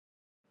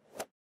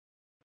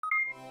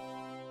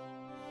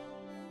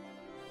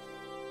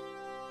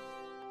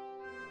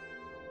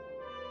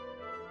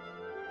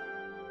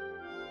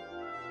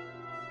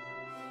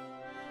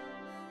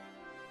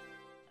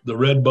The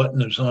red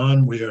button is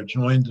on. We are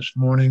joined this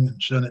morning in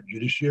Senate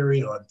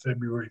Judiciary on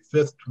February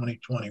 5th,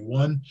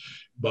 2021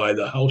 by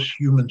the House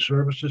Human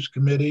Services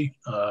Committee,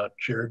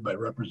 chaired by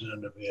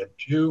Representative Ed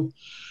Pugh.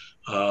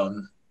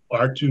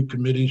 Our two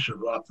committees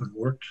have often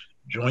worked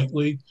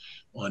jointly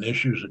on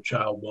issues of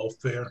child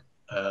welfare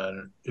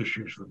and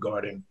issues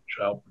regarding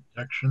child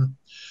protection.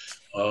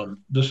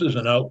 This is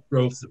an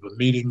outgrowth of a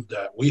meeting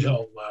that we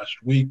held last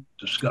week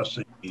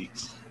discussing the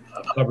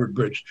Covered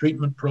Bridge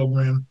Treatment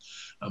Program.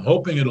 I'm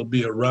hoping it'll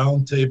be a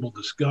roundtable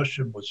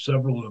discussion with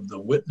several of the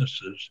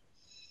witnesses.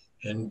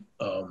 And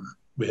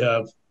we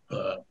have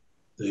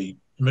the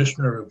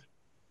Commissioner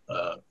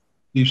of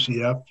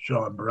DCF,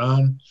 Sean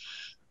Brown,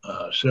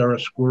 Sarah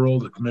Squirrel,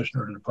 the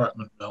Commissioner of the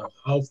Department of Mental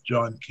Health,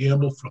 John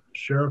Campbell from the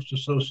Sheriff's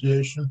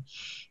Association,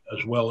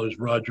 as well as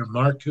Roger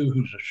Marcoux,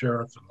 who's a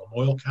sheriff in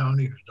Lamoille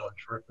County, who's done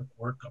terrific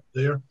work up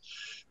there.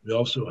 We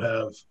also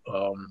have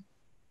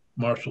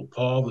Marshall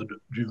Paul, the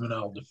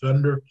juvenile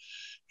defender,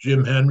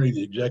 Jim Henry,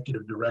 the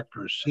executive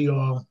director of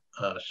CEOL,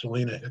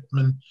 Selena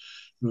Hickman,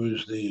 who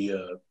is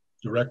the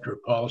director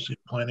of policy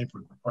and planning for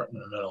the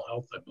Department of Mental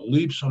Health. I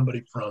believe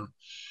somebody from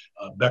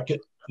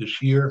Beckett is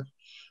here,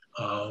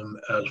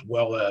 as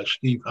well as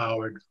Steve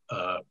Howard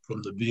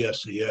from the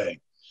VSEA.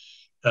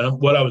 And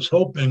what I was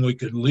hoping we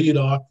could lead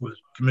off with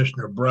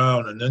Commissioner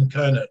Brown, and then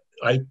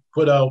I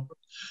put out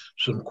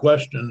some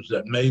questions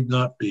that may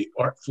not be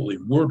artfully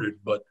worded,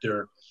 but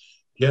they're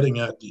getting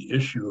at the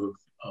issue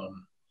of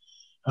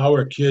how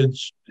are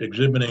kids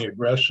exhibiting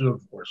aggressive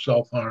or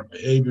self-harm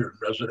behavior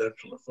in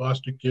residential or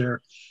foster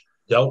care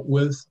dealt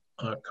with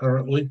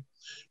currently,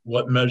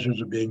 what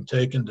measures are being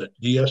taken to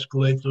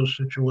de-escalate those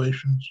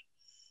situations,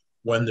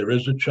 when there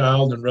is a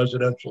child in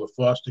residential or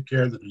foster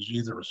care that has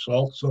either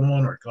assaulted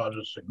someone or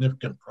causes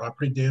significant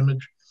property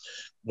damage,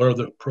 what are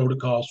the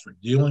protocols for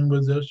dealing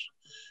with this,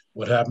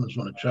 what happens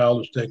when a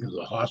child is taken to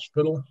the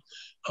hospital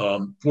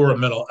for a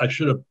mental, I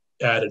should have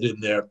added in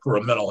there, for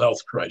a mental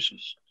health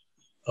crisis.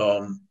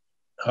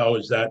 How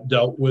is that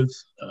dealt with?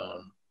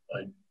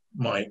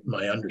 My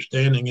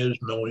understanding is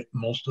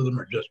most of them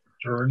are just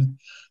returned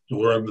to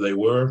wherever they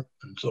were,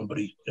 and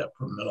somebody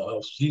from mental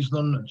health sees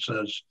them and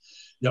says,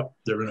 yep,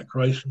 they're in a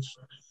crisis.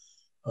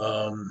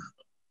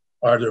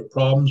 Are there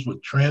problems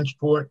with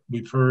transport?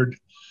 We've heard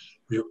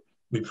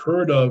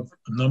of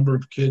a number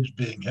of kids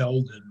being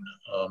held in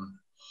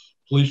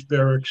police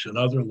barracks and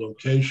other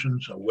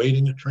locations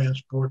awaiting a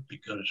transport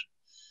because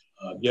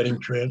getting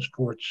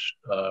transports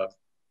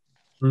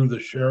through the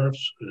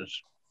sheriffs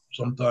is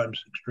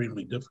sometimes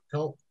extremely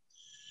difficult.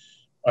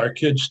 Our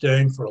kids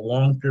staying for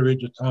long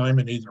periods of time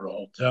in either a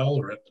hotel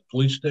or at the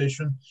police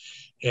station,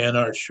 and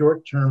our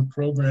short-term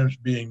programs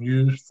being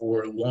used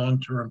for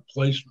long-term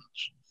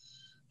placements.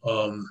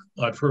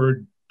 I've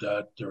heard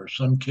that there are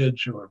some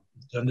kids who are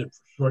intended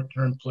for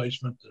short-term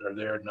placement that are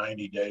there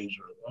 90 days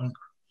or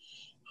longer.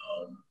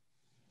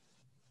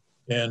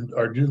 And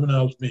are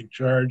juveniles being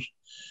charged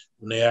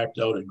when they act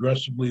out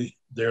aggressively,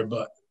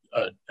 thereby,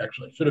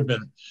 actually, it should have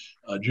been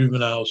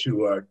juveniles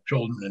who are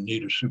children in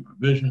need of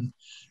supervision,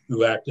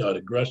 who act out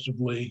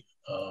aggressively,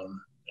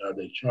 are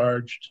they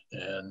charged,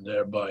 and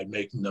thereby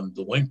making them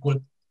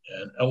delinquent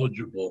and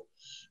eligible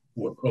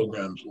for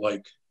programs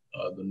like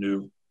the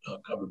new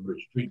Covered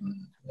Bridge Treatment,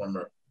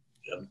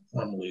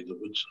 formerly the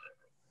Woodside.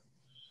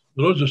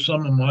 Those are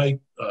some of my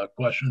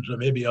questions, and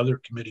maybe other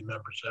committee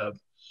members of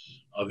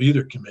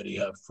either committee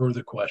have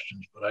further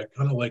questions, but I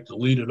kind of like to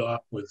lead it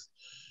off with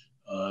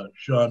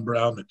Sean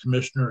Brown, the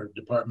Commissioner of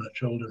the Department of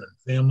Children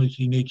and Families.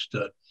 He needs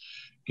to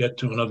get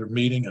to another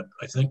meeting at,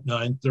 I think,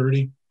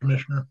 9:30,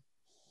 Commissioner.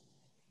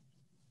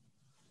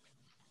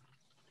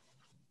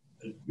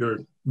 You're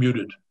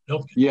muted.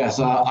 Okay. Yes,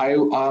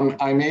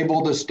 I'm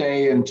able to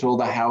stay until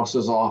the House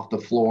is off the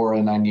floor,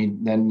 and I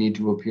need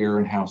to appear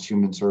in House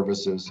Human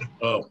Services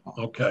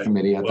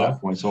Committee at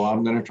that point. So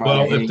I'm going to try.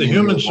 Well, if the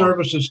Human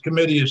Services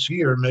Committee is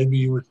here, maybe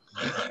you would.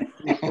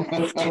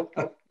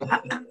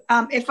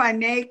 If I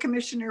may,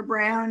 Commissioner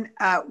Brown,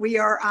 we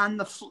are on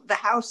the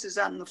House is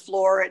on the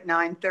floor at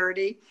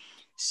 9:30,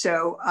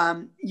 so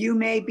you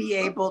may be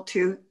able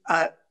to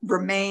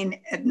remain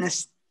in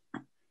this.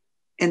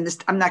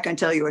 I'm not going to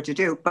tell you what to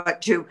do, but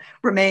to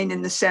remain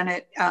in the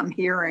Senate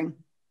hearing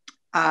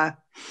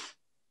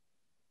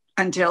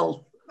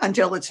until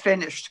it's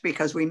finished,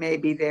 because we may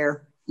be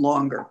there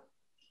longer.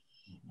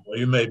 Well,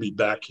 you may be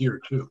back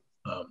here too.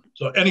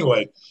 So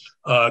anyway,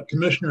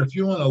 Commissioner, if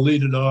you want to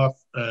lead it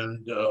off,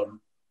 and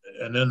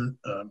then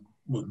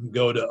we can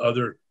go to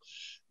other,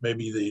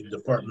 maybe the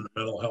Department of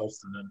Mental Health,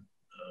 and then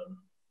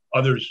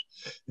others,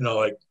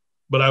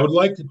 but I would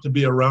like it to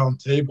be a round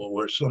table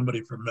where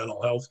somebody from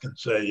mental health can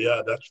say,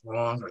 yeah, that's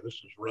wrong, or this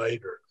is right,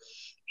 or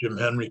Jim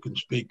Henry can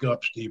speak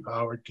up, Steve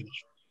Howard can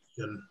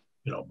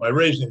by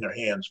raising their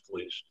hands,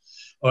 please.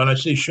 Oh, and I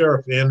see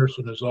Sheriff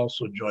Anderson has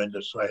also joined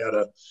us. I had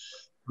a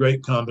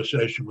great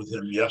conversation with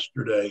him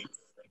yesterday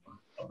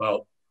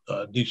about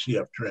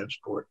DCF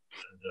transport,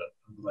 and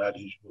I'm glad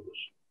he's with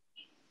us.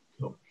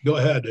 So go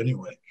ahead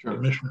anyway, sure.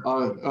 Commissioner.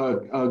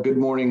 Good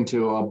morning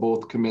to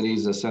both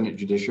committees, the Senate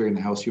Judiciary and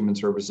the House Human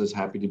Services.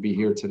 Happy to be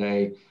here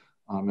today.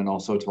 and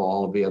also to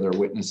all of the other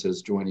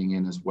witnesses joining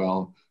in as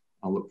well.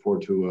 I look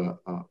forward to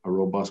a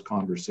robust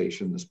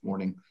conversation this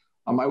morning.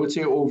 I would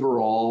say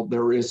overall,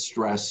 there is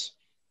stress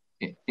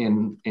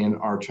in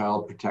our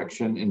child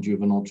protection and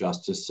juvenile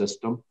justice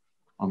system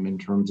in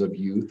terms of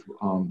youth,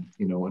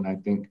 and I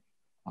think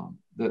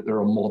that there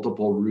are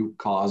multiple root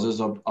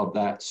causes of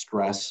that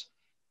stress.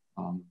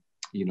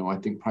 I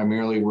think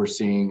primarily we're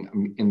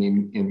seeing in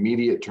the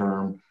immediate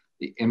term,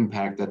 the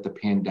impact that the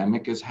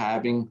pandemic is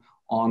having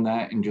on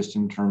that, and just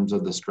in terms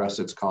of the stress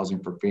it's causing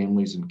for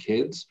families and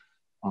kids,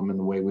 and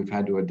the way we've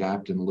had to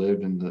adapt and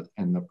live, and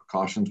the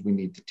precautions we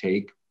need to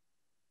take,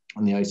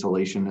 and the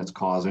isolation it's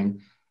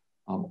causing.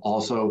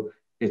 Also,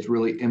 it's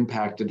really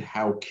impacted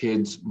how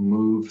kids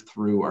move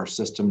through our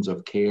systems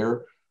of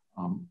care,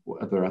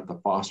 whether at the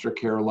foster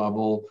care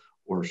level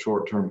or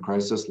short-term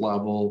crisis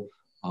level,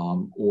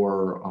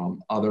 or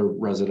other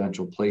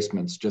residential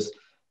placements. Just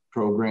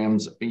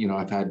programs,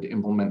 I've had to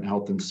implement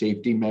health and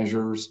safety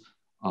measures,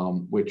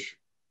 which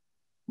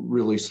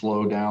really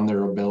slow down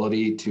their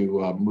ability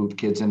to move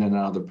kids in and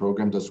out of the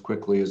programs as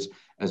quickly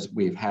as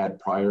we've had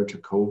prior to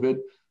COVID.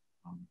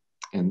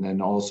 And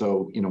then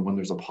also, when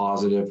there's a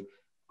positive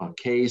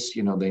case,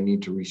 they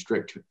need to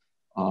restrict,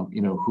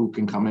 who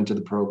can come into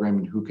the program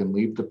and who can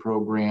leave the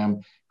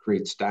program,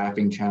 create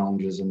staffing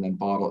challenges, and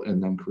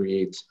then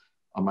creates,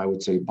 I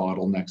would say,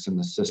 bottlenecks in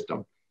the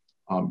system.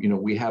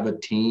 We have a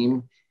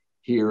team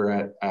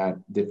here at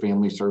the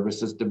Family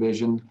Services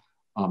Division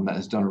that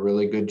has done a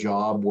really good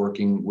job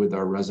working with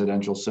our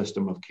residential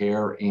system of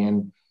care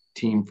and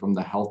team from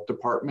the health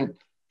department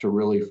to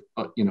really,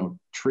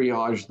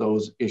 triage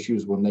those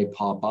issues when they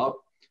pop up,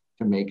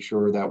 to make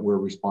sure that we're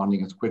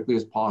responding as quickly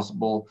as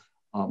possible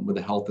with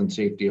the health and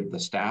safety of the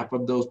staff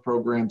of those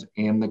programs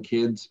and the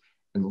kids,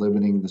 and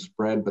limiting the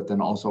spread, but then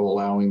also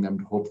allowing them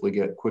to hopefully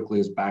get quickly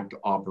as back to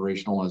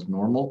operational as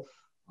normal.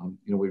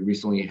 We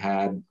recently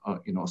had, a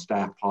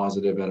staff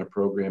positive at a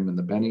program in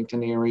the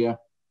Bennington area.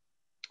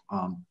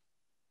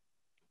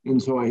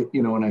 And so I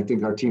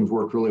think our teams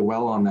work really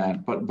well on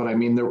that. But I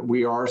mean,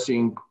 we are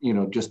seeing,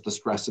 just the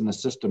stress in the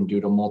system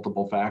due to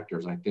multiple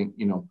factors. I think,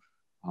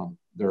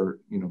 there's,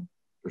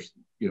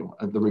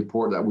 the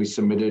report that we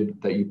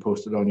submitted that you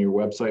posted on your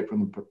website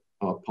from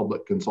the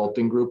public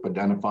consulting group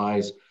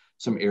identifies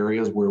some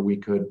areas where we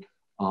could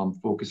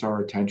focus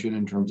our attention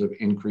in terms of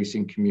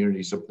increasing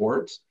community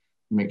supports,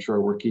 make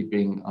sure we're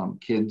keeping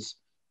kids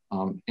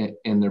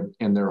in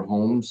their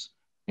homes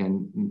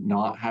and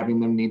not having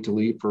them need to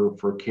leave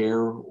for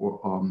care,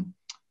 or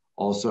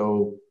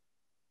also,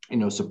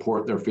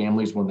 support their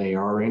families when they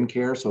are in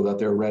care so that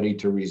they're ready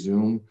to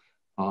resume,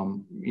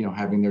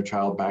 having their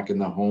child back in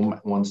the home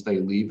once they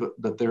leave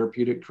the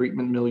therapeutic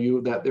treatment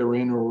milieu that they're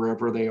in or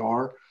wherever they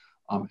are.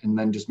 And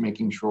then just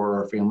making sure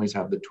our families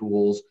have the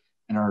tools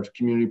and our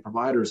community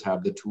providers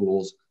have the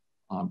tools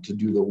to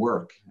do the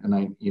work.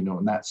 And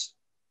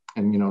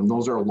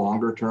those are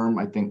longer term,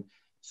 I think,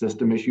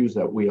 system issues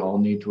that we all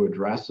need to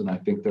address. And I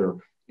think they're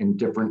in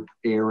different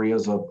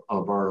areas of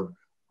our,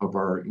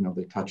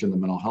 they touch in the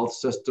mental health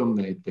system,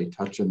 they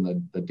touch in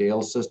the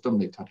DAIL system,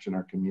 they touch in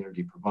our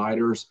community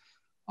providers,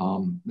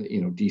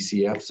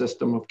 DCF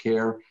system of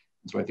care.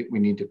 And so I think we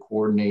need to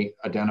coordinate,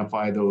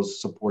 identify those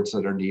supports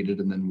that are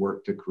needed, and then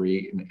work to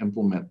create and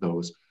implement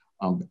those.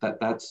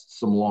 That's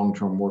some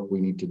long-term work we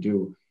need to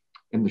do.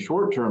 In the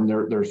short term,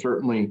 there are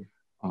certainly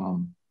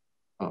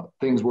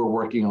things we're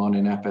working on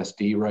in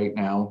FSD right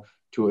now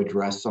to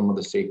address some of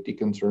the safety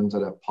concerns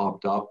that have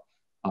popped up,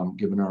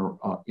 given our,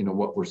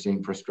 what we're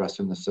seeing for stress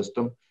in the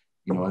system.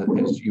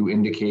 As you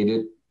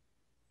indicated,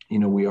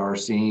 we are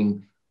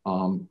seeing,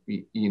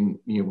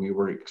 we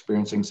were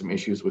experiencing some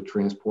issues with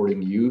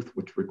transporting youth,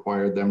 which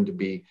required them to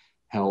be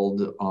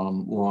held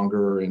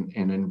longer in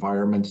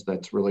environments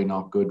that's really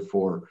not good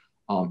for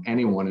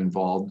anyone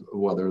involved,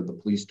 whether the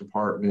police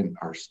department,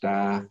 our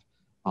staff,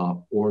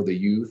 or the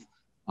youth.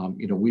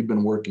 We've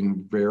been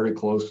working very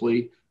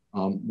closely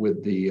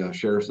with the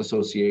Sheriff's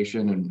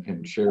Association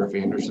and Sheriff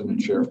Anderson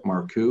and Sheriff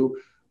Marcoux.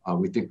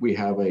 We think we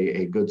have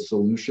a good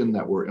solution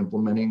that we're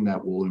implementing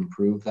that will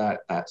improve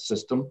that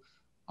system.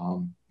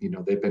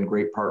 They've been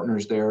great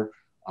partners there.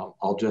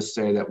 I'll just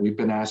say that we've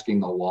been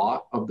asking a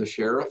lot of the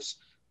sheriffs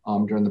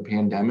during the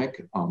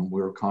pandemic.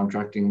 We're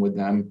contracting with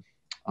them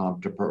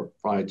to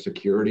provide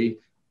security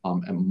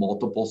at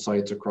multiple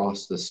sites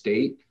across the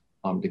state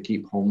to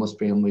keep homeless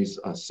families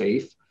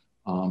safe,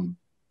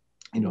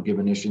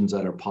 given issues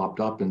that are popped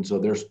up. And so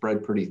they're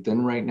spread pretty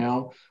thin right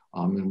now.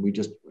 And we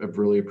just have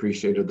really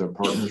appreciated their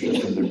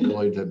partnership and their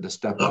ability to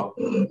step up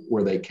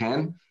where they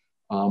can.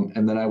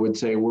 And then I would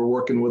say we're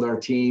working with our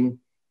team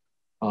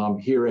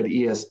here at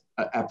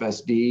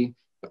FSD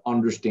to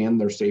understand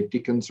their safety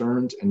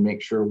concerns and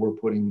make sure we're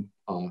putting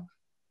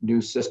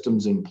new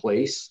systems in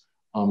place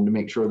to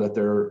make sure that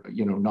they're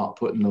not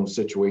put in those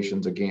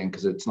situations again,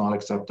 because it's not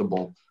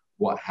acceptable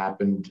what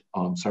happened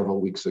several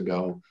weeks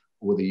ago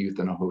with a youth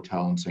in a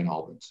hotel in St.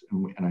 Albans.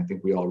 And I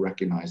think we all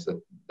recognize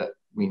that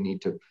we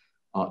need to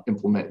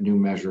implement new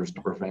measures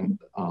to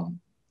prevent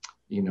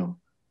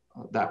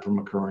that from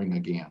occurring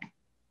again.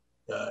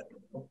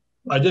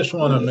 I just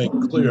want to make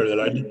clear that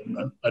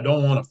I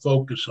don't want to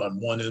focus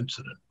on one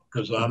incident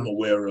because I'm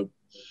aware of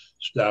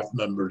staff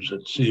members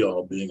at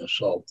Seal being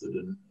assaulted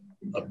and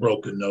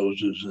broken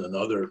noses and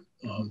other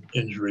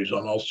injuries.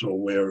 I'm also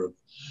aware of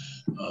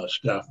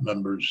staff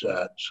members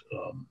at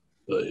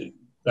the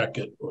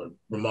Beckett or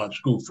Vermont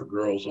School for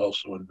Girls,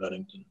 also in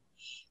Bennington,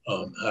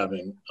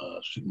 having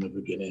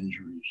significant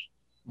injuries.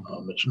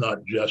 It's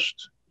not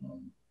just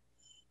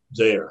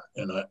there,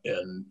 and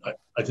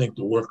I think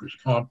the workers'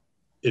 comp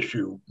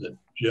issue that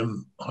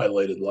Jim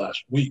highlighted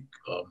last week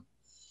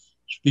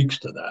speaks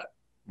to that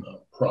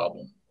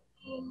problem.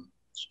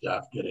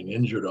 Staff getting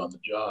injured on the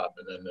job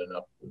and then end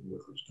up with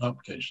workers'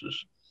 comp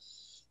cases.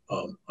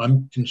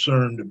 I'm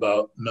concerned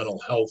about mental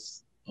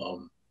health.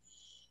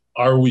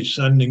 Are we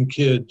sending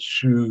kids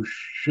who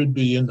should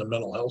be in the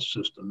mental health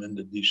system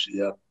into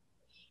DCF,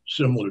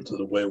 similar to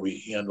the way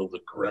we handle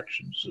the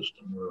correction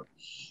system, where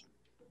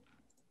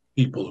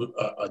people,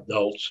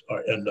 adults,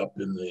 end up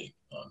in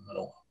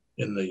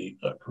the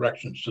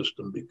correction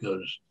system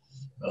because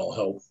mental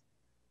health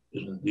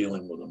isn't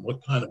dealing with them?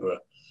 What kind of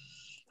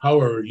how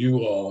are you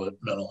all at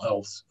mental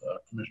health,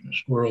 Commissioner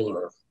Squirrel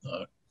or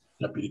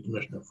Deputy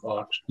Commissioner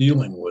Fox,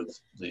 dealing with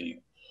the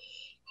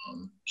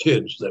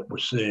kids that we're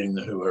seeing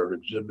who are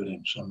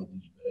exhibiting some of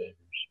these behaviors?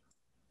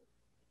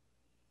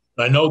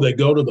 I know they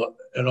go to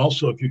and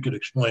also if you could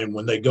explain,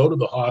 when they go to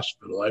the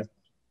hospital, I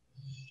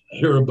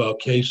hear about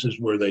cases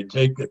where they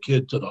take a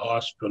kid to the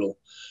hospital,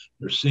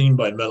 they're seen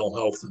by mental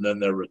health, and then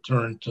they're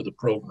returned to the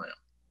program.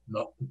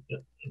 No,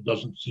 it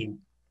doesn't seem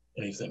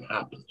anything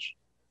happens.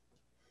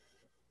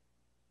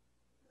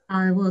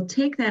 I will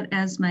take that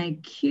as my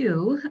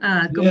cue.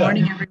 Good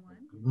morning, everyone.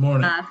 Good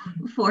morning.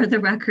 For the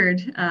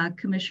record,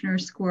 Commissioner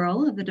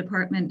Squirrel of the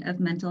Department of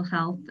Mental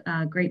Health.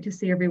 Great to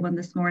see everyone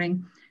this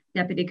morning.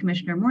 Deputy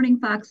Commissioner Morning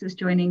Fox is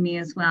joining me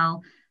as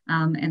well.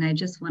 And I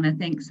just want to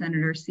thank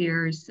Senator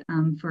Sears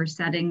for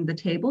setting the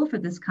table for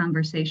this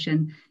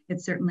conversation.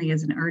 It certainly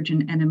is an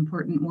urgent and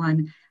important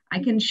one. I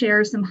can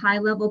share some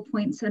high-level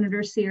points,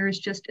 Senator Sears,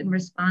 just in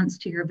response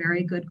to your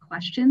very good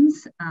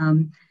questions.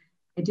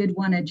 I did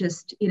want to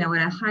just, at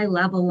a high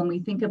level, when we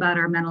think about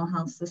our mental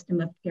health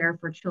system of care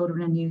for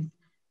children and youth,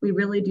 we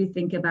really do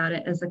think about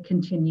it as a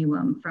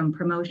continuum from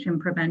promotion,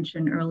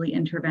 prevention, early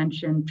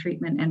intervention,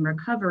 treatment, and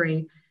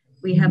recovery.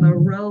 We have a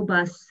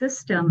robust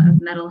system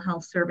of mental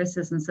health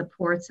services and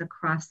supports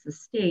across the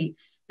state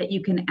that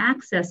you can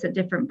access at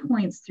different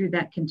points through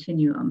that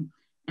continuum.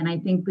 And I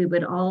think we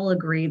would all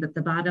agree that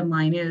the bottom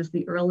line is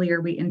the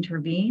earlier we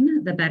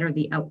intervene, the better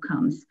the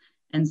outcomes.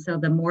 And so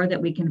the more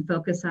that we can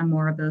focus on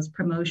more of those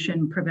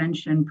promotion,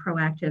 prevention,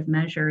 proactive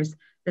measures,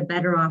 the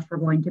better off we're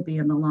going to be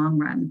in the long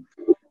run.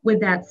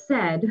 With that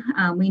said,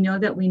 we know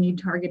that we need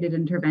targeted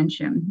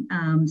intervention.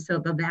 So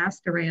the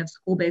vast array of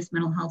school-based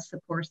mental health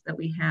supports that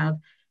we have,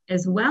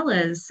 as well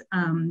as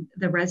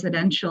the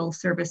residential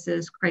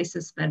services,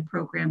 crisis bed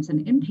programs,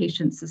 and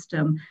inpatient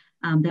system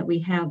that we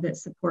have that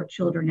support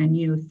children and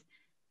youth.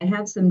 I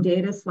have some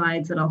data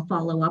slides that I'll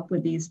follow up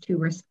with these two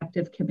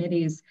respective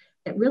committees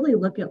that really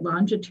look at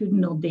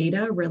longitudinal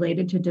data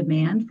related to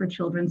demand for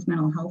children's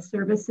mental health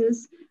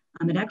services.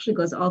 It actually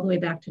goes all the way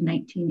back to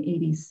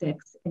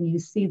 1986, and you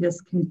see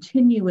this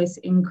continuous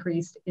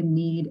increase in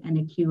need and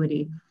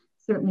acuity.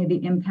 Certainly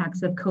the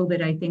impacts of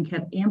COVID, I think,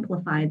 have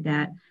amplified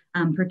that,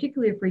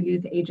 particularly for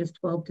youth ages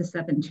 12 to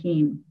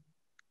 17.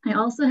 I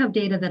also have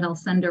data that I'll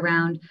send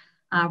around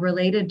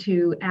related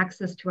to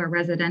access to our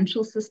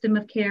residential system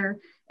of care.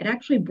 It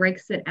actually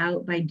breaks it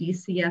out by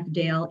DCF,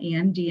 Dale,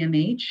 and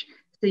DMH.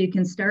 So you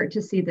can start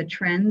to see the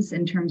trends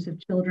in terms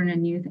of children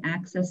and youth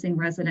accessing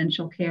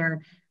residential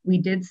care. We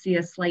did see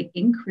a slight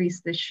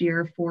increase this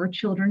year for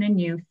children and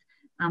youth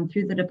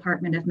through the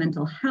Department of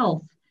Mental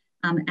Health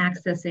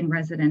accessing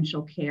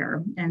residential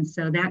care. And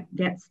so that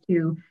gets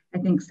to, I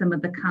think, some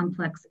of the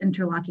complex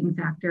interlocking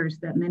factors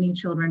that many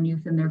children,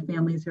 youth, and their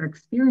families are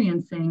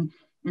experiencing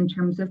in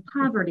terms of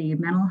poverty,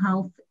 mental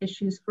health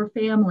issues for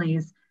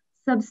families,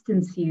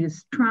 substance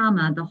use,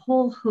 trauma, the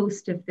whole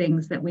host of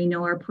things that we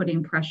know are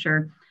putting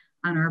pressure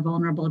on our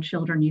vulnerable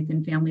children, youth,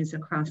 and families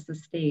across the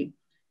state.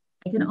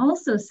 I can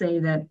also say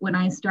that when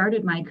I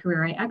started my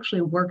career, I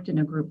actually worked in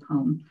a group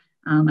home.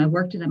 I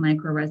worked in a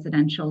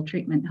micro-residential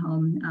treatment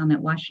home at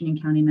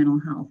Washington County Mental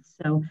Health.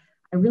 So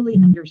I really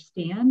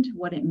understand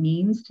what it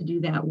means to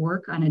do that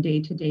work on a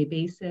day-to-day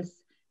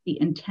basis,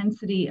 the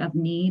intensity of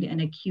need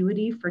and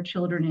acuity for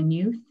children and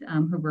youth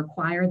who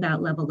require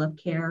that level of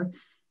care.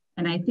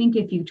 And I think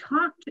if you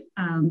talk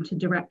to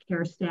direct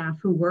care staff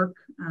who work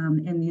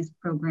in these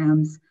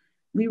programs,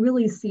 we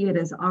really see it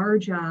as our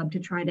job to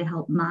try to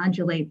help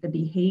modulate the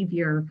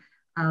behavior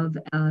of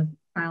a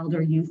child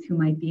or youth who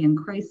might be in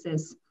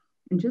crisis.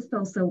 And just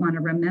also want to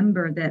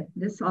remember that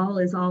this all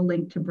is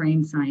linked to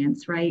brain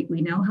science, right?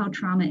 We know how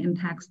trauma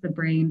impacts the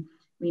brain.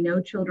 We know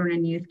children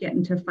and youth get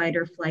into fight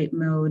or flight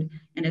mode,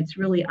 and it's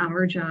really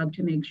our job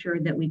to make sure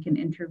that we can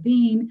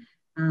intervene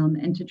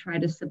and to try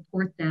to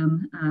support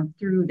them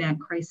through that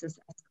crisis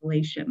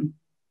escalation.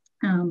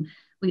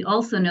 We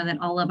also know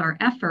that all of our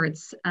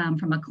efforts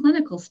from a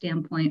clinical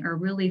standpoint are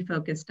really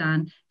focused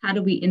on how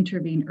do we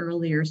intervene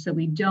earlier so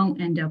we don't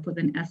end up with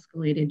an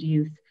escalated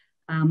youth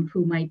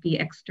who might be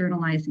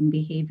externalizing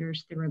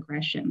behaviors through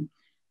aggression.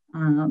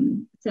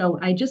 So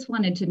I just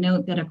wanted to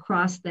note that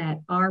across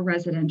that, our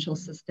residential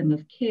system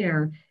of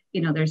care,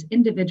 there's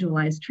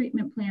individualized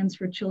treatment plans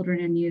for children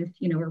and youth.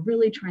 We're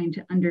really trying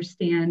to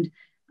understand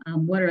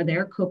what are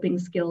their coping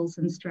skills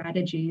and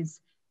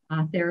strategies.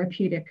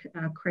 Therapeutic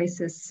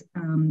crisis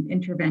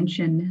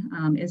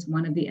intervention is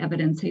one of the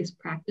evidence-based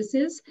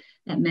practices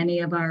that many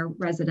of our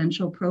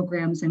residential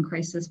programs and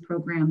crisis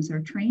programs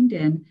are trained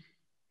in.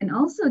 And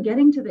also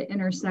getting to the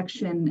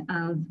intersection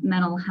of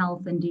mental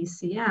health and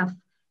DCF.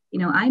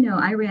 I know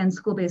I ran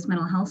school-based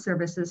mental health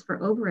services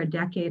for over a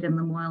decade in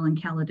Lemoyle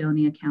and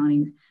Caledonia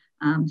counties.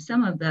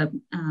 Some of the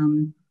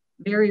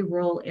very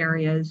rural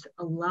areas,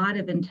 a lot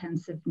of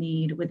intensive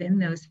need within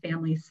those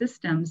family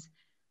systems.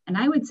 And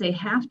I would say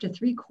half to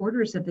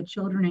 3/4 of the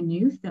children and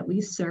youth that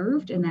we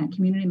served in that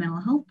community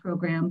mental health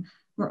program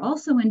were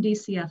also in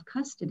DCF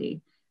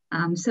custody.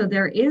 So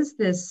there is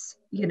this,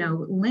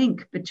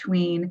 link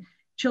between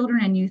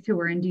children and youth who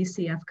are in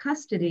DCF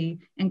custody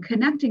and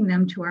connecting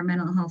them to our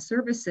mental health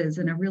services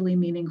in a really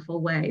meaningful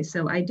way.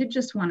 So I did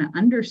just want to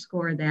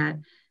underscore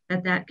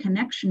that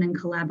connection and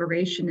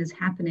collaboration is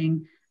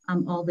happening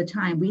all the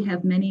time. We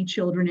have many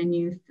children and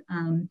youth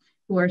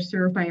who are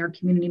served by our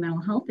community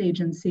mental health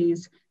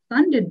agencies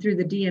funded through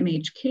the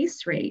DMH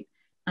case rate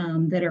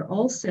that are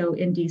also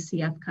in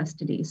DCF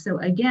custody. So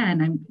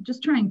again, I'm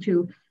just trying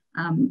to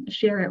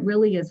share it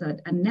really as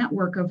a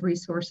network of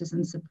resources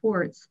and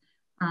supports.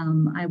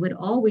 I would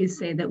always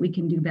say that we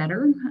can do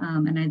better.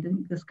 And I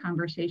think this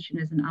conversation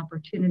is an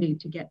opportunity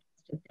to get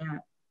to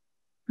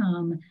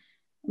that.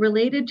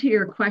 Related to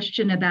your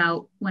question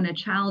about when a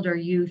child or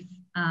youth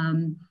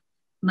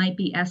might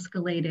be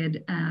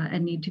escalated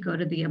and need to go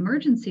to the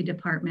emergency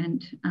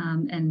department,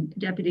 and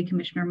Deputy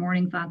Commissioner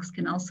Morning Fox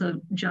can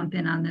also jump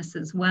in on this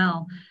as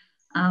well.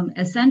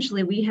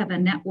 Essentially, we have a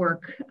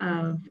network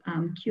of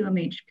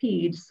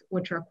QMHPs,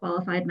 which are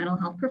qualified mental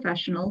health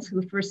professionals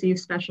who've received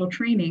special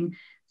training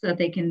so that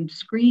they can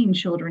screen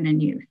children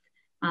and youth.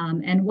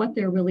 And what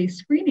they're really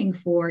screening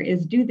for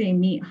is, do they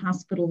meet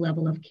hospital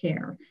level of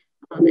care?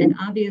 And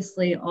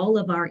obviously, all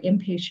of our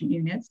inpatient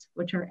units,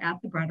 which are at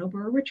the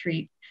Brattleboro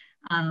Retreat,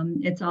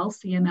 it's all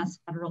CMS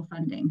federal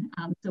funding.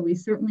 So we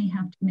certainly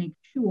have to make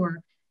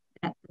sure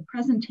that the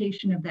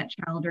presentation of that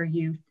child or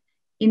youth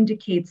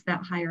indicates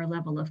that higher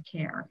level of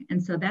care.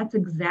 And so that's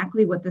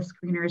exactly what the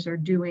screeners are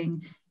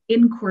doing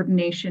in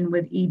coordination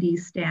with ED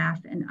staff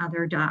and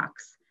other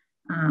docs.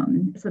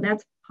 So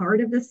that's part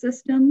of the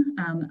system.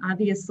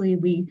 Obviously,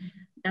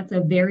 that's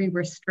a very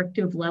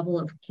restrictive level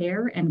of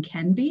care and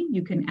can be.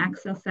 You can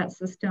access that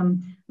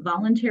system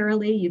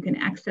voluntarily, you can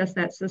access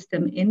that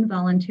system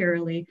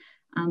involuntarily,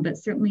 but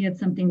certainly it's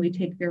something we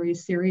take very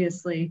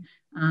seriously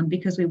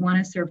because we want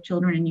to serve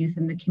children and youth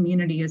in the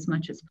community as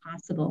much as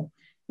possible.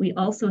 We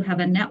also have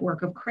a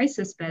network of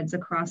crisis beds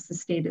across the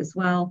state as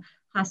well,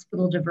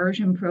 hospital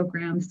diversion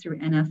programs through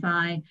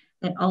NFI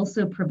that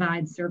also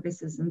provide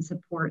services and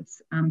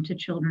supports to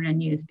children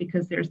and youth,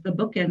 because there's the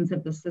bookends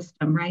of the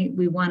system, right?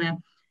 We want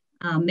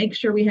to make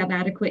sure we have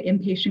adequate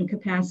inpatient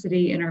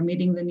capacity and are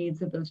meeting the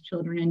needs of those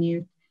children and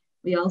youth.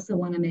 We also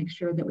want to make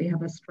sure that we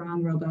have a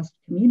strong, robust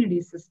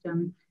community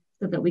system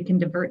so that we can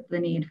divert the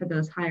need for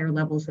those higher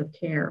levels of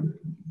care.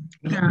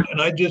 Can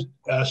I just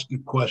ask a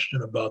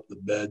question about the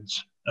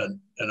beds? And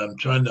I'm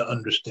trying to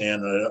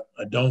understand.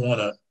 I don't want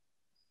to,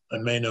 I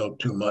may know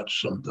too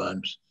much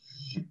sometimes.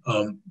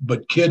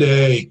 But Kid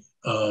A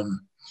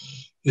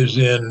is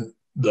in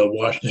the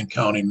Washington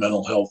County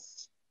Mental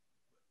Health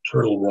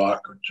Turtle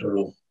Rock or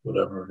Turtle,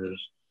 whatever it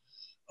is.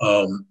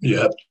 You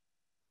have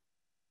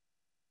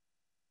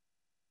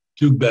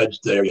 2 beds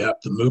there. You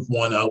have to move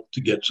one out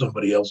to get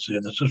somebody else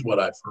in. This is what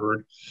I've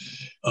heard.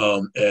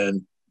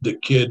 And the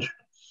kid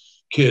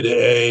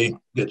A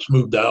gets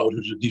moved out,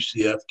 who's a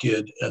DCF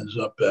kid, ends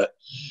up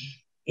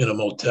in a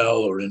motel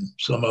or in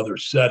some other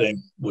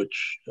setting,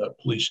 which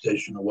police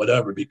station or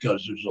whatever,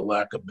 because there's a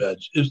lack of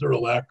beds. Is there a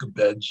lack of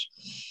beds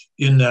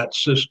in that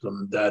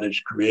system that is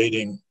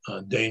creating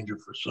danger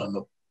for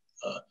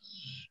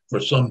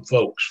some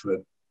folks, for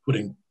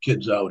putting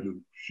kids out who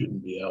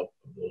shouldn't be out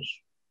of those?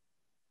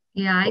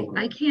 Yeah,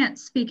 I can't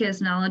speak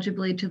as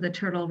knowledgeably to the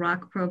Turtle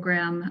Rock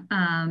program.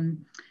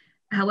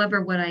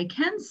 However, what I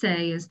can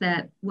say is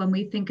that when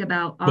we think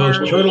about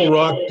is Turtle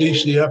Rock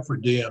DCF or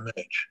DMH?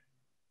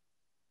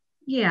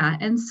 Yeah,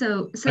 and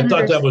so I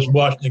thought that was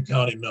Washington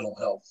County Mental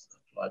Health.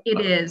 It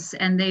is,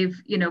 and they've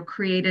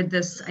created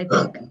this, I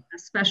think, a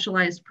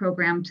specialized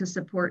program to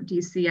support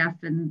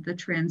DCF and the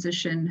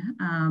transition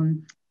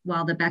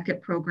while the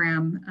Beckett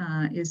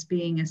program is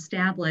being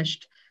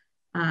established.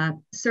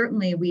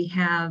 Certainly,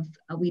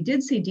 we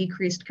did see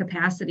decreased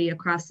capacity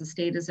across the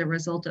state as a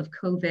result of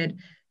COVID,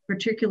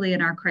 particularly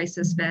in our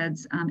crisis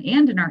beds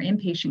and in our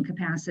inpatient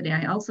capacity.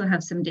 I also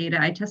have some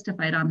data. I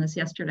testified on this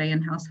yesterday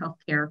in House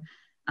Healthcare,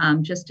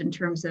 just in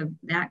terms of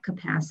that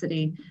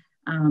capacity.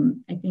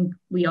 I think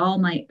we all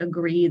might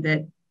agree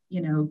that,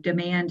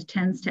 demand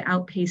tends to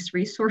outpace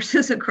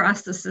resources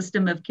across the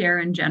system of care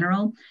in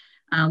general.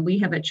 We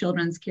have a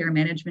children's care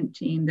management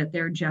team that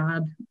their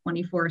job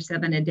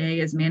 24/7 a day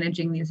is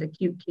managing these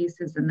acute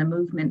cases and the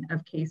movement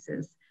of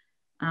cases.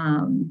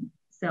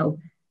 So,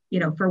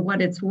 for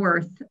what it's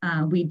worth,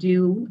 we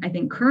do, I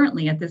think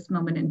currently at this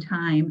moment in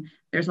time,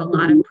 there's a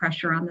lot of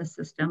pressure on the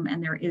system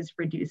and there is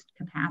reduced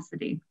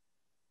capacity.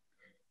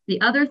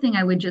 The other thing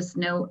I would just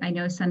note, I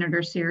know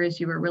Senator Sears,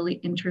 you were really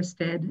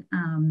interested,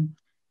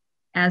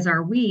 as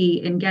are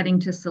we, in getting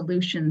to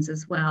solutions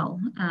as well.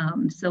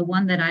 So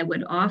one that I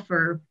would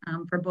offer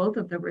for both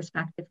of the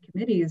respective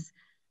committees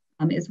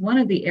is one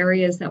of the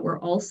areas that we're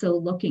also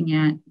looking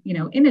at,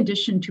 in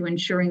addition to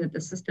ensuring that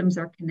the systems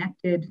are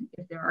connected,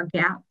 if there are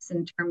gaps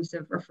in terms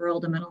of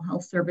referral to mental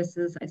health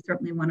services, I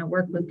certainly want to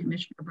work with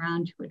Commissioner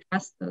Brown to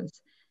address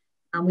those.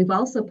 We've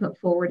also put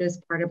forward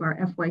as part of our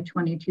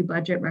FY22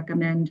 budget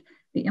recommend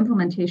the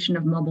implementation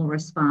of mobile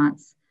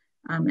response.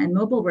 And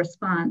mobile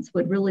response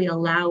would really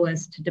allow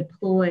us to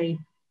deploy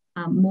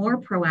more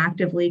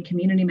proactively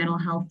community mental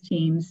health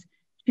teams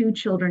to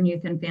children,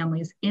 youth, and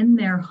families in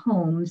their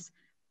homes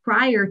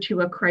prior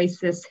to a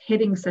crisis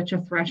hitting such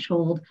a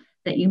threshold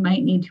that you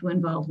might need to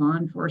involve law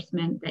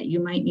enforcement, that you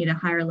might need a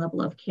higher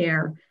level of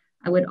care.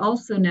 I would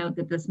also note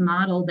that this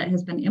model that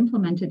has been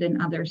implemented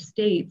in other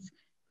states,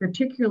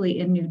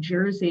 particularly in New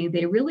Jersey,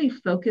 they really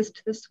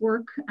focused this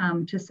work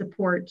to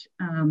support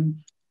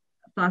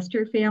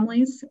foster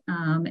families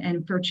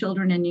and for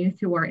children and youth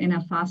who are in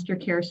a foster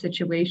care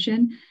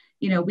situation.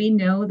 We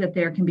know that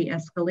there can be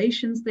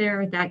escalations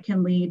there that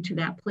can lead to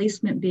that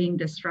placement being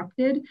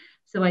disrupted.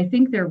 So I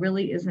think there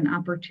really is an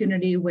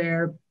opportunity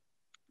where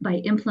by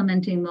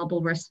implementing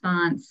mobile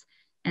response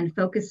and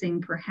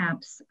focusing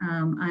perhaps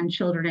on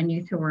children and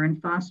youth who are in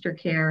foster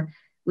care,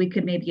 we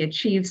could maybe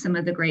achieve some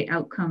of the great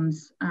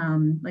outcomes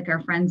like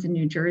our friends in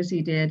New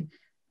Jersey did.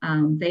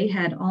 They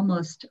had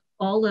almost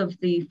all of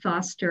the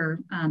foster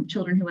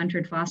children who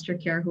entered foster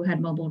care who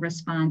had mobile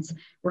response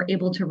were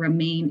able to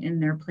remain in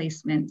their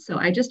placement. So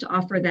I just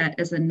offer that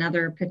as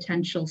another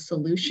potential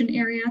solution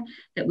area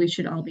that we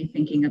should all be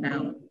thinking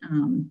about.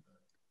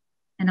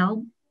 And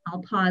I'll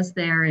pause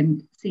there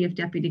and see if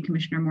Deputy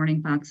Commissioner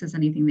Morning Fox has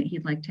anything that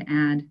he'd like to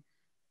add.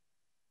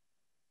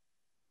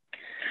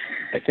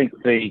 I think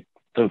the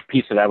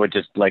piece that I would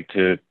just like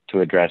to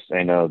address,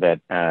 I know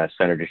that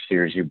Senator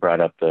Sears, you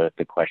brought up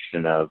the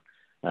question of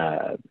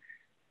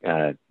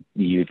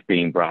youth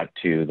being brought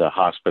to the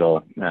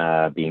hospital,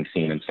 being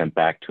seen and sent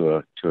back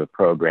to a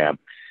program.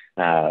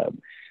 I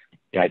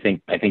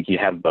think you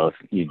have both.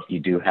 You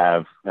do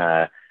have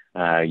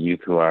youth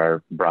who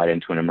are brought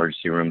into an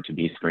emergency room to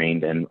be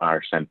screened and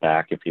are sent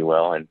back, if you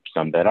will, and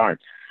some that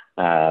aren't.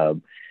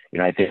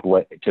 I think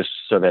just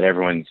so that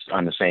everyone's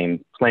on the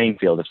same playing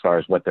field as far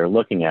as what they're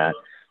looking at,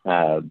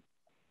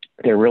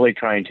 they're really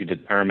trying to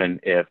determine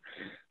if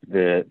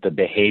the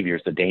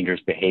behaviors, the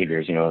dangerous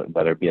behaviors,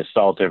 whether it be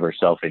assaultive or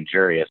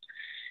self-injurious,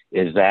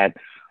 is that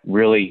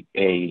really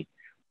a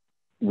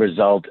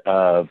result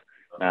of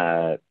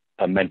a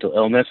mental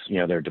illness,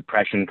 their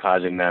depression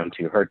causing them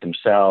to hurt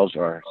themselves,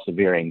 or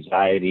severe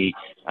anxiety,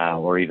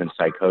 or even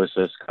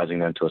psychosis causing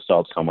them to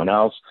assault someone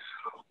else?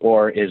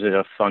 Or is it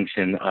a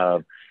function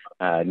of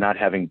not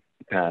having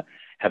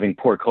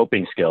poor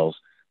coping skills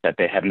that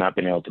they have not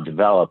been able to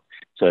develop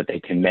so that they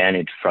can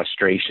manage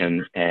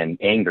frustration and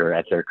anger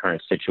at their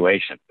current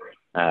situation?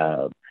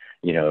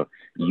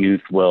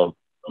 Youth will,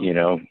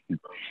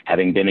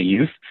 having been a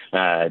youth,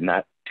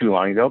 not too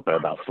long ago, but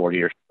about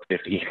 40 or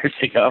 50 years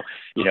ago,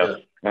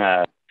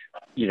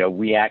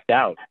 we act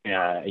out,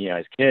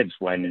 as kids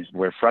when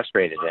we're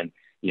frustrated. And,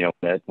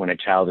 when a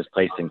child is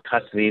placed in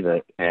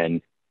custody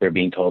and they're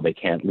being told they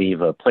can't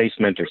leave a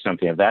placement or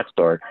something of that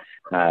sort,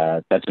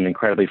 that's an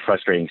incredibly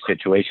frustrating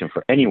situation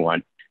for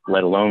anyone,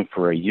 let alone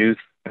for a youth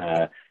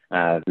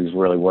who's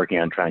really working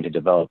on trying to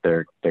develop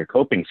their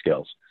coping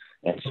skills.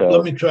 And so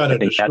let me try to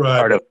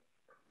describe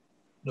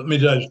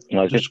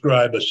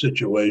describe a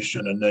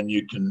situation, and then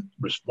you can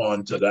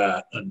respond to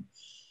that. And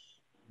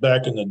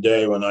back in the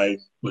day when I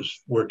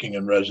was working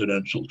in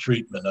residential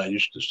treatment, I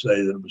used to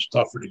say that it was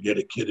tougher to get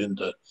a kid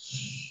into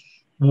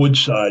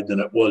Woodside than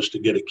it was to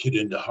get a kid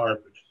into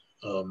Harvard.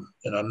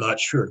 And I'm not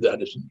sure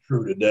that isn't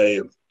true today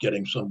of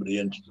getting somebody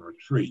into the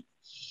retreat.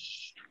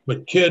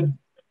 But kid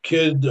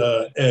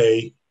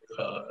A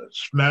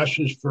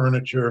smashes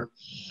furniture,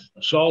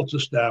 assaults a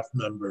staff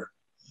member.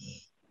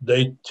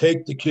 They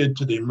take the kid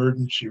to the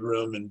emergency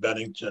room in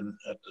Bennington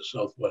at the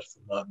Southwest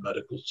Vermont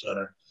Medical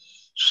Center,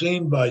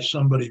 seen by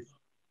somebody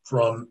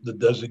from the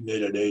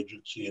designated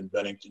agency in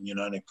Bennington,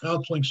 United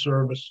Counseling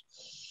Service.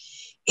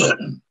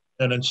 And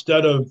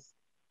instead of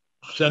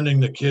sending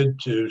the kid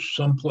to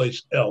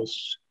someplace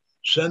else,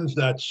 sends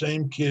that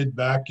same kid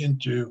back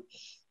into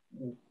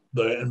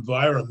the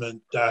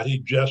environment that he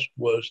just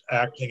was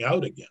acting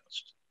out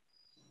against.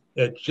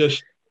 It's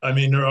just,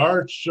 there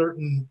are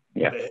certain,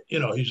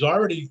 he's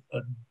already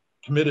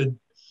committed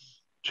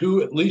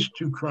at least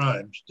two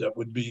crimes that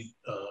would be,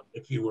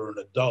 if he were an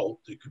adult,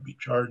 he could be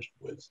charged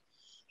with.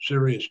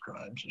 serious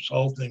crimes,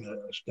 assaulting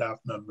a staff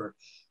member,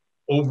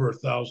 over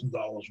 $1,000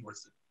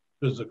 worth of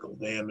physical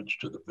damage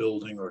to the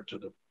building or to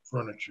the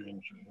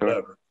furnishings or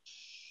whatever.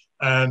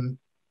 And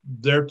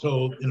they're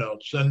told, you know,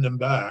 send them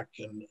back,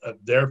 and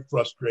they're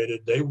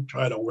frustrated. They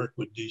try to work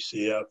with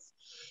DCF.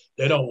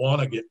 They don't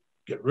want to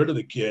get rid of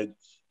the kid,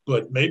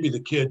 but maybe the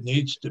kid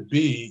needs to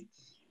be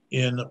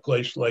in a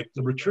place like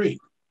the retreat,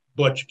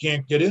 but you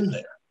can't get in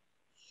there.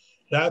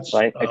 That's.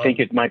 I think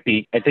it might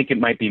be. I think it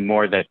might be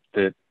more that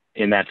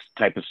in that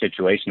type of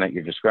situation that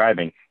you're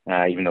describing,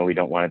 even though we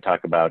don't want to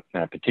talk about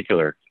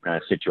particular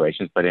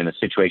situations, but in a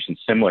situation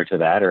similar to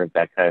that or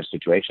that kind of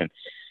situation,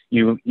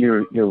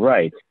 you're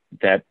right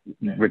that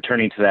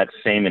returning to that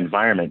same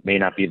environment may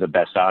not be the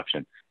best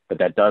option, but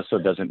that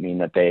doesn't mean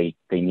that they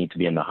need to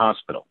be in the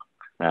hospital.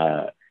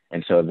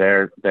 And so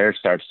there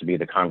starts to be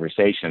the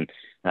conversation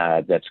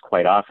that's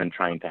quite often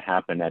trying to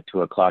happen at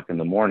 2 o'clock in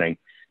the morning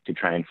to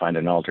try and find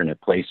an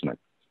alternate placement.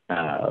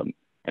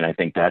 And I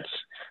think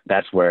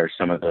that's where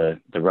some of the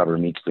rubber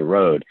meets the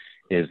road,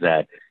 is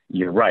that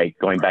you're right,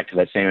 going back to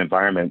that same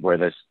environment where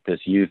this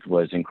youth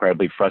was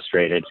incredibly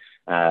frustrated.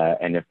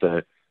 And if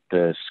the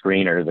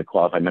screener, the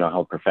qualified mental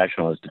health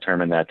professional, has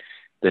determined that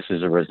this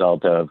is a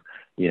result of,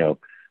 you know,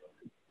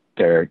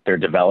 their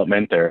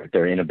development,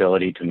 their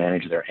inability to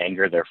manage their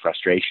anger, their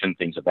frustration,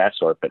 things of that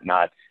sort, but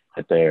not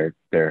that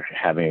they're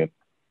having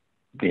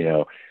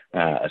a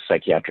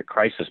psychiatric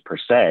crisis per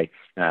se,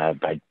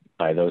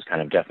 by those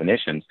kind of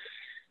definitions,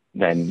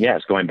 then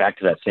yes, going back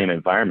to that same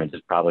environment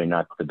is probably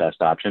not the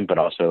best option, but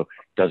also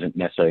doesn't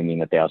necessarily mean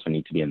that they also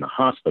need to be in the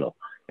hospital.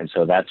 And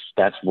so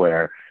that's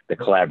where the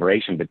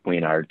collaboration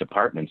between our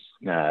departments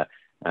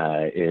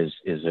is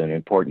an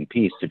important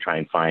piece to try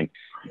and find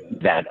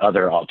that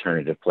other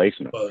alternative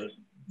placement.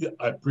 Yeah,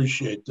 I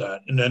appreciate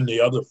that. And then the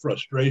other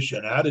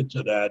frustration added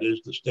to that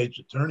is the state's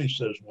attorney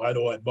says, why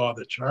do I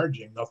bother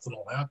charging? Nothing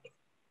will happen.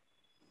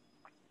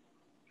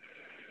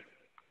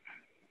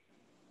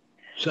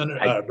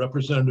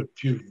 Representative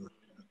Pugh,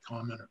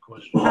 comment or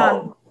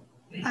question?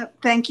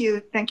 Thank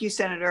you,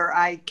 Senator.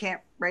 I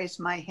can't raise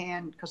my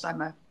hand because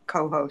I'm a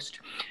co-host.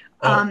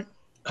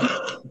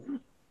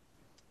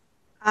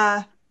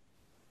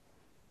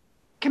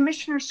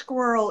 Commissioner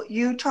Squirrel,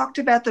 you talked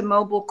about the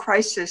mobile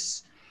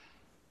crisis,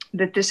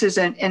 that this is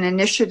an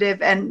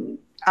initiative, and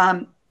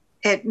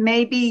it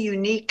may be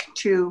unique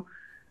to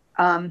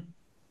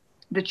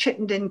the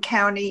Chittenden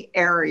County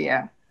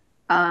area.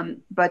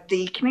 But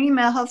the Community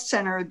Mental Health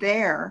Center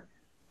there,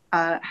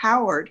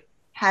 Howard,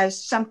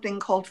 has something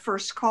called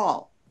First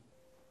Call.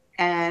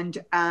 And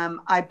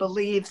I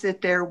believe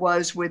that there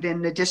was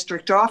within the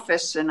district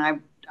office,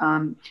 and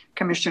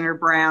Commissioner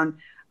Brown,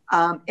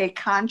 a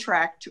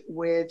contract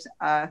with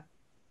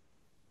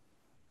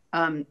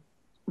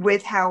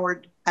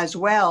Howard as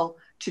well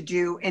to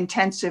do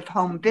intensive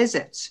home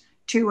visits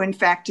to, in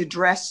fact,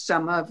 address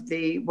some of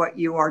what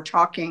you are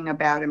talking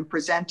about and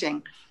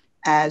presenting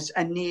as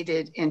a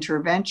needed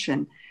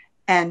intervention.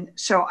 And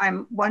so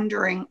I'm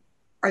wondering,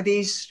 are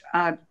these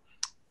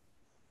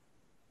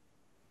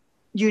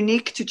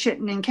unique to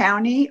Chittenden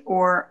County,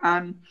 or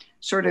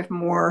sort of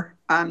more,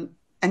 and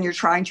you're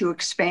trying to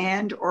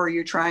expand, or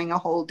you're trying a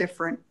whole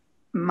different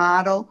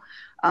model?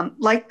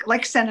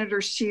 Like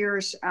Senator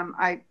Sears,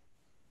 I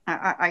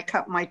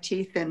cut my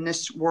teeth in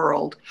this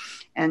world,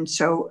 and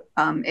so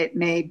it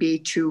may be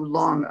too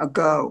long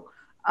ago.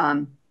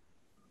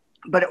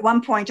 But at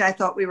one point, I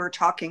thought we were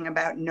talking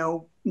about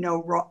no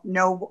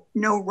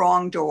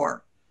wrong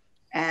door,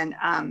 and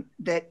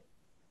that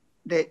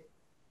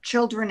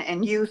children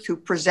and youth who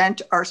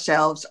present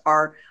ourselves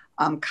are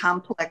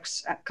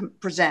complex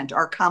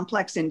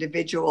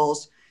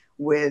individuals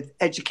with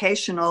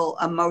educational,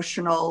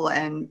 emotional,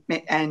 and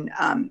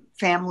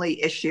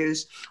family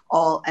issues,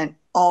 all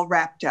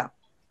wrapped up.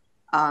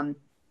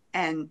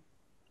 And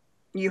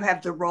you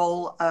have the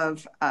role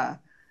of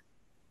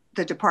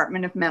the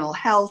Department of Mental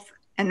Health,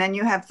 and then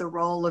you have the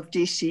role of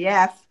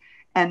DCF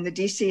and the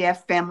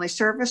DCF family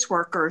service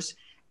workers.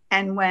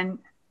 And when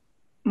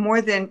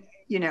more than,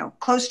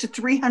 close to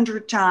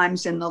 300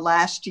 times in the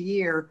last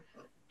year,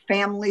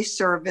 family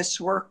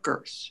service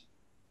workers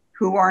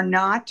who are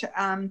not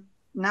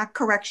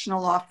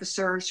correctional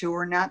officers, who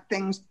are not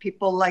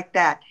people like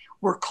that,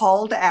 were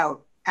called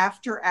out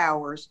after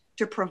hours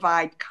to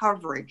provide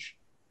coverage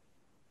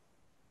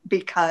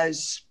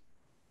because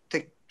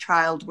the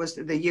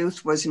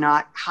youth was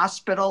not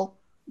hospital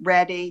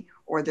ready,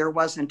 or there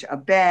wasn't a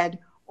bed,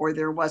 or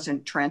there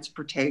wasn't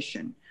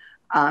transportation.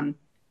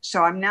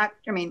 So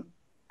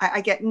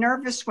I get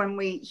nervous when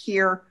we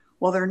hear,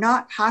 well, they're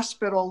not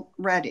hospital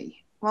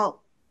ready.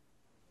 Well,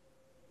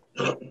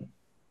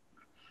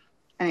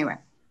 anyway,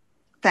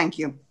 thank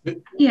you.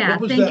 Yeah,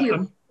 thank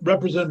you.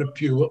 Representative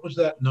Pugh, what was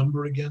that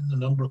number again, the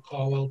number of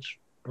call outs?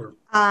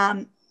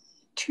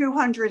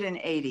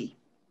 280.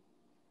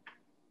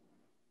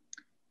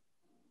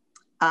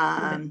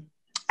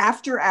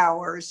 After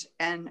hours,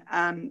 and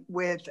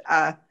with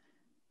a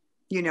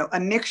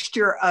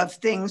mixture of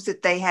things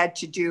that they had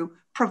to do: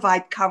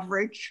 provide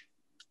coverage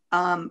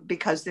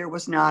because there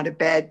was not a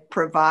bed,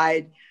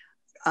 provide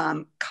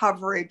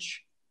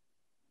coverage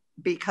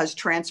because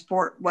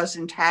transport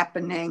wasn't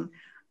happening,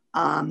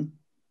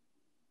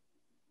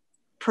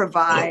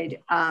 provide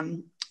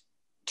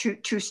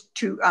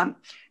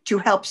to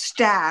help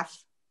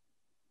staff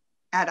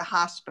at a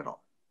hospital,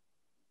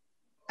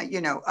 the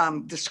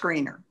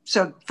screener.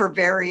 So for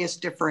various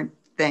different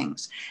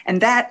things.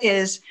 And that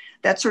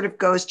sort of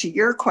goes to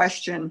your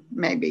question,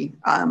 maybe,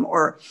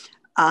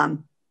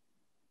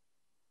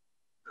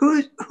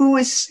 who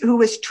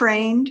is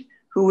trained,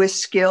 who is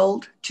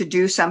skilled to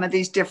do some of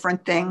these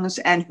different things,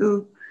 and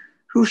who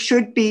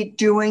should be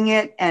doing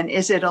it, and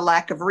is it a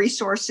lack of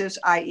resources,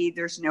 i.e.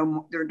 there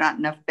are not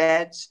enough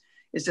beds?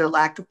 Is there a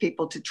lack of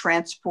people to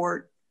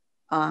transport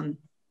that?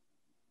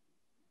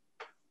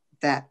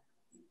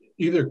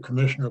 Either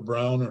Commissioner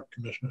Brown or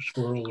Commissioner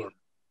Squirrel or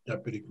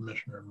Deputy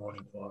Commissioner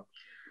Morning Fox.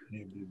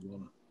 Any of you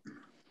want to?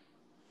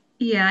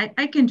 Yeah,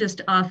 I can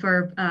just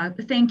offer,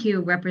 thank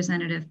you,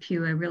 Representative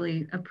Pugh. I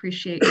really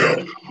appreciate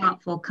your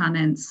thoughtful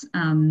comments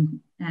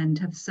and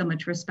have so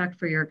much respect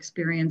for your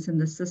experience in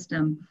the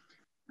system.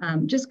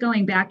 Just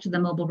going back to the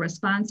mobile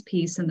response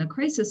piece and the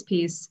crisis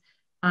piece,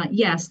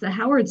 yes, the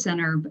Howard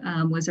Center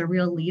was a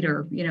real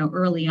leader,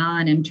 early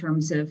on in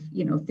terms of,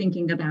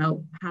 thinking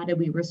about how do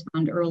we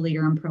respond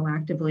earlier and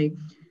proactively.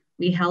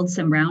 We held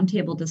some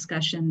roundtable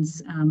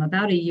discussions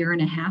about a year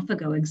and a half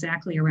ago,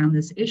 exactly around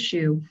this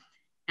issue.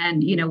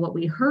 And, what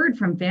we heard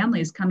from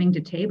families coming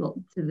to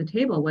the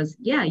table was,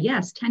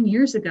 yes, 10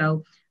 years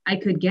ago, I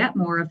could get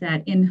more of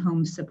that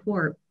in-home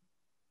support.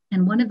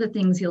 And one of the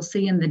things you'll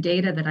see in the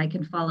data that I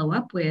can follow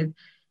up with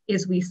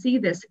is we see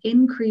this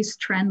increased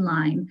trend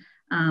line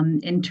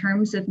in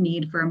terms of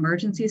need for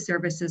emergency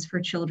services for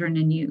children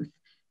and youth.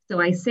 So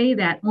I say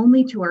that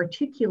only to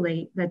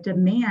articulate that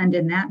demand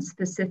in that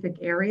specific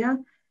area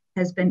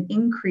has been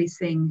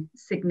increasing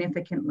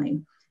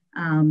significantly.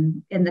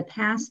 In the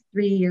past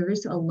 3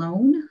 years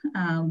alone,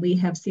 we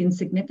have seen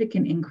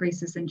significant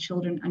increases in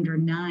children under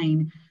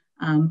 9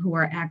 who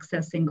are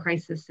accessing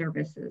crisis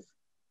services.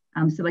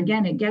 So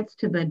again, it gets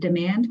to the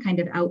demand kind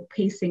of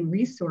outpacing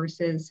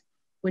resources,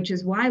 which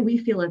is why we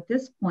feel at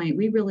this point,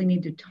 we really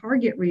need to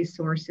target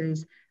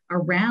resources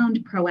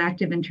around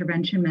proactive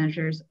intervention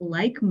measures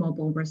like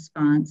mobile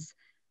response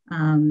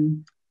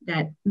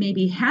that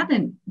maybe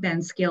haven't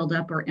been scaled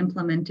up or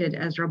implemented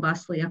as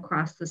robustly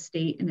across the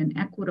state in an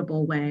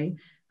equitable way,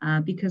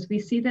 because we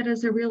see that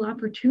as a real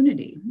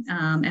opportunity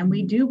and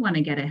we do want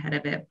to get ahead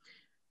of it.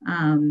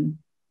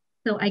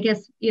 So I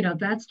guess,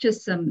 that's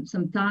just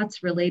some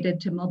thoughts related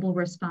to mobile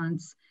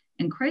response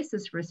and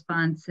crisis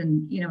response.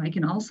 And, I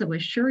can also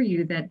assure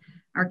you that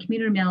our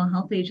community mental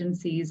health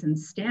agencies and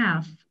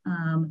staff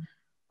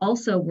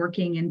also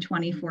working in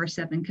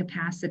 24/7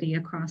 capacity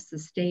across the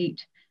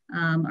state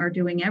are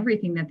doing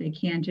everything that they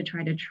can to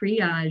try to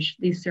triage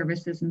these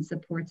services and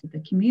supports at the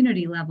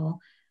community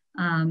level.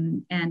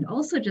 And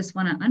also just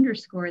want to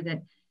underscore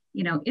that,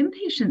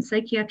 inpatient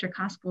psychiatric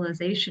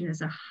hospitalization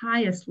is a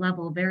highest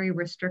level, very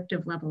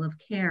restrictive level of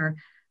care.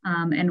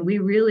 And we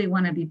really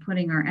want to be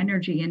putting our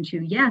energy into,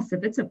 yes,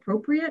 if it's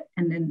appropriate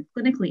and then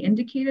clinically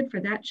indicated for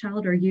that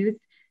child or youth,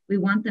 we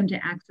want them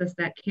to access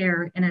that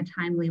care in a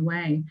timely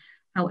way.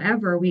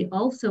 However, we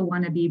also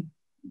want to be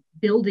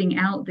building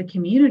out the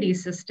community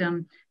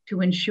system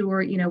to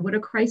ensure, would a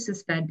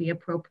crisis bed be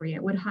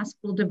appropriate? Would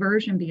hospital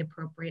diversion be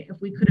appropriate? If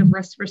we could have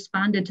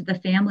responded to the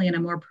family in a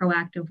more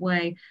proactive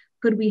way,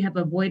 could we have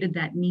avoided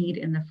that need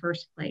in the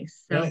first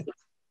place? So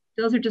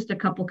those are just a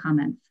couple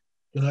comments.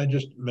 Can I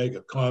just make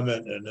a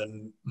comment? And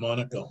then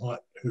Monica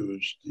Hunt,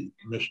 who's the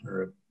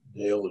commissioner of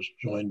Dale, has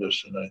joined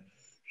us, and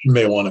she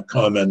may want to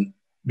comment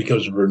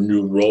because of her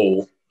new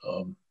role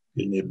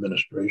in the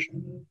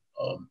administration.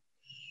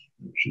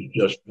 She's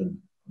just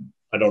been,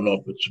 I don't know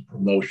if it's a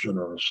promotion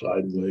or a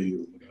sideway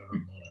or whatever,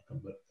 Monica,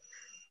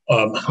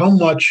 but how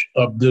much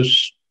of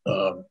this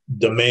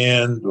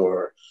demand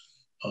or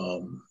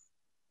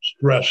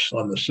stress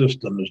on the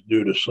system is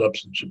due to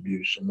substance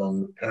abuse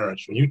among the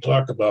parents? When you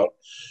talk about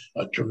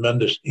a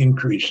tremendous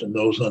increase in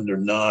those under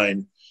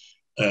 9,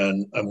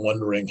 and I'm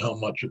wondering how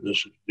much of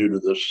this is due to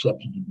the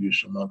substance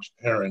abuse amongst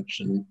parents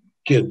and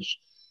kids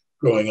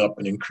growing up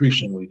in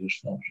increasingly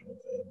dysfunctional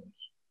families.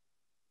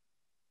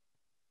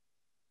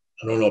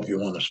 I don't know if you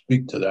want to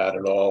speak to that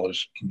at all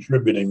as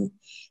contributing.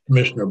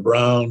 Commissioner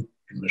Brown,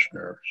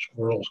 Commissioner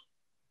Squirrels,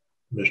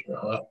 Commissioner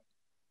Hunt.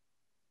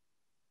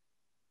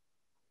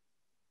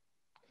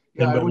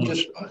 Yeah, I would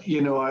just,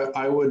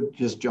 I would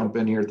just jump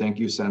in here. Thank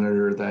you,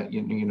 Senator, that,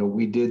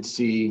 we did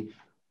see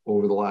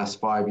over the last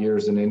 5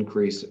 years an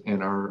increase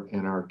in our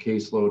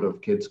caseload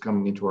of kids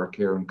coming into our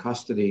care and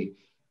custody.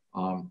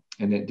 And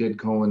it did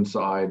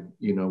coincide,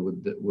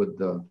 with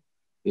the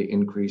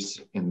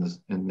increase in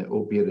the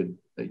opiate,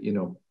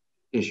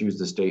 issues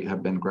the state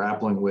have been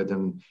grappling with.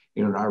 And,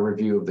 our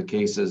review of the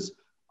cases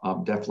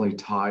definitely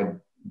tied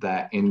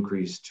that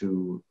increase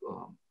to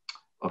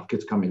of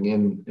kids coming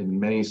in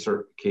many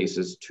certain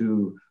cases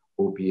to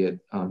opiate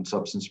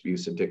substance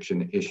abuse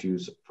addiction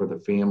issues for the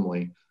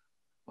family.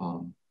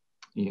 So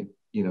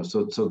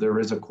there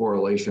is a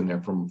correlation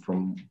there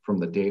from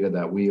the data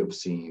that we have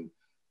seen.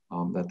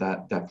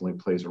 that definitely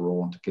plays a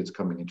role into kids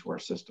coming into our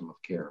system of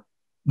care.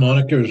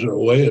 Monica, is there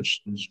a way it's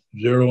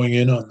zeroing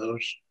in on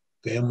those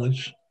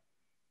families?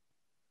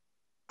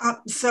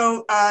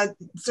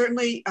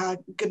 Certainly,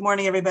 good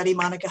morning, everybody.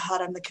 Monica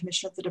Hutt, I'm the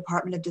Commissioner of the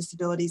Department of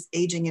Disabilities,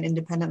 Aging and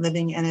Independent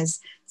Living. And as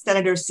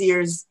Senator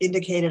Sears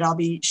indicated, I'll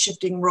be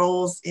shifting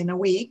roles in a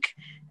week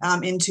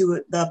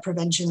into the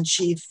Prevention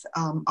Chief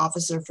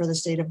Officer for the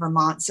state of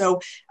Vermont. So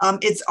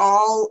it's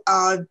all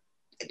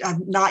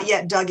I'm not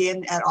yet dug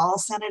in at all,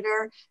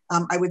 Senator.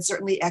 I would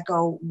certainly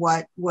echo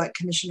what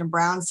Commissioner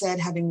Brown said,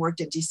 having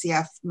worked at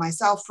DCF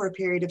myself for a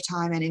period of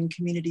time and in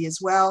community as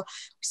well.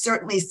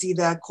 Certainly see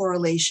the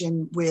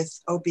correlation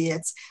with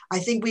opiates. I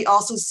think we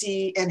also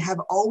see and have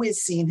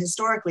always seen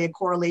historically a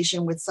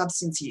correlation with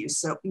substance use.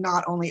 So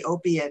not only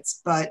opiates,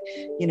 but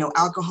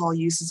alcohol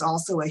use is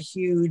also a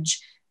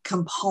huge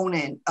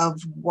component of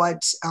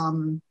what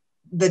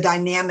the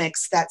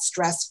dynamics that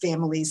stress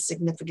families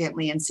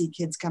significantly and see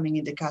kids coming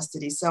into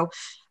custody. So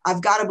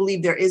I've got to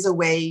believe there is a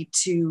way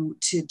to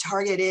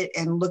target it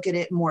and look at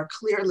it more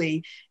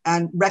clearly,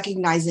 and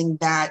recognizing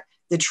that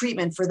the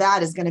treatment for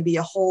that is going to be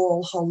a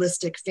whole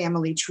holistic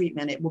family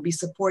treatment. It will be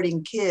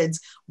supporting kids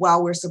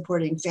while we're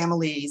supporting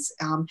families,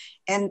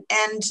 and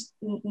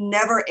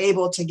never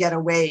able to get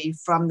away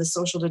from the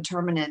social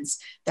determinants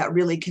that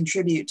really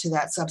contribute to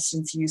that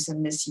substance use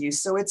and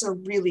misuse. So it's a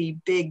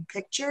really big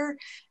picture.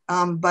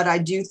 But I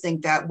do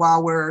think that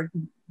while we're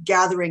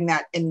gathering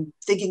that and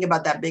thinking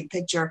about that big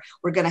picture,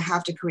 we're going to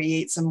have to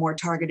create some more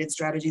targeted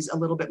strategies a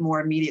little bit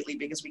more immediately,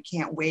 because we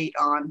can't wait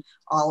on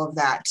all of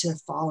that to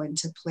fall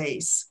into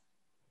place.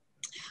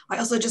 I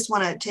also just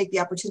want to take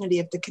the opportunity,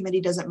 if the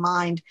committee doesn't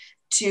mind,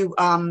 to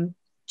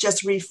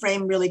just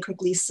reframe really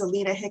quickly.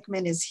 Selena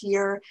Hickman is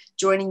here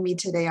joining me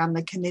today on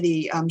the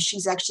committee.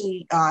 She's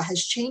actually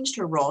has changed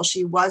her role.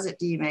 She was at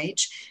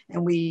DMH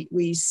and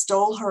we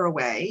stole her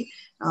away,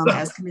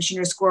 as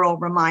Commissioner Squirrel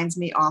reminds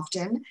me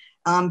often,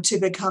 to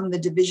become the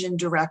division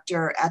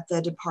director at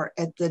the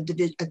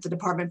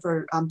Department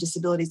for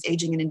Disabilities,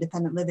 Aging and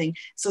Independent Living.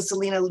 So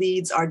Selena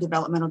leads our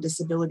developmental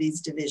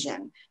disabilities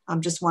division.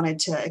 Just wanted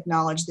to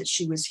acknowledge that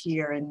she was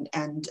here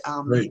and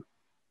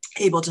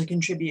able to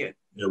contribute.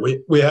 Yeah,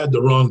 we had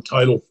the wrong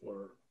title for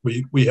her.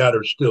 We had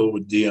her still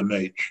with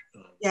DMH.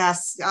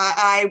 Yes,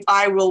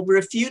 I will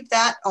refute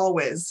that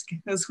always,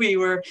 because we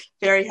were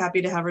very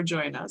happy to have her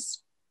join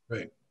us.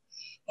 Right.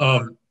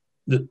 One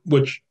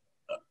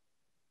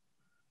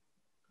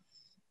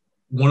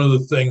of the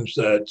things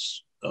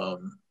that's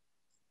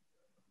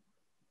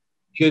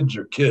kids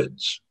are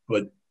kids,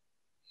 but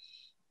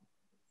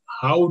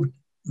how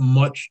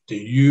much do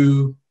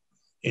you,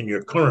 in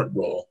your current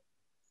role,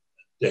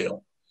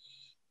 Dale,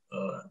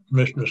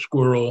 Commissioner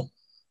Squirrel,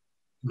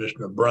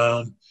 Commissioner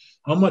Brown,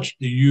 how much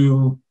do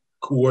you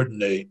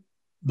coordinate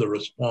the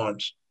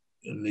response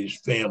in these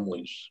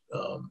families?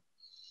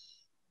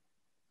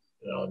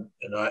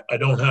 And I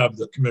don't have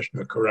the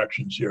Commissioner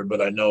Corrections here,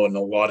 but I know in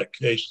a lot of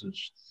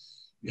cases,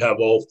 you have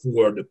all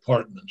four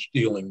departments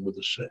dealing with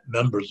the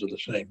members of the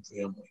same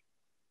family.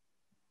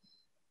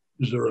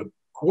 Is there a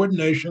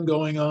coordination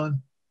going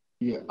on?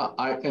 Yeah,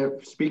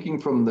 speaking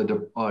from the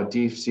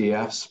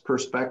DCF's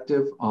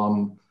perspective,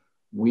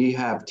 we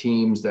have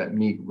teams that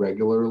meet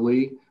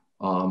regularly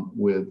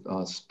with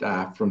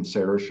staff from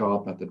Sarah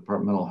Shop at the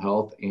Departmental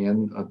Health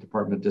and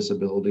Department of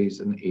Disabilities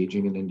and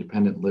Aging and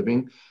Independent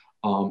Living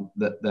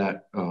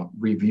that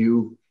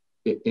review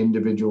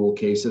individual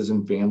cases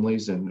and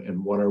families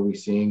and what are we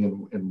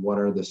seeing and what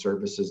are the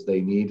services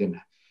they need and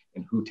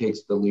who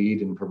takes the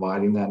lead in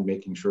providing that and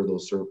making sure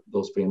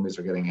those families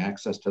are getting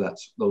access to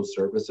those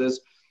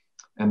services.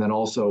 And then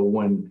also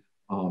when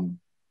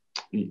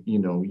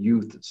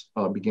youth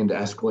begin to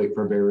escalate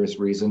for various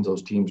reasons,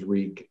 those teams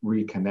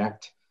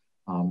reconnect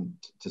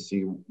to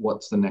see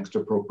what's the next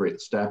appropriate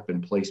step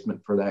and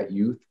placement for that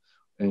youth.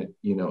 And,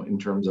 in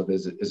terms of,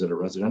 is it a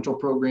residential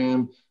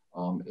program?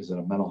 Is it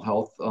a mental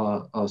health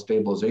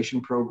stabilization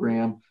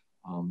program?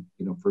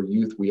 For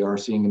youth, we are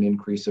seeing an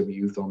increase of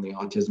youth on the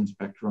autism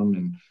spectrum,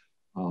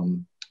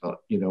 and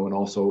and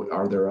also,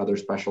 are there other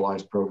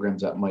specialized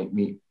programs that might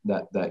meet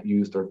that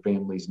youth or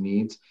families'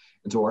 needs?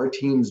 And so our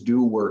teams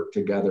do work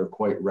together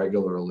quite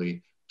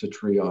regularly to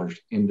triage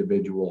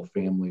individual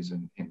families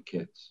and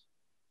kids.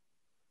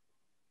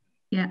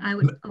 Yeah, I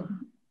would.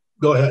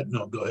 Go ahead.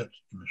 No, go ahead.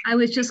 I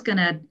was just going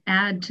to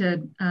add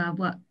to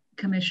what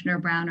Commissioner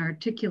Brown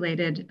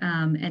articulated,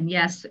 and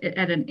yes,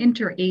 at an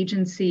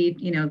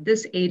interagency,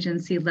 this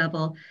agency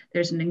level,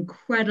 there's an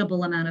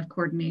incredible amount of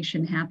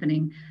coordination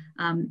happening.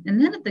 And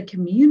then at the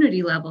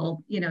community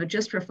level,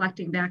 just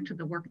reflecting back to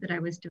the work that I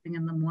was doing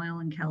in Lamoille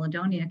and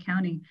Caledonia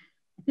County,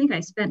 I think I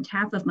spent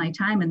half of my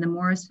time in the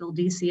Morrisville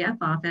DCF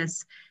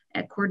office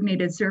at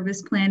coordinated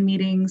service plan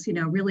meetings,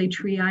 really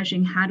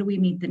triaging how do we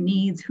meet the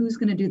needs, who's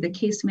going to do the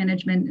case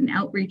management and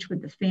outreach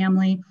with the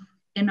family.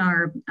 In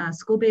our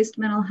school-based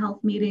mental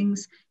health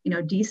meetings,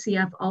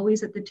 DCF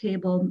always at the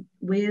table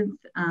with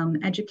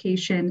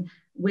education,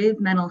 with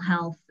mental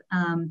health.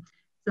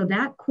 So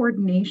that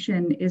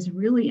coordination is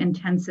really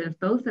intensive,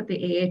 both at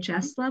the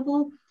AHS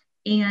level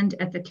and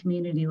at the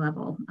community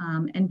level.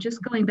 And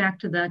just going back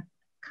to the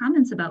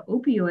comments about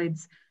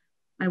opioids,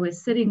 I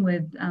was sitting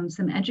with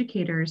some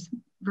educators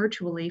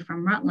virtually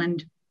from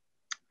Rutland,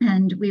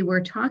 and we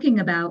were talking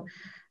about,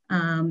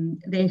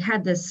 they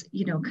had this,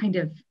 kind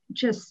of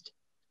just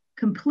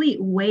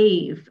complete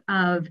wave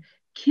of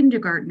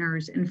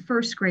kindergartners and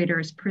first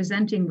graders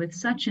presenting with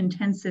such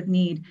intensive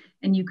need.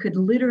 And you could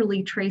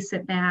literally trace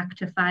it back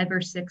to 5 or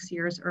 6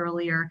 years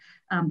earlier,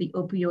 the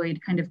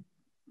opioid kind of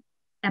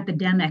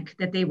epidemic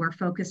that they were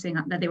focusing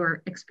on, that they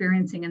were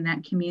experiencing in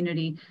that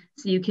community.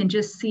 So you can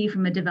just see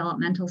from a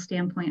developmental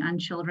standpoint on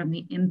children,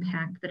 the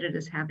impact that it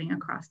is having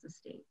across the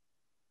state.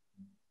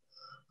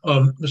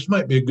 This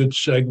might be a good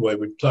segue.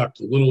 We've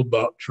talked a little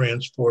about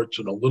transports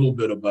and a little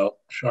bit about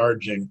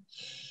charging.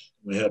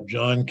 We have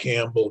John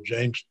Campbell,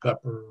 James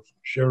Pepper,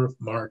 Sheriff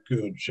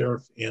Marcoux, and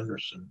Sheriff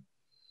Anderson.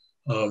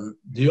 Do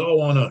you all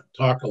want to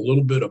talk a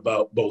little bit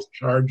about both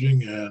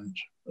charging and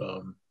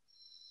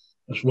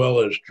as well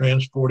as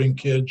transporting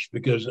kids?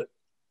 Because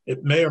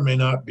it may or may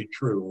not be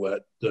true.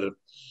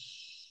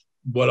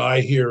 What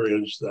I hear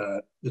is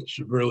that it's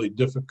really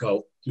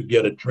difficult to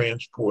get a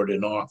transport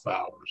in off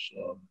hours.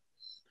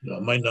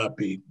 It might not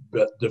be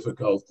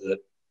difficult at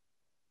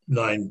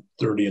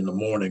 9:30 in the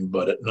morning,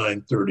 but at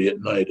 9:30 at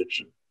night,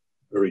 it's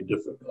very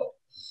difficult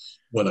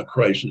when a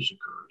crisis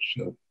occurs.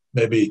 So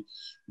maybe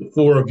the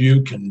four of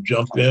you can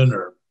jump in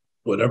or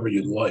whatever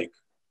you'd like.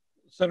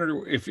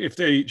 Senator, if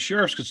the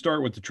sheriffs could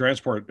start with the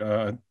transport,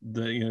 I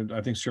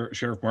think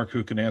Sheriff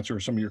Marcoux can answer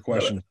some of your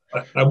questions.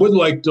 I would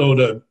like, though,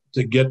 to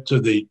get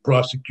to the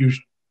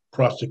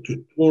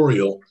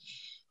prosecutorial,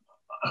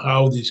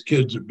 how these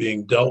kids are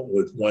being dealt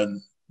with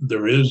when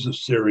there is a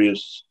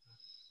serious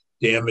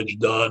damage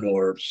done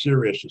or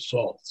serious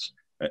assaults.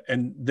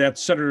 And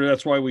Senator,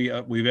 that's why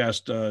we've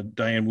asked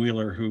Diane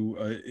Wheeler, who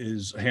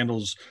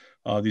handles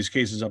these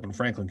cases up in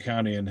Franklin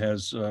County and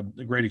has a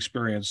great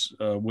experience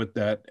with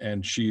that,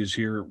 and she is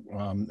here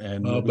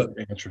and will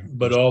answer.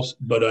 But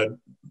I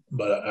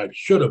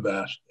should have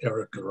asked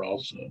Erica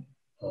also.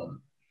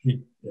 If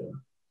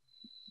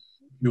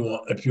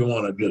you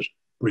want to just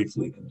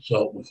briefly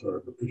consult with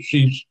her, because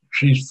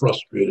she's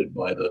frustrated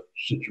by the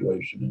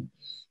situation, and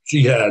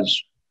she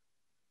has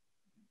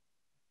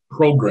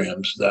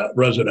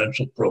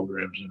residential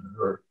programs in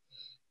her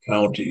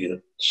county at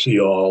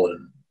Seall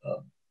and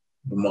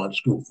Vermont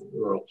School for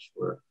Girls,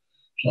 where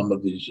some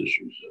of these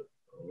issues are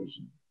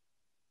arisen.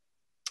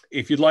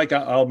 If you'd like,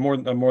 I'm more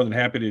than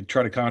happy to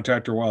try to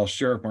contact her while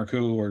Sheriff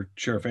Marcoux or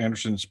Sheriff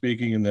Anderson is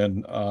speaking, and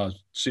then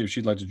see if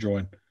she'd like to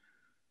join.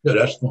 Yeah,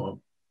 that's fine.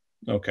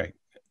 Okay.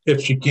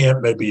 If she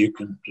can't, maybe you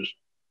can just.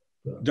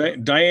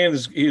 Diane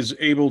is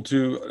able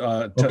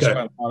to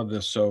testify on a lot of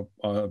this, so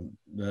I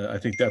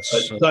think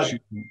that's. I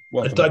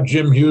thought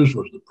Jim Hughes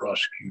was the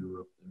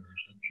prosecutor up there.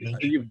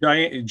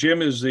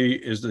 Jim is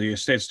the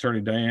state's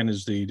attorney. Diane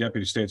is the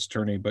deputy state's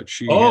attorney, but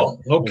she. Oh,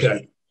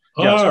 okay.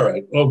 Yes. All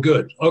right. Oh,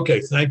 good.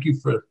 Okay. Thank you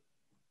for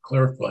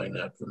clarifying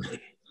that for me.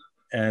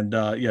 And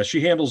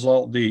she handles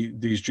all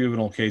these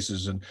juvenile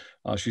cases, and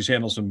she's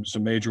handled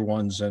some major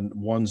ones and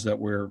ones that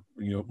we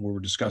were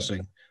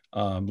discussing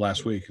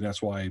last week, and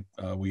that's why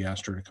we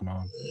asked her to come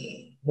on.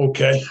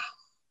 Okay.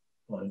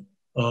 Fine.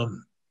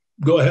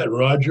 Go ahead,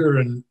 Roger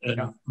and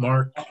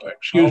Mark.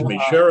 Excuse me,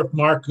 Sheriff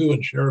Marcoux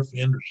and Sheriff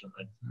Anderson.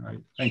 All right.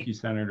 Thank you,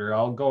 Senator.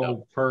 I'll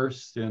go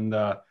first, and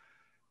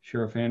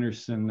Sheriff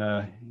Anderson,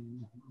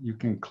 you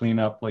can clean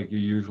up like you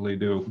usually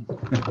do.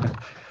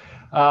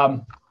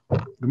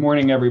 Good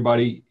morning,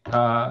 everybody.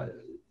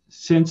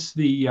 Since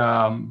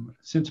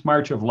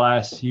March of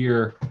last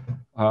year,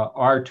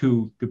 our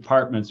two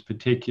departments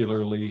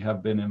particularly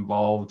have been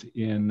involved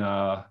in,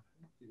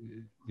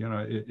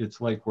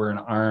 it's like we're an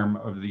arm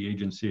of the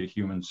Agency of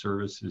Human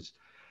Services.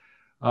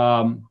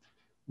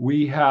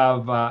 We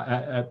have,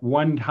 at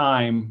one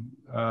time,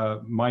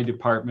 my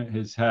department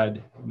has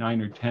had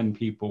 9 or 10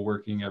 people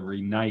working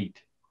every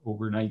night,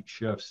 overnight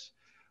shifts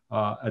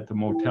at the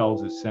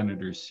motels, as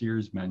Senator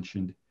Sears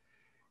mentioned.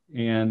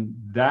 And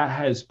that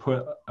has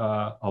put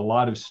a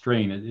lot of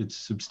strain. It's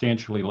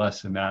substantially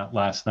less than that.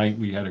 Last night,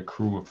 we had a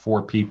crew of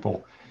 4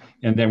 people.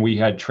 And then we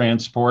had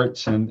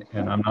transports, and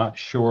I'm not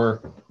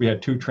sure, we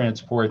had 2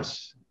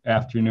 transports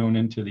afternoon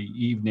into the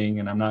evening,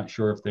 and I'm not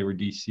sure if they were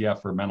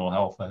DCF or mental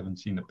health. I haven't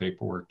seen the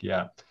paperwork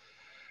yet.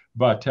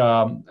 But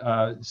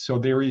so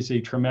there is a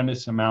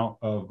tremendous amount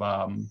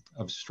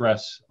of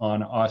stress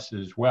on us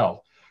as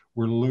well.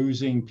 We're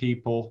losing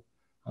people,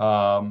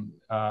 and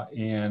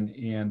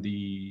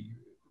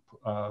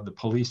the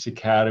police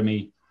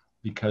academy,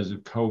 because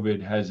of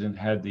COVID, hasn't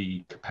had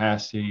the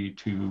capacity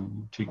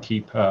to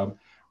keep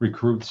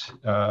recruits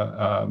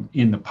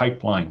in the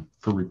pipeline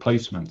for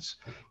replacements,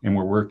 and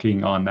we're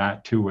working on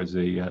that too as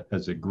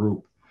a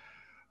group.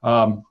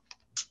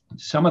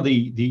 Some of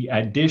the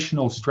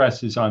additional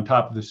stresses on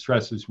top of the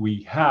stresses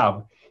we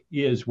have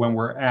is when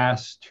we're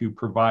asked to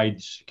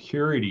provide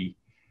security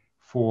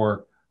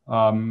for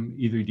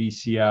either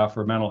DCF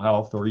or mental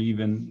health, or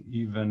even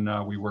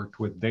we worked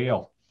with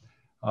Dale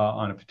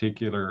on a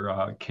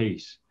particular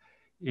case.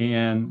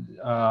 And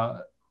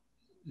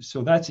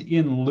so that's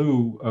in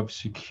lieu of a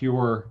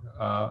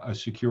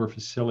secure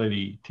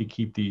facility to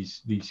keep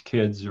these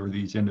kids or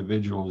these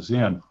individuals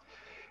in.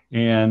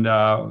 And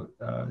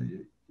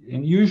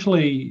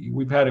usually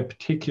we've had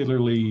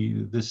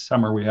particularly this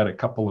summer, we had a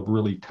couple of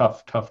really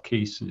tough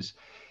cases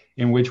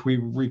in which we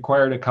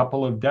required a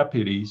couple of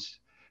deputies.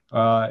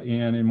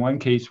 And in one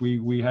case,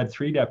 we had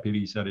 3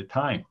 deputies at a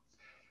time.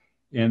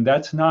 And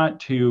that's not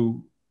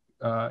to,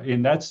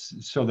 and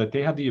that's so that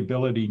they have the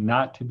ability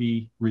not to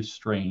be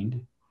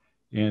restrained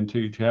and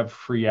to have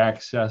free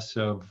access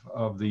of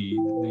the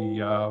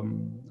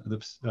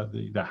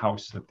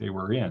house that they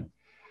were in.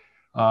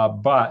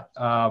 But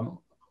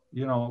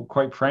you know,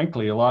 quite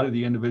frankly, a lot of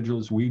the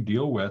individuals we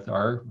deal with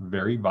are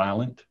very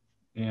violent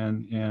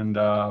and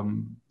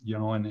you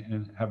know,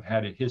 and have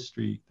had a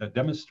history that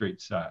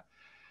demonstrates that.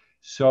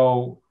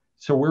 So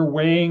we're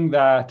weighing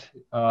that,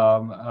 you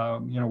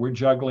know, we're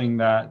juggling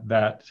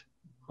that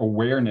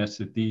awareness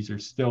that these are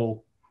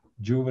still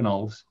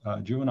juveniles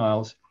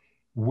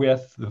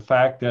with the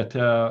fact that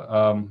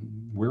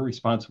we're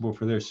responsible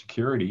for their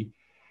security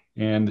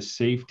and the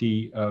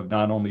safety of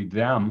not only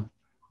them,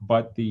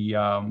 but the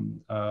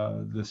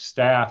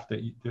staff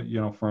that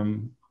you know,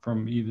 from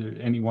either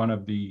any one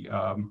of the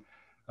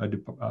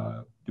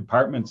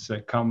departments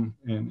that come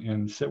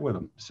and sit with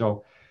them.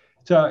 So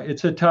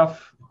it's a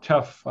tough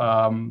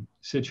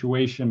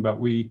situation, but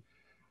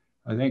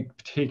I think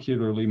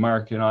particularly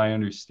Mark and I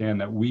understand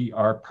that we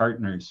are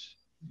partners,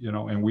 you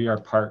know, and we are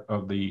part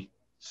of the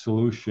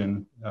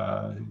solution.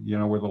 You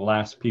know, we're the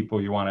last people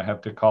you want to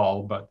have to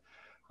call, but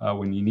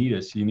when you need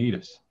us, you need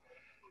us.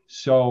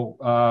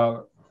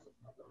 So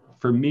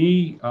for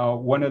me,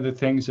 one of the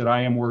things that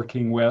I am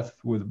working with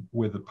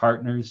the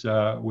partners,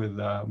 with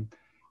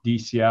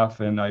DCF,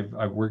 and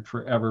I've worked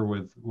forever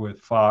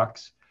with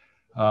Fox,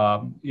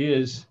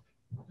 is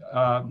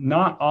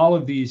not all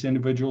of these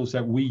individuals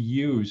that we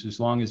use, as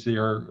long as they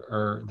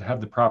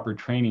have the proper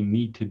training,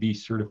 need to be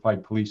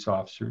certified police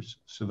officers.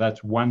 So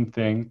that's one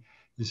thing,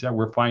 is that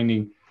we're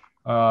finding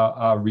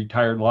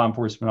retired law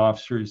enforcement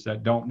officers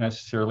that don't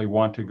necessarily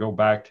want to go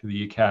back to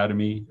the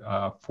academy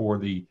for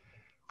the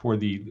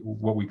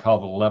what we call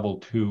the level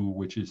 2,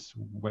 which is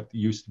what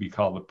used to be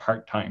called the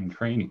part-time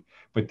training.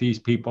 But these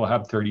people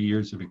have 30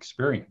 years of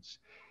experience.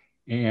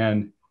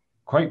 And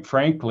quite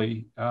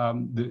frankly,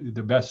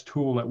 the best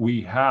tool that we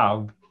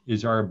have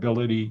is our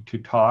ability to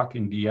talk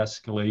and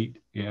de-escalate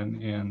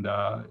and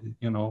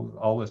you know,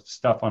 all the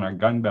stuff on our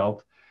gun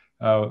belt,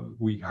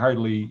 we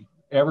hardly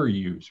ever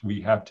use.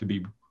 We have to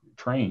be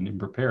trained and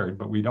prepared,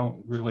 but we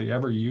don't really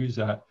ever use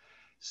that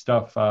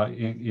stuff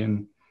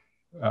in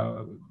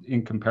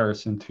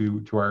comparison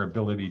to our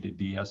ability to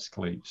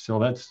de-escalate. So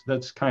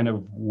that's kind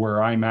of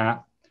where I'm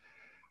at.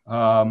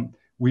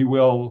 We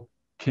will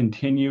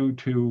continue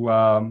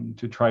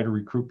to try to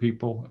recruit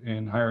people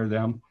and hire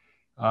them.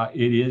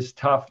 It is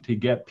tough to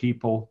get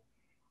people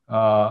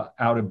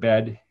out of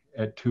bed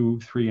at 2,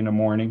 3 in the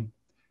morning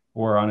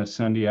or on a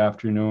Sunday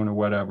afternoon or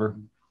whatever.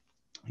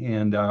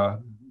 And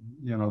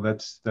you know,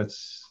 that's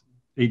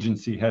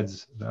agency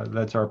heads,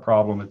 that's our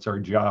problem. It's our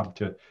job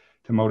to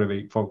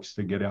motivate folks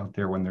to get out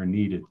there when they're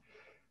needed.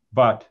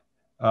 But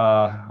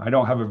I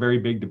don't have a very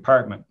big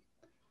department,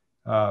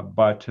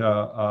 but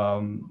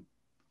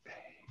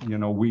you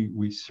know,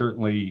 we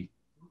certainly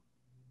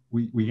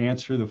we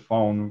answer the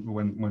phone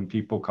when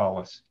people call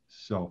us.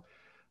 So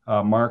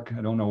Mark,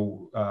 I don't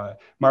know,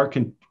 Mark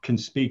can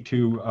speak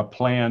to a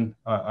plan.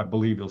 I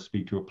believe he'll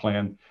speak to a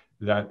plan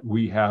that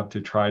we have to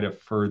try to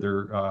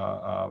further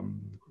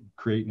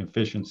create an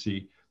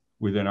efficiency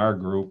within our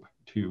group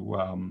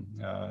to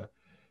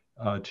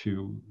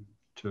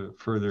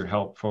further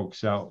help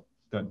folks out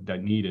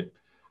that need it.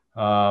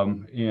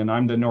 And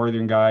I'm the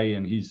northern guy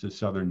and he's the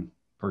southern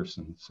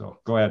person. So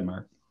go ahead,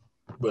 Mark.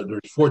 But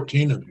there's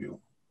 14 of you.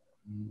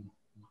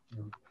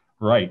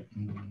 Right.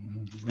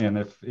 And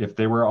if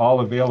they were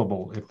all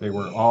available, if they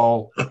were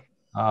all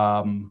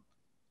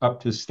up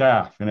to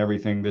staff and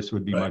everything, this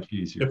would be much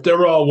easier. If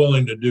they're all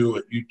willing to do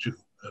it, you too.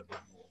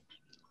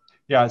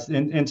 Yes,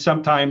 and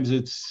sometimes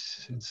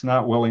it's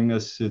not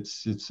willingness,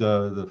 it's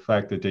the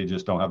fact that they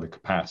just don't have the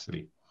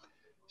capacity.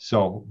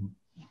 So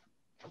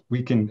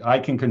I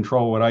can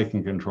control what I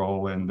can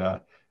control, and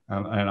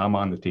I'm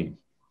on the team.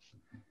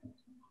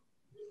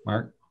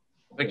 Mark?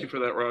 Thank you for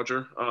that,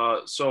 Roger.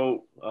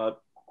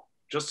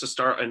 Just to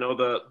start, I know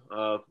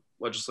that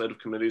legislative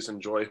committees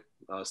enjoy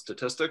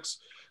statistics.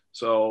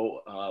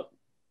 So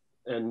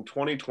in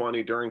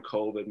 2020, during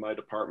COVID, my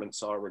department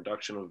saw a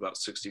reduction of about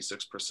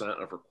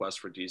 66% of requests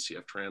for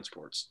DCF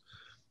transports.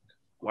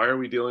 Why are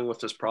we dealing with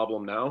this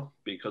problem now?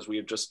 Because we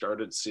have just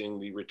started seeing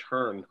the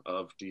return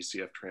of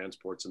DCF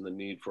transports and the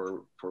need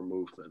for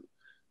movement.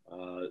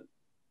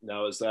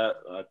 Now, is that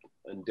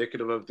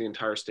indicative of the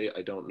entire state?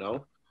 I don't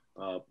know.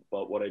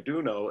 But what I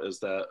do know is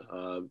that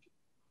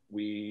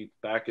we,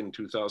 back in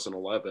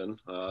 2011,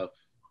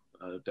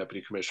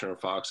 Deputy Commissioner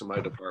Fox and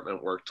my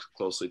department worked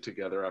closely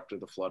together after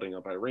the flooding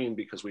of Irene,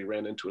 because we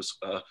ran into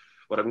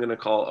what I'm going to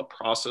call a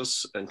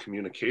process and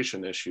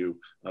communication issue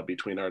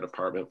between our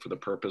department for the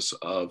purpose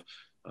of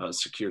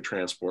secure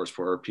transports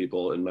for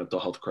people in mental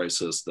health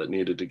crisis that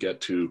needed to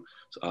get to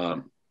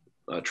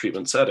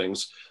treatment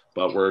settings,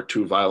 but were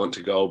too violent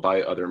to go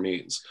by other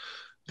means.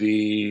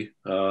 We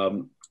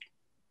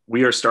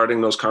are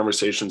starting those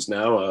conversations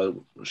now.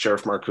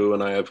 Sheriff Marcoux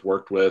and I have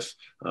worked with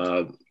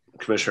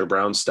Commissioner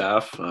Brown's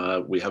staff.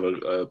 We have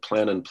a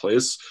plan in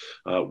place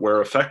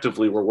where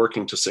effectively we're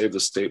working to save the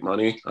state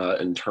money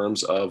in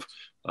terms of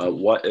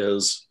what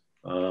is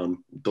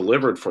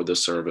delivered for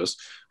this service,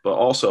 but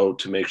also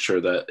to make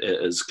sure that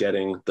it is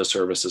getting the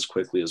service as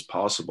quickly as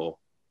possible.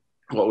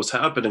 What was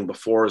happening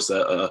before is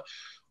that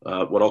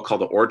what I'll call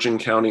the origin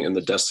county and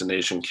the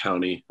destination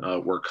county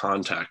were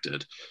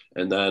contacted.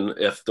 And then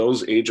if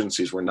those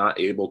agencies were not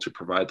able to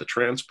provide the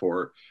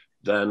transport,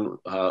 then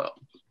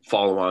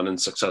follow-on and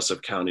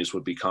successive counties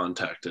would be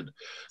contacted.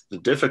 The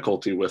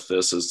difficulty with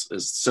this is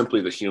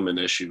simply the human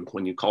issue.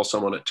 When you call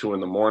someone at 2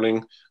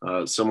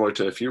 a.m, similar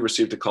to if you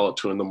received a call at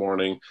 2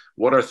 a.m,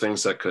 what are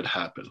things that could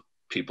happen?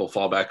 People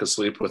fall back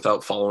asleep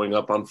without following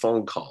up on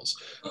phone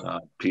calls.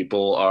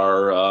 People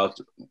are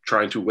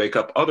trying to wake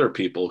up other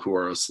people who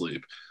are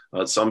asleep.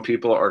 Some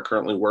people are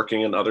currently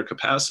working in other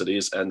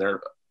capacities and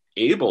they're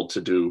able to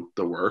do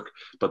the work,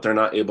 but they're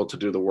not able to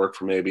do the work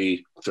for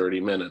maybe 30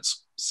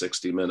 minutes,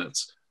 60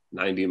 minutes,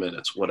 90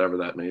 minutes, whatever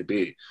that may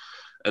be.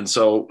 And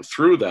so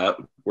through that,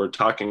 we're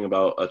talking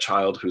about a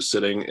child who's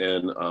sitting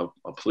in a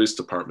police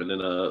department,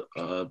 in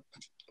a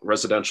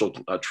residential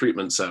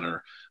treatment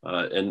center,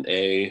 in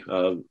a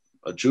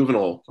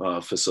juvenile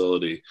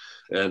facility,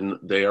 and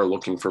they are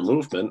looking for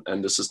movement,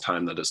 and this is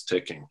time that is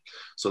ticking.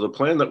 So the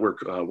plan that we're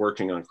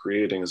working on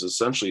creating is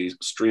essentially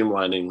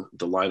streamlining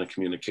the line of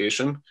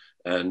communication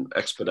and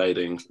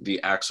expediting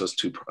the access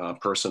to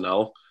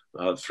personnel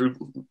through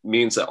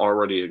means that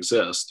already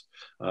exist.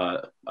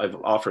 I've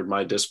offered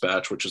my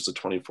dispatch, which is a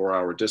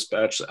 24-hour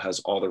dispatch that has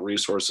all the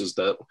resources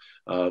that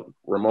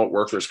remote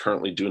workers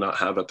currently do not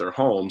have at their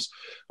homes,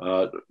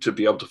 to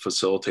be able to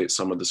facilitate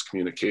some of this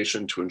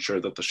communication to ensure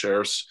that the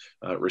sheriffs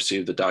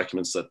receive the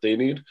documents that they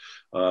need,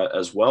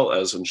 as well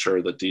as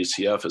ensure that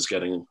DCF is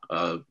getting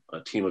a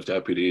team of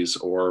deputies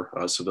or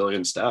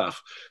civilian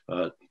staff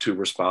to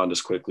respond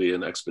as quickly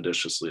and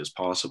expeditiously as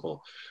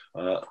possible.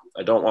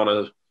 I don't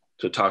want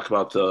to talk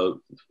about the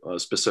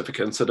specific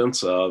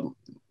incidents,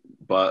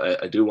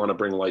 but I do want to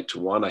bring light to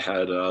one. I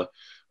had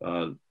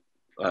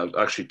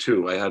actually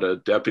two. I had a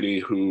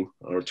deputy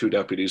two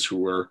deputies who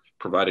were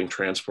providing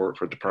transport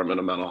for Department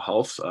of Mental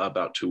Health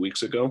about 2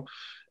 weeks ago.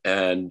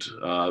 And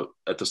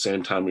at the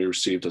same time, we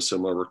received a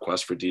similar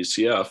request for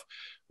DCF.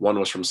 One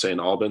was from St.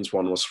 Albans,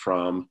 one was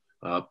from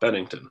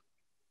Bennington.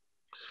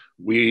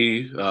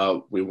 We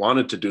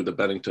wanted to do the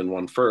Bennington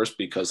one first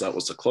because that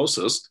was the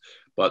closest,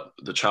 but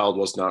the child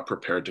was not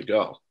prepared to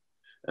go.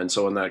 And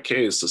so in that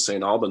case, the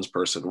St. Albans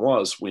person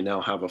we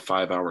now have a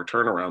 5-hour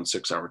turnaround,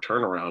 6-hour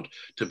turnaround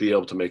to be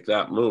able to make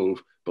that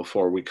move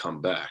before we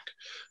come back.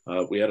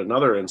 We had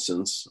another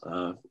instance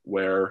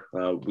where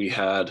we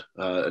had,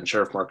 and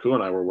Sheriff Marcoux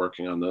and I were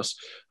working on this,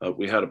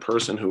 we had a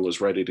person who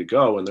was ready to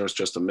go, and there's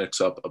just a mix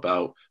up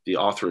about the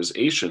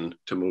authorization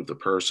to move the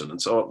person.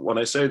 And so when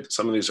I say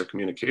some of these are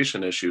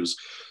communication issues,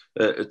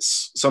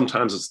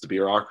 sometimes it's the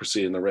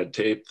bureaucracy and the red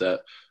tape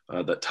that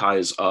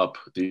ties up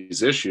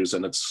these issues,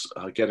 and it's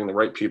getting the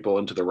right people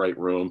into the right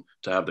room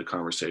to have the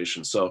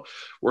conversation. So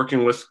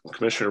working with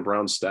Commissioner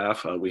Brown's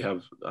staff, we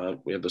have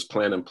this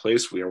plan in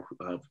place. We are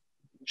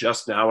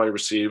just now I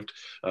received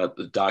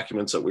the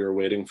documents that we were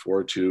waiting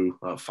for to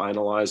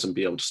finalize and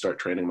be able to start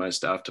training my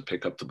staff to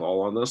pick up the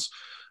ball on this.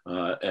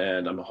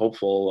 And I'm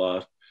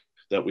hopeful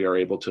that we are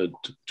able to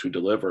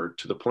deliver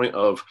to the point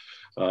of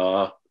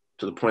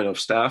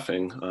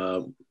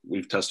staffing.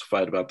 We've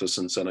testified about this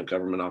in Senate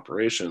Government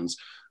Operations.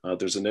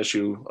 There's an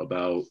issue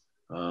about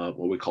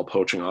what we call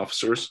poaching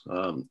officers.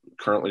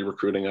 Currently,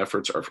 recruiting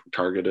efforts are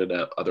targeted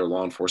at other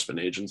law enforcement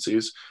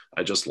agencies.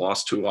 I just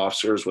lost 2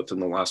 officers within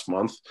the last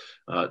month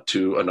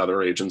to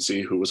another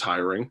agency who was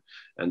hiring.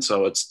 And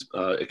so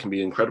it can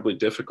be incredibly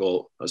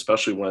difficult,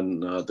 especially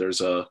when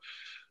there's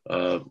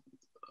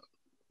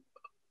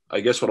I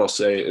guess what I'll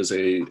say is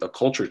a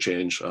culture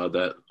change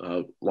that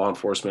law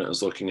enforcement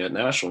is looking at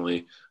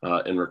nationally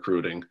in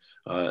recruiting.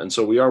 And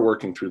so we are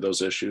working through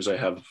those issues. I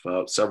have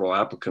several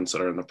applicants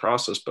that are in the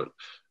process, but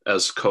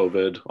as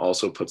COVID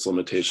also puts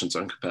limitations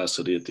on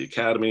capacity at the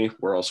academy,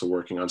 we're also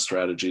working on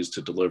strategies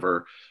to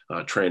deliver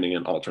training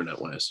in alternate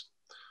ways.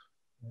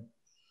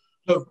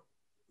 So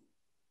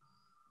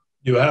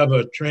you have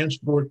a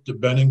transport to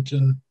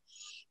Bennington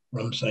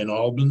from St.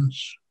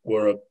 Albans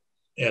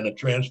and a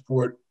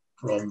transport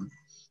from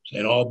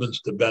St.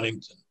 Albans to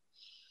Bennington.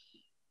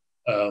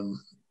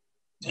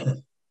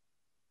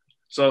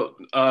 So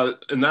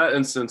in that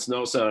instance,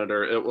 no,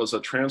 Senator, it was a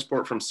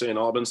transport from St.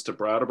 Albans to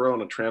Brattleboro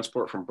and a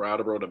transport from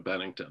Brattleboro to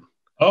Bennington.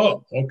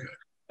 Oh, okay.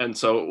 And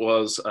so it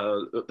was,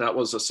 that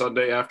was a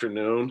Sunday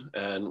afternoon,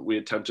 and we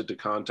attempted to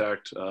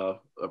contact a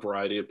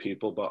variety of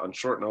people, but on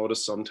short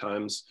notice,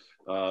 sometimes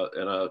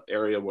in an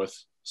area with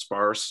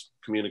sparse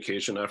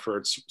communication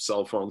efforts,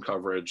 cell phone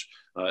coverage,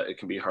 it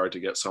can be hard to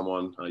get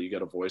someone. You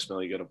get a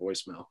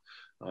voicemail.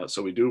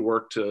 So we do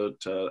work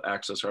to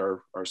access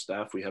our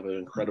staff. We have an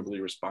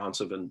incredibly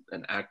responsive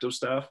and active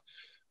staff.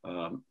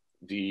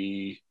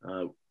 We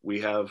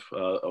have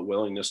a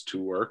willingness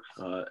to work.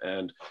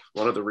 And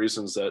one of the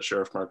reasons that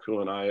Sheriff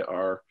Marcoux and I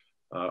are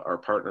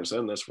partners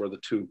in this, we're the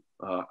two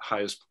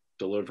highest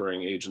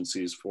delivering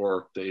agencies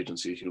for the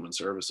Agency of Human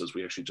Services.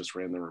 We actually just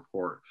ran the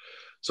report.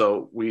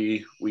 So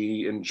we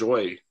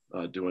enjoy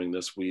doing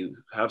this. We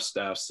have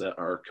staffs that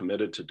are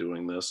committed to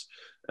doing this.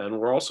 And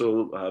we're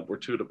also, we're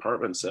two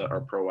departments that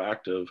are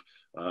proactive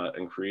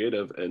and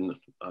creative in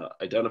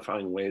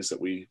identifying ways that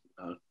we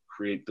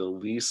create the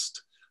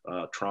least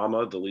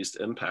trauma, the least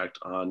impact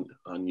on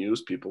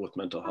youth, people with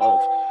mental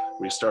health.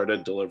 We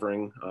started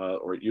delivering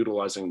or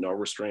utilizing no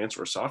restraints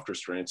or soft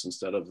restraints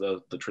instead of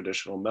the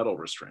traditional metal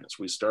restraints.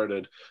 We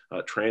started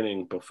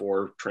training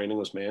before training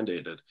was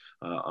mandated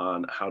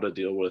on how to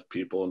deal with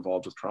people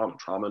involved with trauma,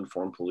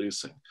 trauma-informed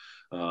policing,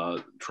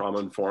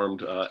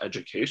 trauma-informed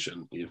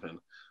education even.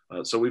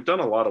 So we've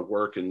done a lot of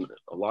work in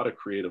a lot of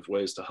creative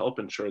ways to help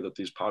ensure that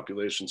these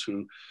populations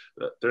who,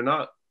 they're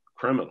not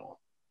criminal,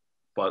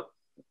 but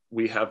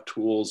we have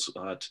tools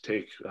to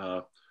take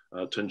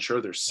to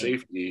ensure their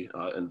safety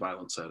in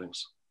violent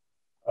settings.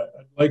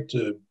 I'd like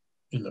to,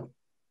 in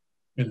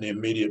the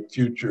immediate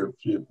future,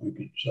 see if we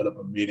could set up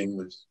a meeting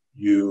with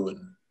you and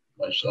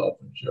myself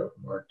and Sheriff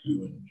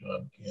Marcoux and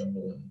John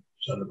Campbell and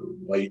Senator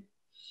White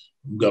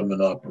from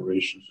Government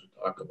Operations to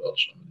talk about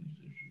some of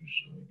these issues,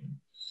 so we can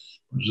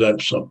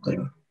present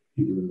something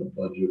either in the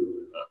budget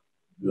or in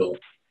a bill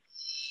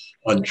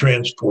on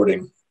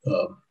transporting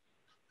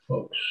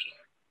folks.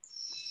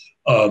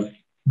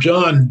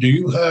 John, do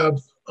you have,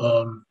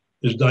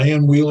 is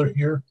Diane Wheeler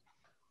here?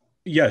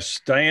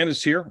 Yes, Diane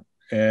is here.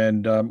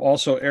 And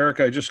also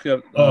Erica, I just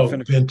got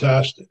finished.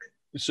 Fantastic.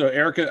 So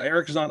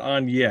Erica's not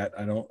on yet.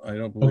 I don't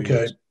believe.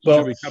 Okay.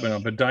 She'll be coming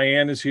on, but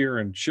Diane is here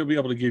and she'll be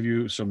able to give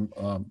you some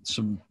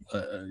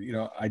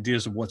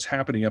ideas of what's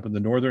happening up in the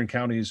northern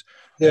counties.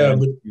 Yeah,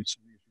 but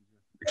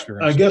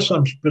I guess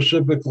I'm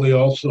specifically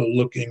also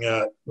looking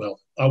at, well,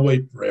 I'll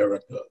wait for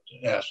Erica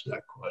to ask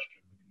that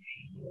question because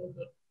she's the one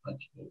that I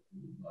spoke to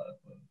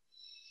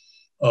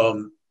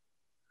about it.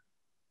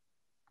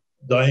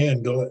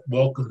 Diane, go ahead.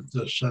 Welcome to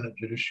the Senate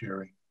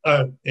Judiciary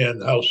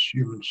and House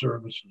Human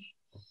Services.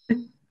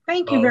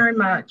 Thank you very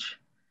much.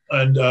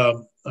 And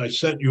I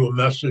sent you a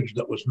message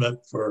that was meant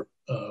for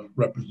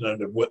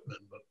Representative Whitman.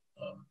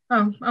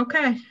 But,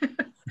 okay.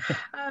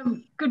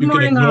 Good you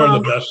morning, can ignore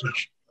all. the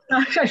message.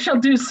 I shall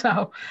do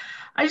so.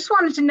 I just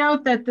wanted to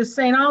note that the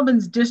St.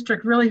 Albans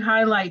district really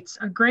highlights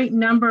a great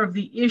number of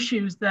the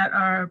issues that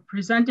are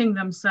presenting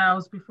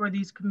themselves before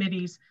these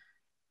committees.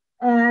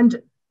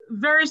 And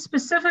very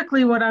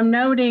specifically, what I'm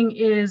noting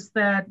is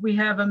that we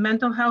have a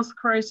mental health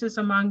crisis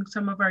among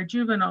some of our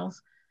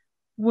juveniles,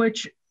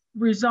 which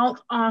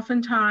result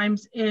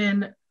oftentimes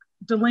in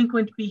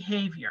delinquent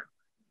behavior.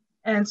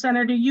 And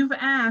Senator, you've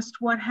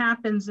asked what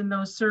happens in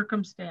those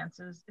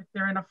circumstances if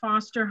they're in a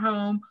foster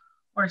home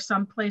or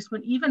some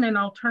placement, even an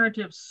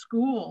alternative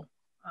school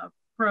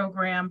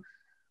program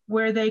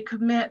where they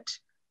commit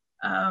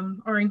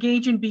or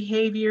engage in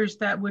behaviors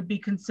that would be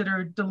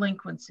considered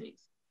delinquencies,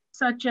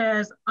 such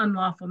as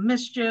unlawful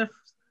mischief,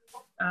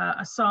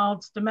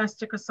 assaults,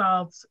 domestic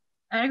assaults,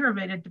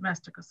 aggravated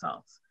domestic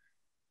assaults.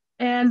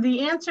 And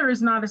the answer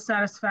is not a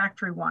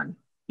satisfactory one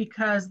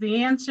because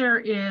the answer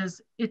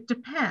is it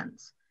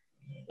depends.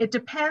 It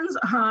depends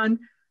on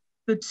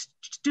the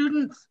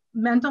student's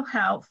mental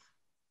health,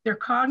 their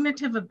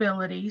cognitive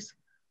abilities,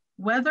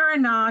 whether or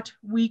not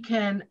we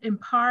can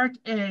impart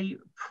a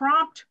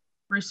prompt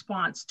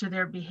response to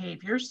their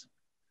behaviors,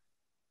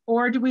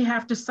 or do we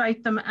have to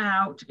cite them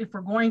out if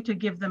we're going to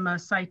give them a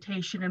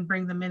citation and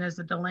bring them in as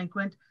a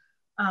delinquent,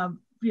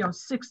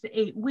 6 to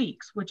 8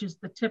 weeks, which is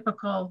the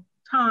typical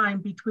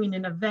time between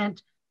an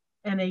event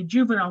and a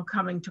juvenile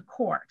coming to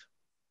court.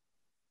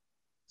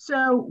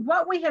 So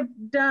what we have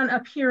done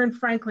up here in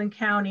Franklin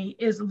County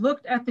is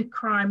looked at the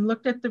crime,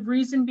 looked at the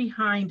reason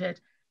behind it,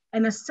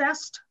 and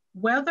assessed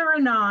whether or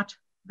not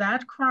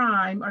that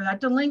crime or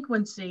that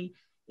delinquency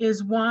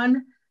is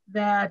one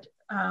that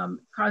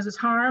causes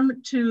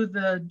harm to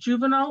the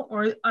juvenile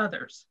or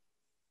others.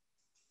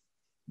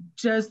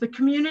 Does the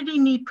community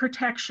need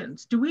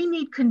protections? Do we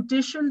need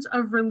conditions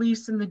of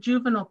release in the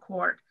juvenile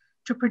court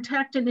to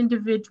protect an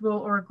individual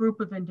or a group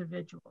of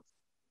individuals?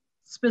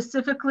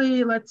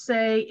 Specifically, let's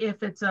say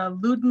if it's a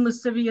lewd and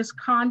lascivious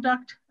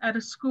conduct at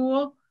a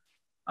school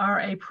or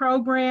a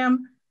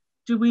program,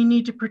 do we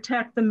need to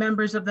protect the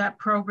members of that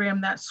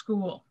program, that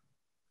school?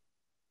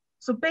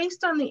 So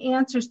based on the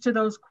answers to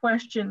those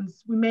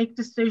questions, we make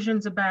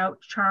decisions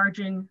about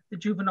charging the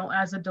juvenile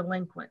as a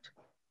delinquent.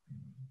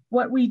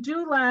 What we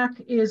do lack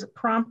is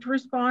prompt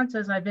response,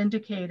 as I've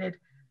indicated,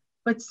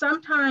 but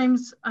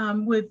sometimes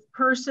with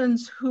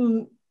persons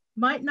who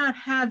might not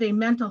have a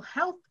mental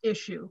health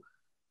issue,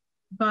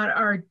 but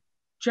are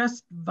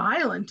just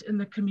violent in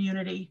the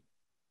community,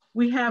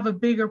 we have a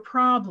bigger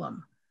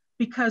problem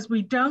because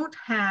we don't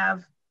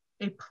have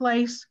a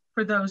place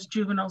for those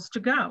juveniles to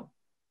go.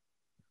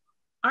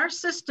 Our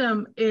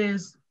system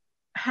is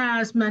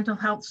has mental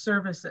health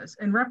services.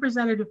 And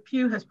Representative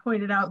Pugh has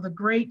pointed out the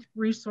great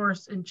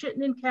resource in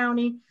Chittenden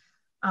County.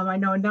 I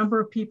know a number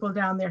of people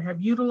down there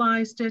have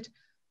utilized it.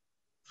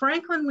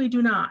 Franklin, we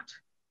do not.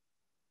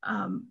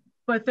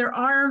 But there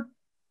are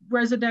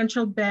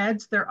residential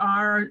beds, there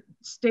are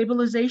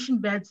stabilization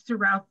beds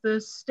throughout the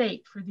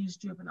state for these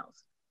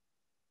juveniles.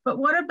 But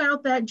what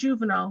about that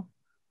juvenile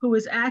who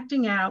is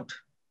acting out,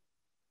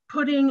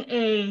 putting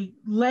a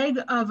leg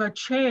of a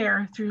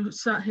chair through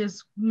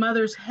his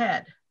mother's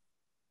head?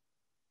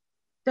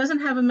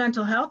 Doesn't have a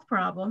mental health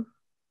problem,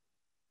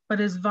 but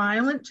is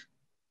violent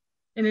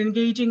and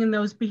engaging in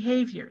those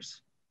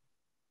behaviors.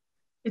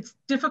 It's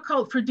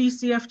difficult for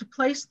DCF to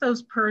place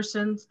those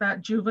persons,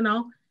 that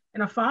juvenile,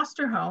 in a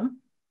foster home.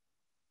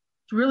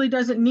 It really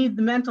doesn't need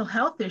the mental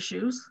health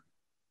issues.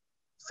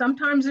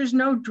 Sometimes there's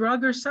no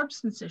drug or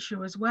substance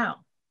issue as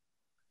well.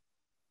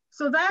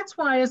 So that's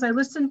why, as I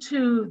listened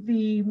to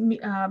the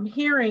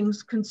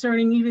hearings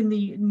concerning even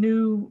the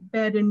new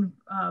bed and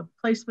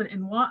placement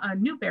in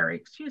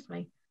Newberry,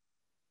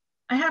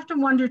 I have to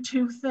wonder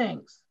two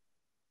things.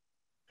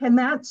 Can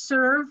that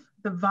serve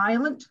the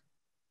violent,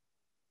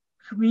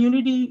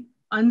 community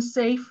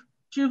unsafe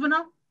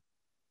juvenile?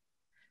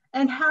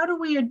 And how do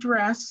we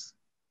address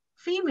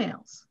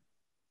females?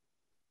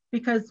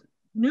 Because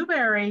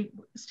Newberry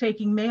is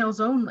taking males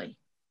only.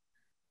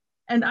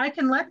 And I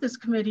can let this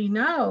committee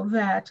know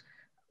that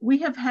we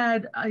have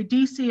had a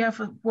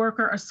DCF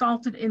worker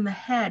assaulted in the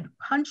head,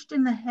 punched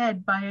in the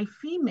head by a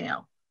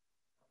female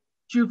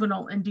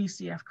juvenile in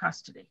DCF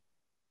custody.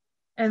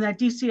 And that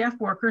DCF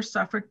worker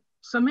suffered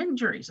some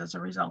injuries as a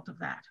result of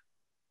that.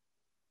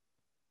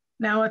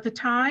 Now, at the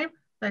time,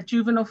 that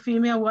juvenile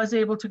female was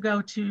able to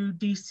go to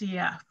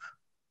DCF,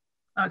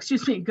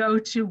 go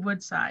to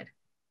Woodside.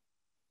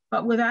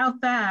 But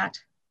without that,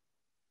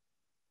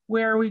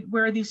 where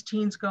are these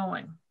teens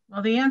going?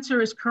 Well, the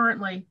answer is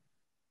currently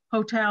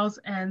hotels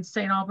and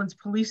St. Albans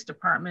Police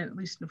Department, at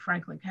least in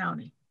Franklin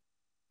County.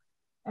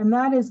 And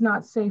that is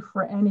not safe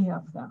for any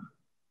of them,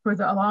 for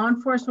the law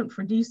enforcement,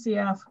 for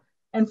DCF,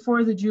 and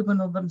for the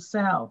juvenile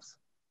themselves.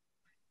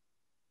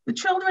 The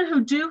children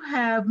who do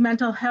have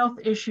mental health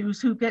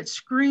issues, who get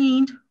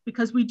screened,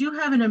 because we do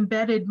have an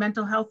embedded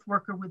mental health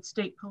worker with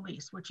state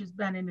police, which has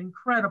been an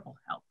incredible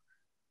help.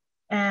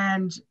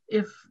 And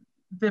if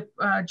the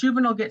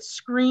juvenile gets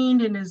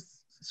screened and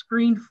is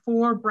screened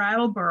for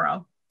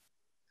Brattleboro,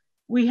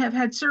 we have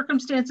had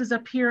circumstances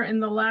up here in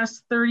the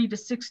last 30 to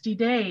 60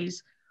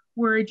 days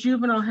where a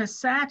juvenile has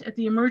sat at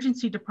the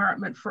emergency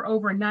department for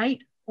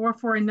overnight or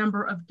for a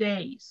number of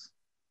days,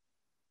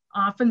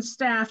 often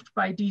staffed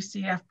by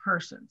DCF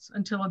persons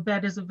until a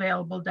bed is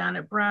available down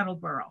at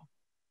Brattleboro.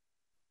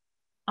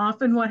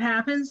 Often what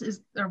happens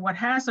is, or what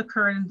has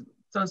occurred in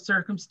those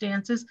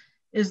circumstances,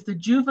 is the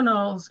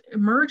juvenile's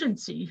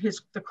emergency,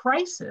 the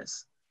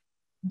crisis,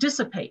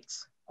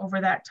 dissipates over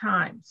that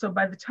time. So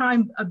by the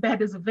time a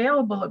bed is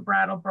available at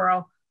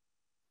Brattleboro,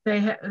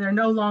 they're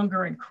no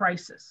longer in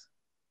crisis.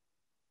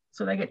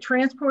 So they get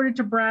transported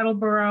to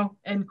Brattleboro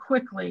and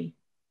quickly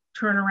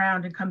turn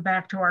around and come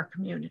back to our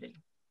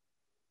community.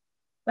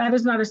 That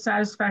is not a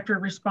satisfactory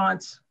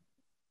response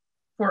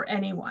for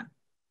anyone,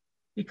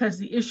 because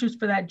the issues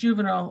for that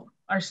juvenile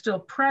are still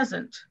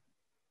present,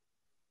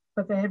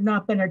 but they have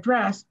not been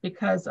addressed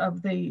because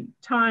of the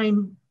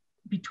time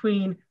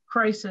between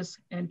crisis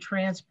and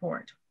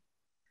transport.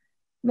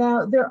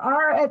 Now, there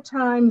are at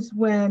times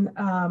when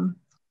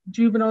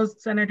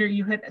juveniles, Senator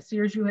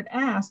Sears, you had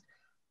asked,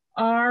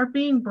 are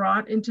being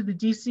brought into the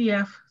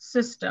DCF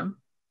system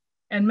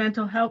and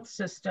mental health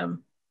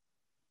system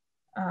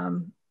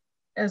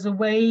as a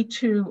way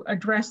to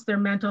address their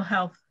mental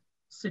health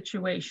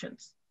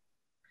situations.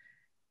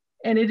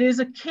 And it is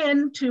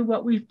akin to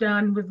what we've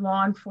done with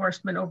law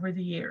enforcement over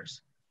the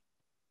years.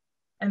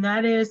 And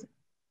that is,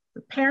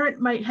 the parent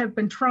might have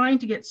been trying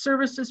to get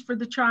services for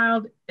the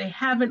child, they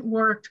haven't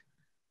worked,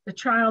 the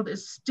child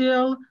is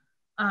still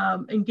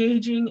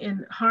engaging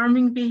in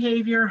harming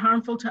behavior,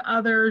 harmful to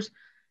others.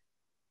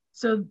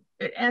 So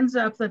it ends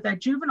up that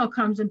juvenile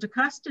comes into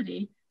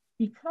custody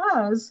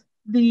because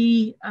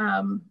the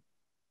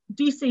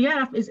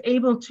DCF is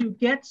able to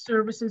get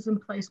services in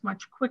place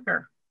much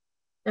quicker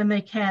than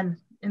they can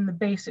in the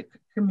basic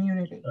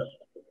community.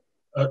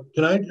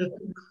 Can I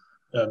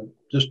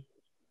just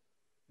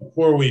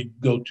before we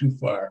go too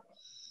far,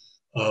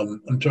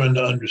 I'm trying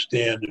to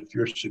understand if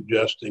you're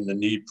suggesting the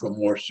need for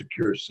more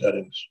secure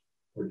settings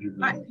for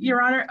juveniles.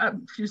 Your Honor,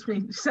 excuse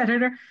me,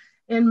 Senator,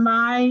 in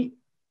my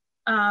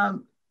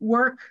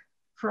work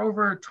for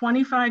over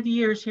 25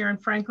 years here in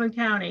Franklin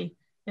County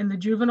in the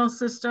juvenile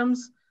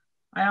systems,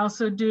 I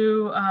also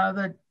do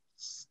the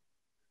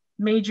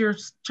major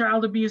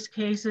child abuse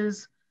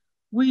cases.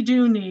 We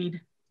do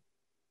need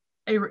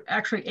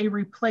actually a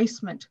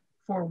replacement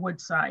for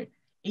Woodside,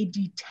 a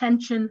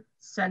detention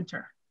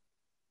center.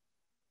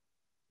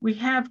 We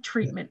have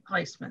treatment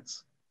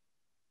placements.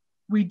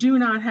 We do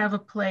not have a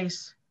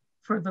place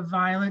for the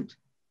violent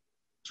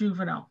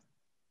juvenile.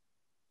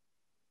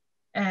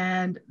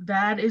 And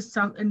that is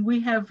something,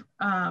 we have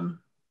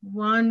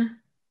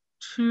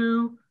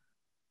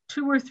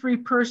 2 or 3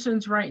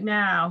 persons right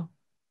now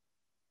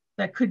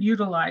that could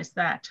utilize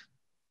that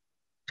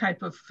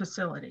type of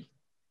facility.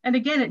 And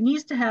again, it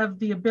needs to have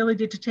the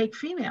ability to take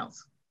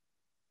females.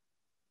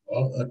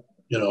 Well,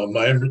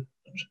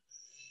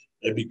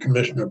 maybe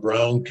Commissioner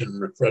Brown can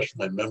refresh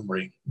my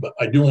memory, but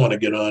I do want to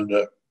get on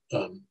to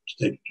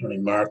State Attorney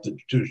Martha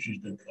too. She's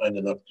been kind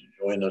enough to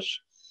join us.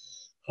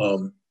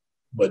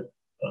 But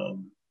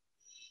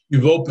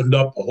you've opened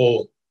up a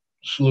whole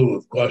slew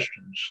of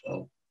questions.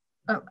 So.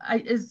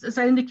 As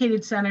I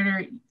indicated,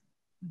 Senator,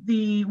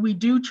 we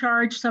do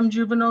charge some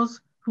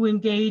juveniles who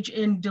engage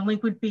in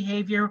delinquent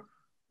behavior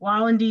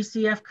while in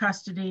DCF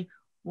custody,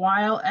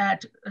 while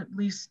at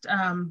least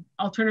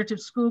alternative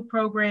school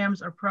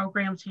programs or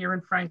programs here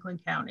in Franklin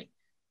County.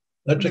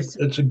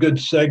 That's a good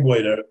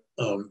segue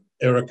to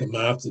Erica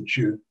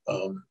Matthew.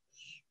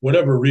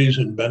 Whatever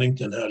reason,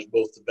 Bennington has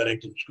both the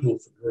Bennington School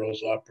for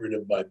Girls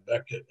operated by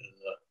Beckett and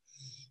the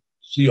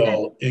See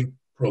All Inc.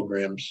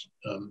 programs.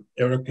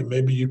 Erica,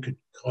 maybe you could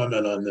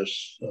comment on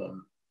this.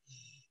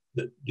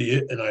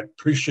 And I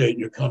appreciate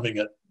you coming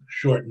at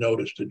short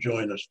notice to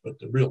join us, but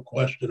the real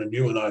question, and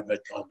you and I have had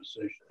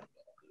conversation about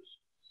this,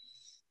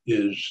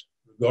 is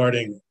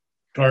regarding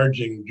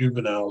charging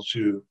juveniles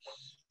who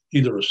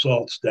either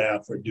assault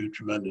staff or do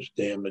tremendous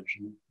damage.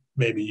 And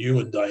maybe you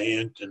and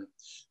Diane can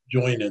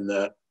join in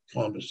that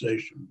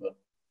conversation, but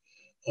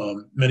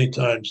many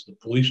times the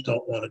police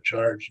don't want to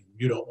charge and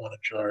you don't want to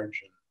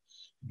charge. And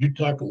could you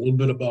talk a little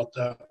bit about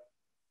that?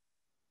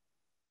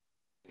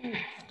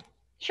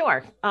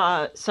 Sure.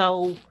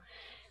 So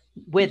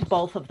with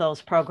both of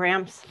those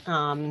programs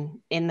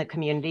in the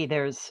community,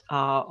 there's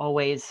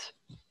always,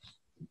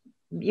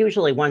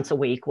 usually once a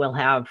week, we'll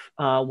have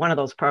one of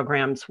those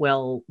programs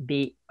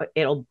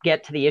it'll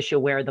get to the issue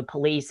where the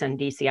police and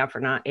DCF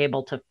are not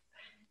able to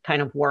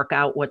kind of work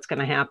out what's going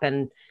to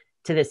happen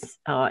to this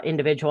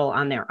individual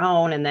on their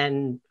own. And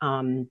then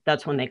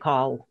that's when they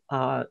call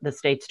the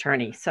state's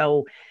attorney.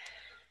 So,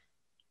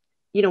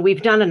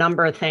 we've done a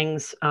number of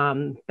things.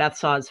 Beth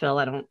Sawsville,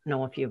 I don't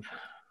know if you've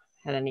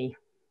had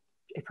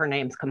if her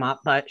name's come up,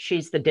 but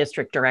she's the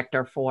district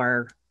director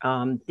for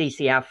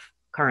DCF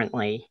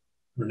currently.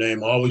 Her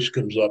name always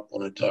comes up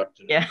when I talk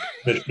to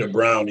Commissioner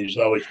Brown. He's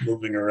always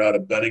moving her out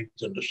of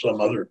Bennington to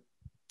some other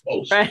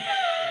post. Right.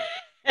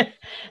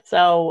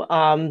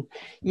 So,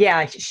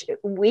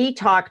 we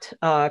talked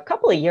a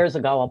couple of years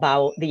ago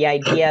about the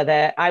idea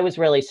that I was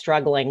really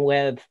struggling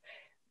with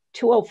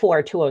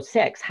 204,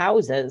 206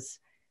 houses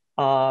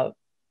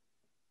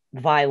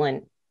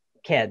violent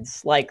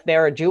kids. Like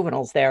there are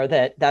juveniles there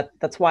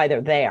that's why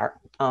they're there.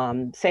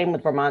 Same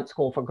with Vermont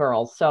School for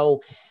Girls.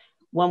 So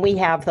when we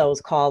have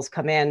those calls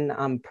come in,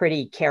 I'm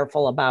pretty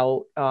careful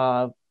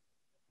about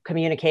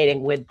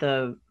communicating with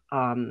the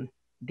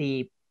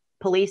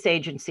police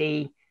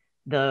agency,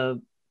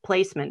 the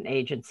placement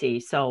agency.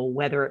 So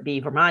whether it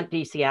be Vermont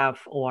DCF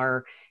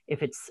or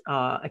if it's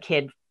a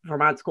kid,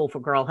 Vermont School for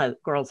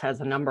Girls has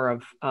a number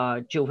of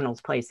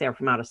juveniles placed there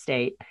from out of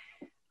state.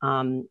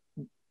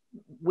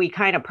 We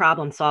kind of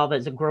problem solve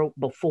as a group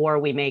before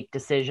we make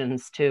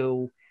decisions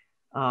to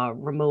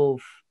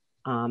remove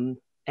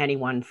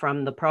anyone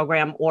from the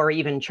program or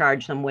even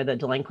charge them with a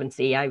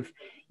delinquency. I've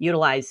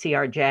utilized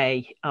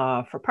CRJ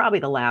for probably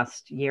the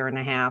last year and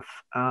a half.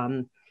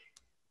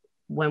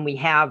 When we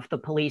have the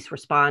police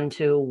respond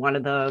to one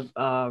of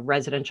the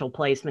residential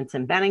placements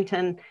in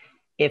Bennington,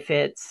 if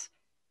it's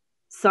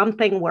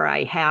something where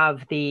I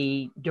have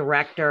the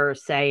director of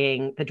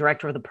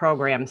the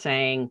program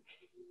saying,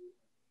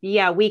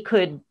 yeah, we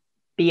could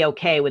be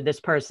okay with this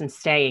person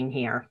staying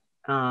here.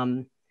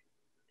 And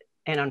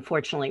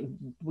unfortunately,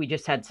 we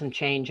just had some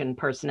change in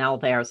personnel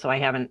there. So I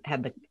haven't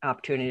had the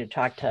opportunity to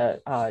talk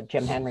to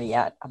Jim Henry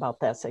yet about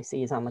this. I see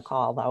he's on the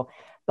call though,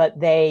 but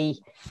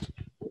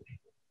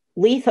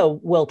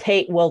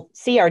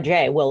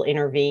CRJ will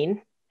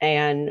intervene,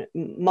 and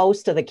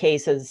most of the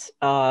cases,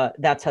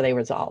 that's how they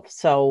resolve.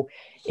 So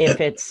if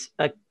it's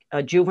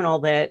a juvenile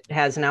that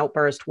has an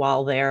outburst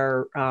while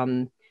they're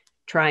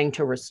trying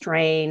to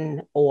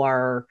restrain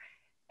or,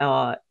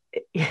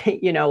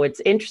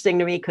 it's interesting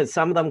to me because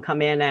some of them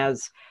come in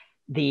as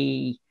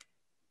the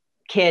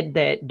kid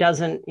that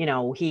doesn't,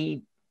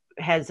 he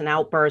has an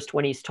outburst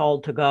when he's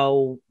told to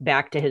go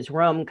back to his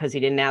room because he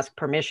didn't ask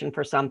permission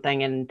for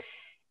something. And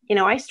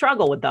I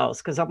struggle with those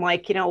because I'm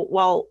like,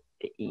 well,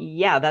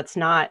 yeah, that's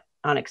not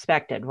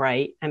unexpected,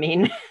 right? I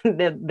mean,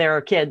 there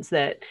are kids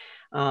that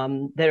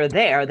are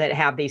there that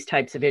have these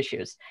types of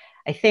issues.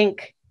 I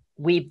think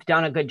we've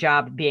done a good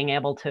job of being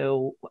able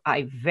to,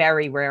 I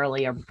very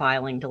rarely am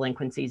filing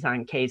delinquencies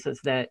on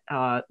cases that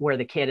where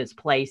the kid is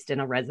placed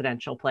in a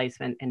residential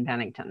placement in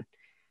Bennington.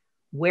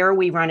 Where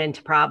we run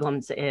into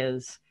problems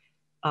is,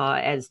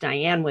 as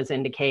Diane was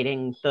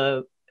indicating,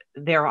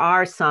 there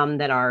are some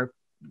that are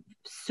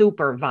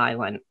super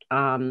violent.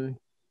 I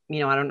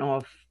don't know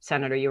if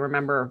Senator, you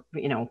remember,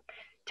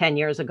 10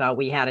 years ago,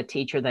 we had a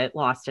teacher that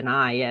lost an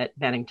eye at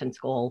Bennington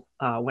School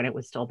when it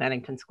was still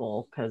Bennington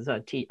School because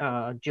a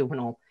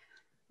juvenile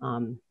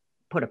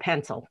put a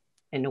pencil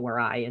into her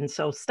eye. And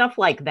so stuff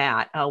like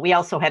that. We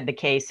also had the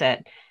case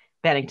at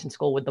Bennington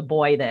School with the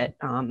boy that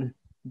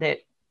that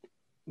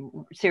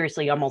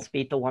seriously almost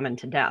beat the woman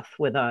to death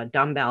with a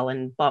dumbbell,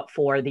 and but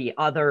for the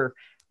other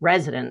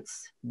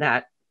residents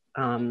that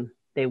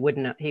he would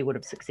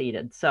have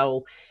succeeded.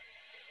 So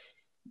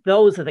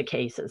those are the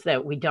cases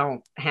that we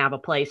don't have a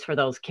place for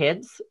those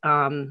kids,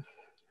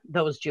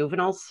 those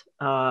juveniles,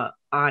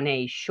 on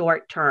a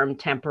short-term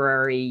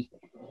temporary,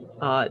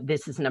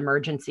 this is an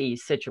emergency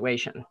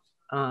situation.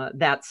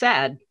 That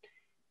said,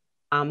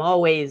 I'm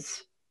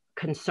always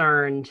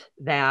concerned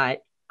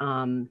that,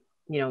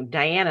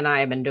 Diane and I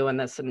have been doing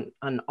this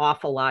an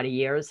awful lot of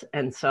years.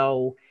 And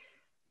so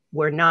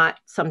we're not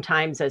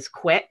sometimes as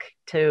quick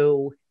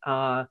to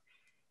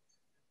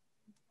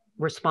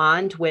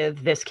respond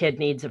with this kid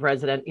needs a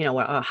resident,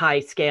 a high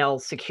scale,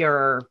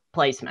 secure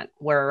placement.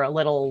 We're a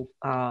little,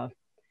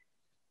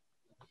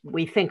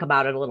 we think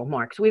about it a little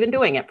more because we've been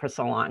doing it for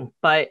so long.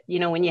 But,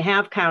 when you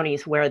have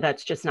counties where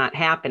that's just not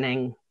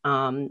happening,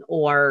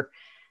 or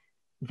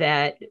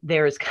that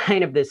there's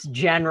kind of this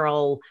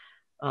general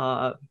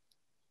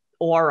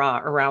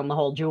aura around the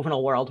whole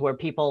juvenile world where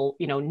people,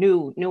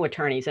 new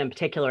attorneys in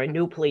particular, and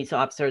new police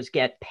officers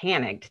get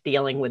panicked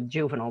dealing with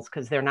juveniles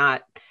because they're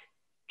not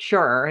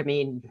sure. I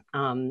mean,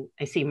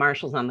 I see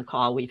marshals on the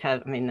call.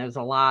 There's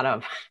a lot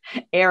of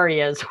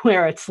areas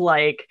where it's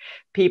like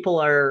people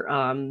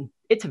are,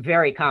 it's a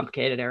very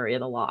complicated area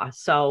of the law.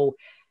 So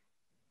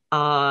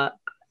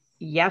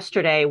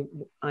yesterday,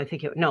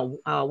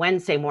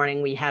 Wednesday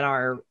morning, we had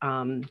our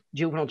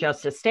juvenile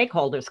justice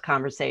stakeholders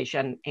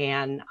conversation,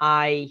 and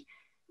I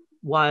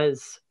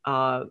was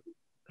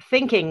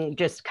thinking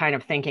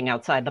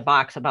outside the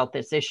box about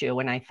this issue.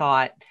 And I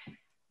thought,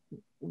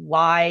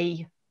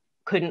 why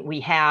couldn't we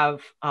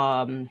have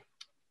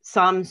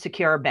some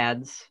secure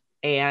beds,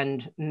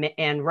 and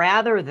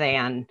rather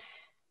than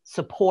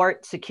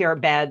support secure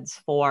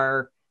beds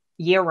for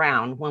year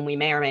round when we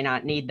may or may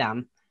not need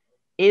them,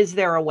 is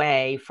there a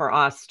way for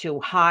us to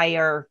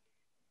hire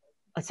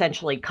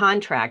essentially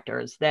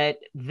contractors that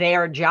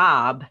their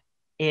job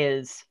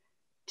is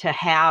to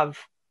have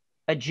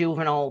a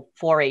juvenile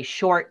for a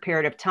short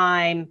period of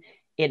time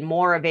in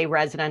more of a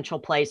residential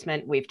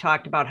placement? We've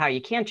talked about how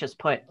you can't just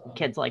put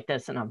kids like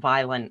this in a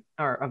violent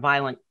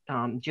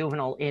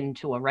juvenile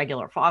into a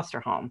regular foster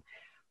home.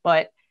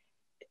 But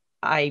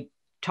I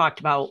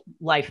talked about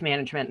life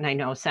management, and I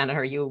know,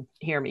 Senator, you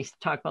hear me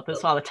talk about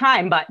this all the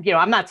time, but,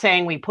 I'm not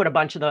saying we put a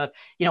bunch of the,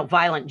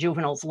 violent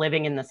juveniles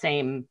living in the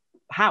same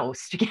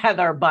house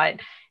together,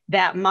 but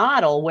that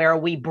model where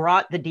we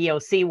brought the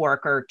DOC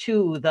worker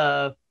to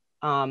the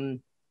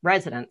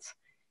residents,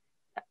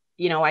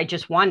 I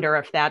just wonder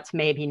if that's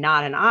maybe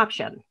not an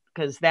option,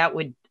 because that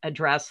would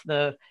address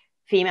the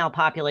female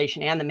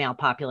population and the male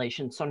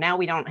population. So now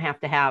we don't have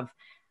to have,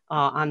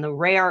 on the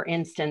rare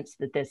instance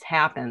that this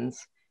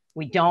happens,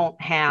 we don't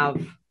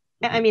have,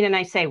 and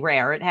I say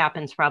rare, it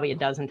happens probably a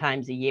dozen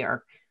times a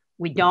year.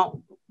 We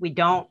don't,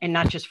 and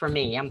not just for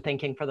me, I'm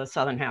thinking for the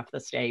southern half of the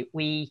state,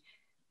 we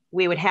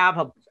would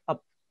have a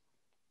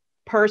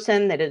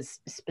person that is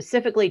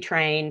specifically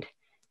trained,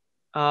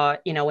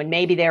 and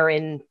maybe they're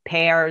in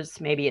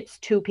pairs, maybe it's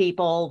two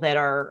people that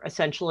are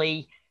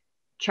essentially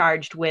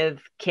charged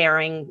with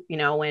caring,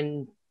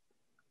 and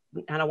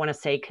I don't want to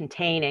say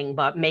containing,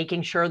 but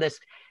making sure this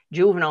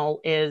juvenile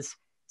is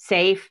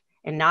safe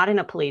and not in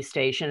a police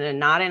station and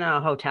not in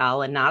a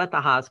hotel and not at the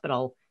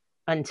hospital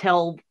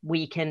until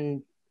we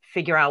can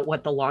figure out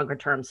what the longer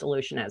term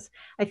solution is.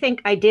 I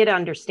think I did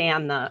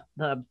understand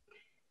the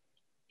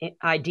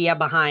idea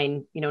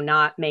behind,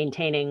 not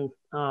maintaining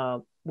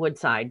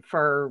Woodside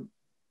for,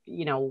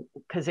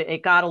 because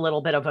it got a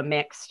little bit of a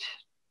mixed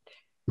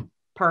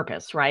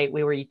purpose, right?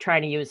 We were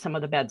trying to use some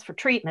of the beds for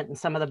treatment and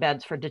some of the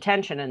beds for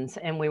detention,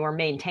 and we were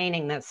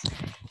maintaining this,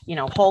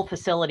 whole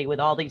facility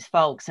with all these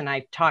folks. And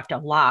I talked a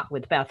lot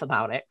with Beth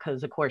about it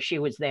because, of course, she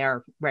was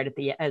there right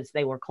as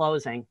they were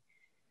closing.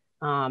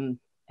 And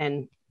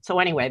so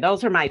anyway,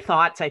 those are my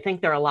thoughts. I think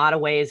there are a lot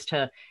of ways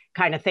to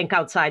kind of think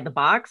outside the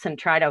box and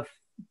try to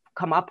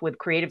come up with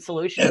creative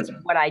solutions.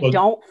 What I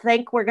don't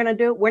think we're going to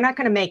do, we're not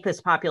going to make this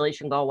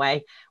population go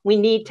away. We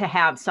need to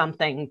have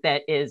something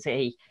that is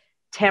a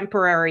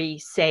temporary,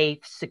 safe,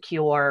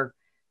 secure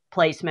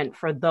placement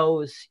for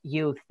those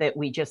youth that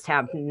we just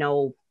have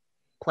no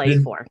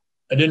place for.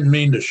 I didn't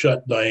mean to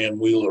shut Diane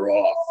Wheeler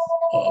off,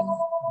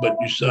 but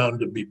you sound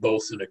to be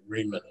both in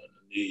agreement on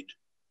the need.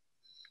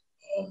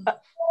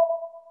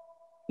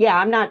 Yeah,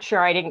 I'm not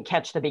sure. I didn't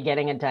catch the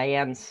beginning of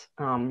Diane's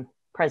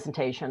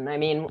presentation. I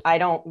mean,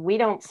 we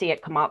don't see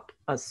it come up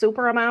a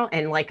super amount.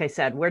 And like I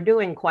said, we're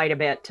doing quite a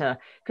bit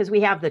because we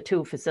have the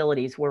two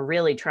facilities. We're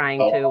really trying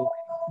to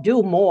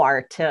do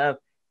more to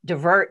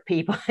divert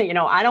people.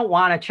 I don't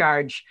want to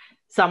charge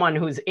someone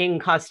who's in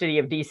custody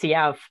of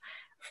DCF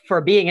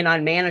for being an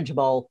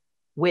unmanageable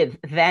with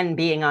then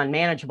being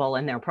unmanageable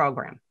in their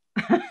program.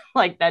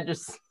 Like that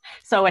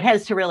so it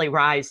has to really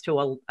rise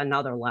to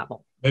another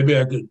level. Maybe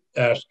I could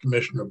ask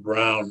Commissioner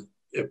Brown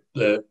if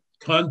the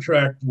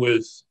contract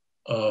with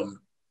Sununu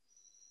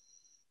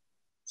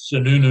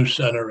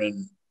Center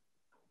in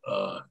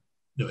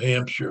New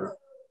Hampshire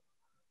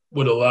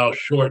would allow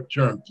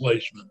short-term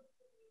placement.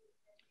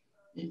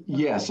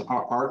 Yes,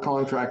 our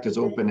contract is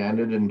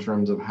open-ended in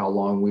terms of how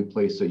long we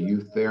place a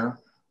youth there.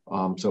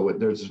 So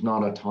there's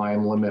not a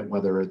time limit,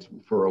 whether it's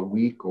for a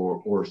week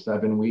or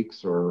 7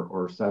 weeks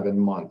or 7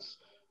 months.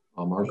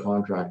 Our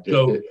contract,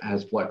 it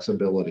has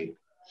flexibility.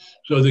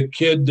 So the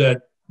kid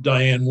that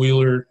Diane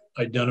Wheeler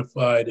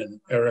identified and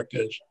Erica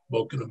has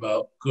spoken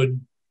about could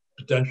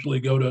potentially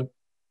go to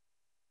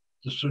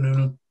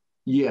Sununu?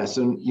 Yes,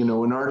 and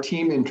and our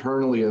team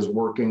internally is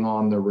working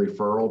on the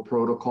referral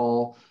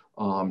protocol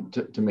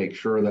to make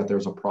sure that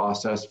there's a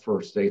process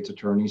for state's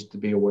attorneys to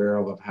be aware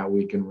of how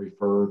we can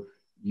refer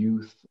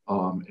youth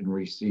and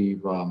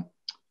receive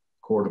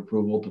court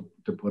approval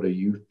to put a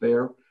youth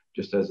there,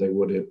 just as they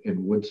would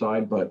in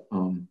Woodside. But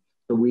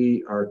so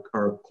we are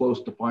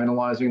close to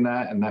finalizing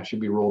that, and that should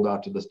be rolled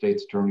out to the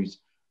state's attorneys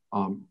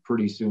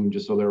pretty soon,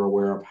 just so they're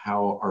aware of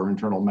how our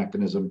internal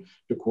mechanism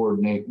to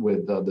coordinate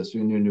with the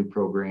Sununu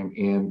program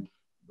and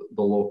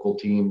the local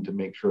team to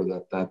make sure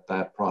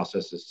that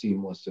process is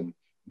seamless and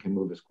can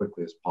move as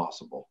quickly as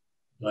possible.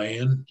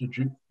 Diane, did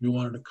you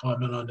wanted to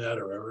comment on that,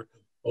 or Erica,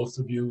 both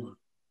of you?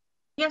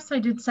 Yes, I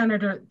did,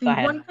 Senator. The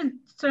one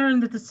concern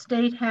that the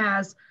state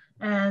has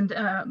and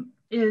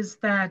is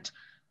that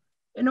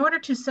in order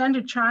to send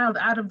a child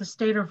out of the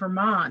state of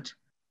Vermont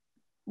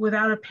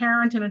without a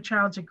parent and a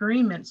child's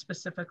agreement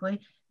specifically,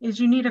 is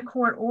you need a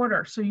court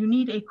order. So you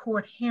need a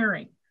court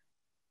hearing.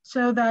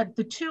 So that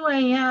the 2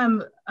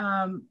 a.m.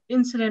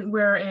 Incident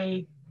where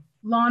a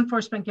law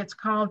enforcement gets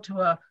called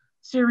to a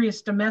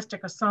serious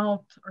domestic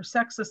assault or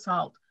sex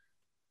assault,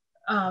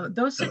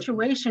 those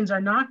situations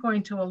are not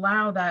going to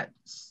allow that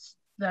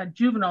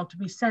juvenile to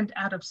be sent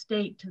out of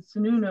state to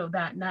Sununu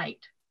that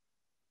night.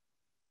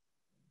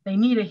 They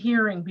need a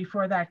hearing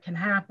before that can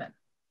happen.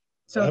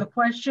 So the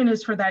question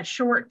is, for that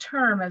short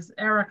term, as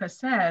Erica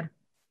said,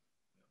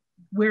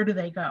 where do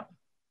they go?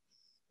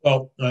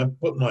 Well, I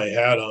put my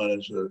hat on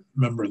as a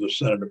member of the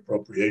Senate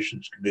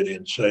Appropriations Committee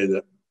and say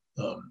that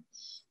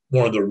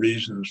one of the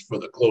reasons for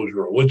the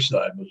closure of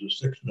Woodside was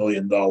a $6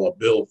 million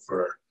bill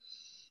for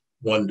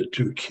 1 to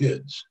 2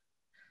 kids.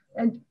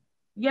 And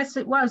yes,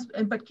 it was.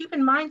 But keep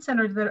in mind,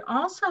 Senator, that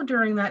also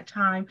during that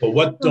time. But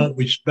what don't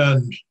we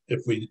spend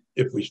if we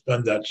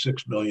spend that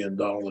 $6 million in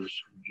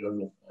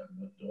general fund?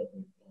 What don't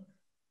we fund?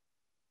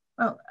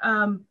 Well,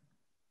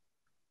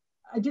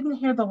 I didn't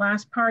hear the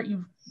last part.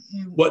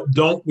 What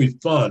don't we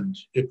fund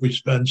if we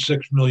spend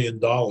 $6 million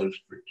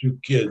for 2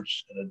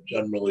 kids in a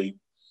generally,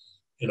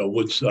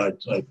 Woodside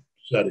type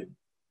setting?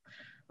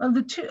 Well,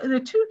 the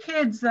two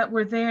kids that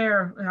were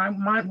there,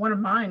 and one of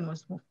mine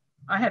was,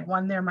 I had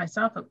one there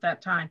myself at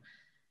that time,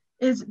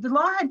 is the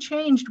law had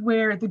changed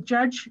where the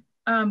judge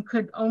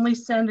could only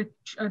send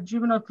a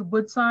juvenile to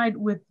Woodside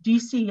with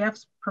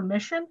DCF's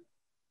permission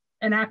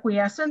and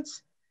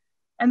acquiescence.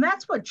 And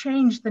that's what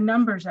changed the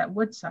numbers at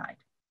Woodside,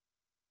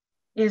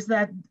 is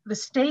that the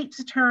state's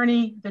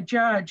attorney, the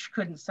judge,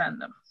 couldn't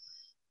send them.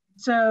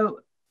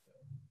 So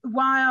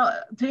while,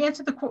 to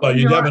answer the question— Well,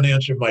 you haven't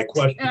answered my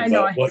question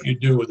about what you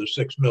do with the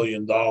 $6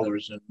 million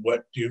and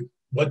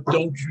what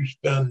don't you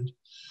spend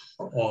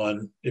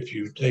on if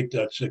you take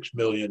that $6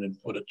 million and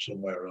put it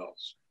somewhere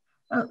else?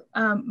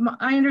 My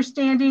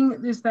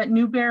understanding is that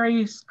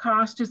Newberry's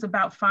cost is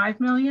about $5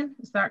 million.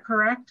 Is that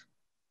correct?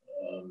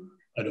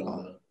 I don't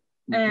know.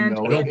 And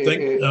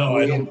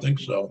I don't think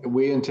so.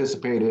 We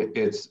anticipate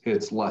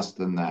it's less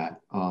than that.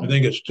 I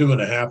think it's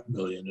 $2.5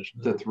 million,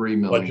 isn't it? To $3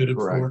 million, budgeted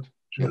correct?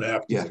 For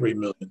 2.5 to 3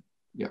 million.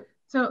 Yeah.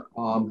 So,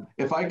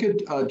 if I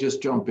could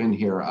just jump in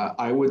here,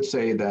 I would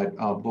say that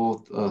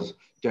both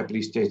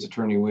Deputy State's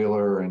Attorney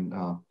Wheeler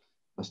and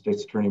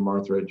State's Attorney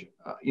Marthridge,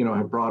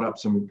 have brought up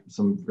some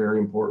very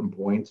important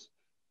points,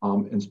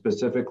 and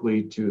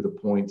specifically to the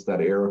points that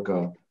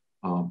Erica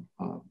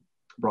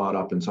brought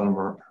up and some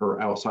of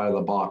her outside of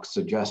the box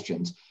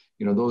suggestions.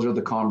 Those are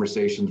the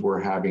conversations we're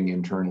having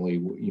internally.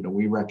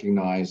 We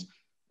recognize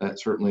that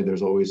certainly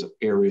there's always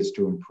areas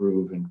to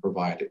improve and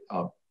provide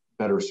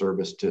better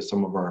service to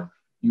some of our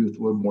youth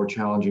with more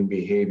challenging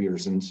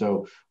behaviors. And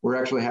so we're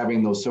actually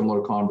having those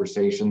similar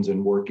conversations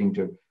and working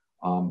to,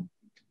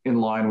 in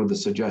line with the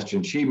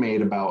suggestion she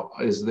made about,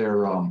 is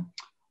there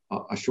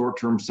a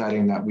short-term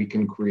setting that we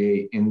can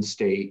create in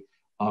state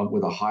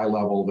with a high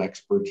level of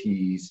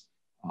expertise,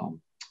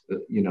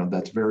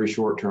 that's very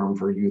short-term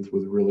for youth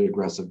with really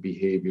aggressive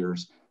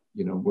behaviors,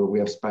 where we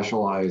have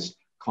specialized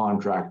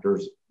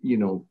contractors,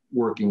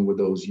 working with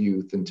those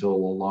youth until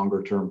a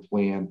longer-term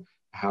plan,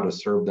 how to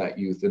serve that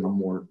youth in a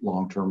more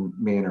long-term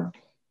manner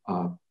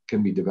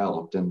can be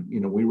developed. And,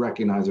 we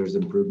recognize there's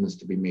improvements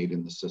to be made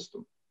in the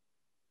system.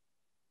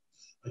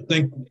 I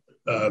think,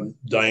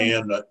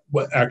 Diane,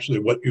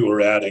 what you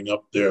were adding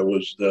up there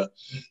was the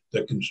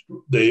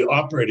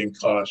operating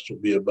costs will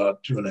be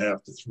about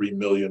 2.5 to 3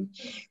 million.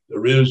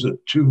 There is a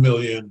 2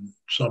 million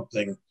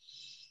something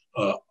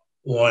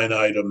line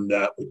item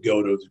that would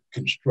go to the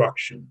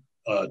construction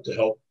to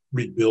help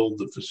rebuild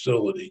the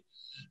facility.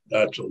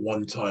 That's a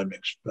one-time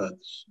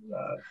expense.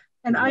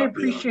 And I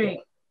appreciate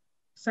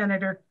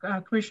Senator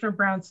Commissioner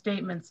Brown's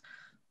statements.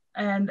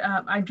 And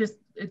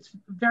it's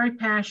very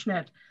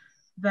passionate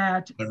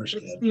that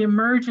Understand. it's the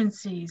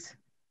emergencies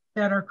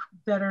that are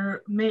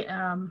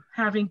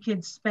having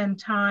kids spend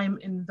time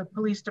in the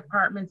police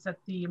departments, at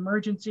the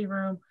emergency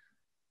room.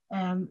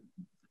 And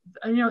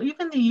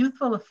even the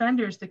youthful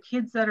offenders, the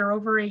kids that are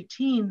over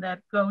 18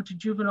 that go to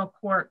juvenile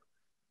court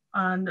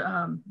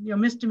on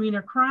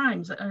misdemeanor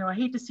crimes. I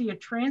hate to see a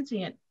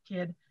transient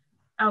kid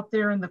out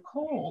there in the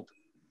cold.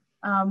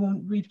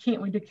 We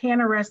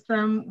can't arrest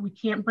them. We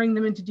can't bring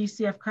them into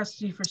DCF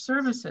custody for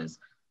services.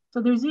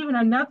 So there's even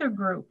another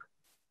group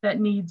that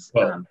needs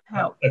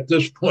help. At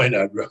this point,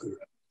 I'd rather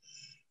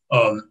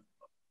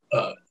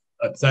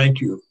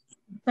thank you.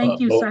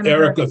 Thank you, Senator.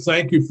 Erica,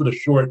 thank you for the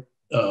short.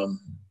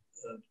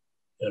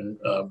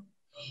 If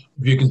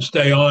you can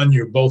stay on,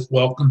 you're both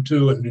welcome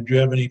to. And did you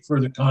have any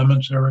further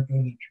comments, Erica?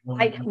 That you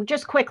wanted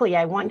just quickly,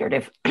 I wondered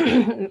if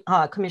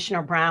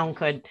Commissioner Brown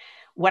could,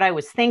 what I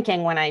was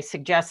thinking when I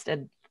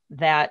suggested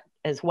that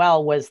as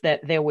well was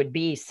that there would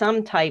be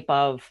some type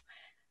of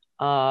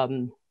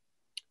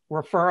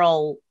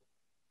referral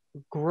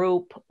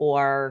group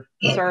or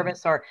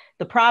service, or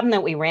the problem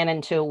that we ran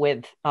into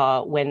with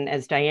when,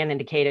 as Diane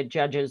indicated,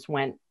 judges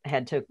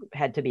had to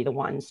be the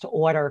ones to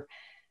order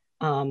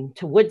to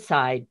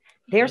Woodside.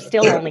 They're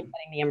still only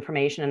getting the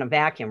information in a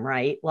vacuum,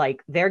 right?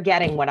 Like, they're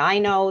getting what I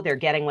know, they're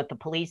getting what the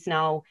police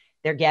know,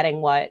 they're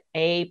getting what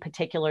a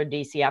particular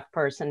DCF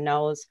person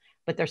knows,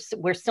 but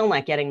we're still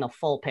not getting the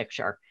full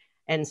picture.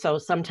 And so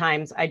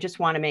sometimes I just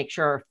want to make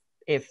sure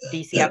if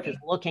DCF is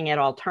looking at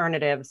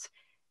alternatives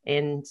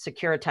in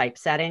secure type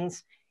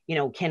settings,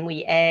 can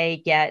we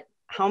get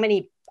how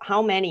many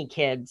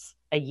kids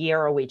a year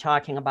are we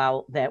talking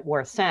about that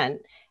were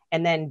sent?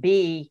 And then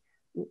B,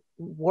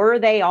 were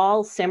they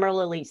all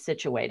similarly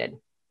situated?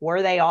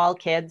 Were they all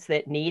kids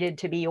that needed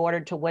to be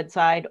ordered to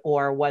Woodside,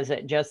 or was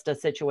it just a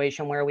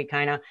situation where we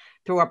kind of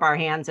threw up our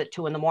hands at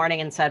 2 a.m.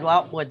 and said,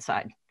 well,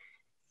 Woodside?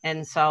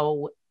 And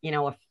so,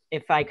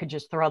 if I could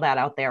just throw that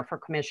out there for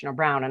Commissioner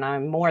Brown, and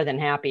I'm more than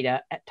happy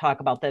to talk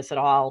about this at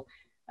all.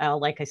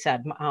 Like I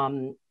said,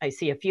 I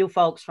see a few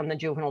folks from the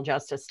Juvenile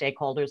Justice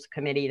Stakeholders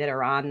Committee that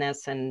are on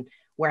this, and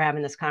we're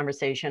having this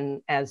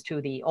conversation as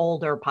to the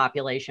older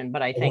population,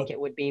 but I think it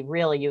would be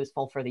really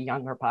useful for the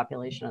younger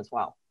population as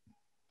well.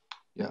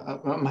 Yeah,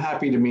 I'm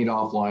happy to meet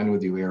offline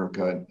with you,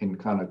 Erica, and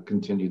kind of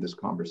continue this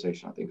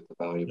conversation. I think it's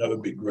valuable. That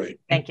would be great.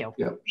 Thank you.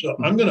 Yeah. So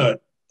I'm going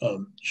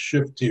to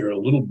shift here a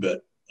little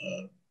bit.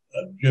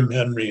 Jim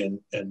Henry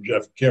and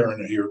Jeff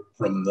Karen are here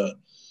from the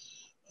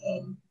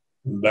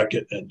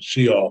Beckett and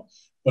Seal.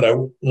 But I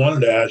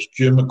wanted to ask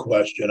Jim a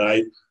question.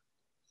 I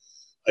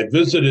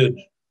visited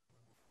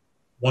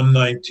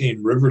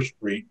 119 River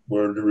Street,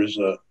 where there is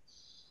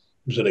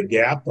is it a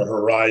gap or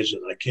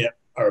horizon?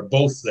 Are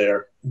both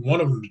there.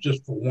 One of them is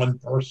just for one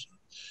person.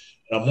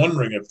 And I'm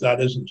wondering if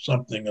that isn't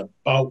something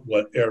about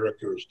what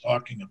Erica is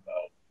talking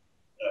about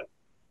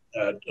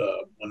at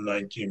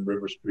 119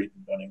 River Street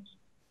in Bennington.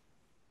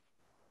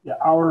 Yeah,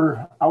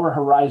 our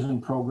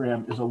Horizon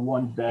program is a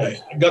 1-bed.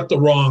 Okay. I got the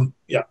wrong.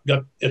 Yeah,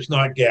 it's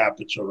not gap,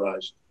 it's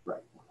Horizon.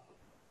 Right.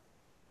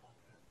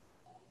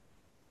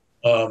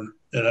 And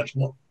that's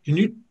one. Can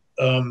you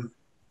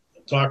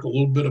talk a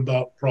little bit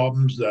about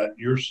problems that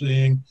you're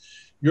seeing?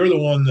 You're the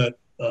one that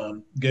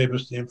gave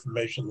us the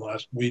information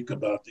last week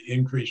about the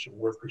increase in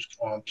workers'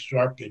 comp,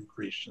 sharp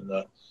increase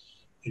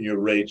in your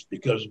rates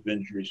because of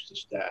injuries to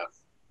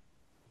staff.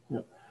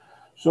 Yep.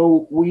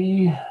 So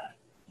we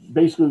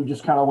basically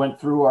just kind of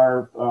went through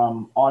our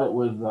audit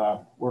with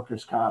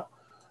workers' comp.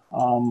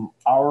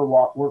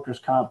 Our workers'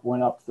 comp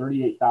went up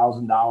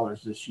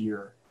 $38,000 this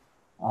year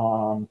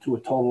to a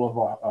total of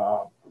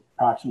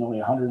approximately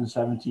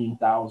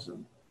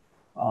 $117,000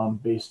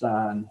 based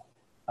on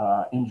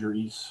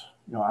injuries.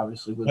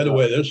 Obviously. By the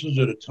way, this is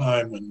at a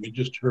time when we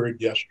just heard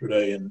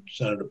yesterday in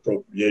Senate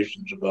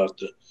Appropriations about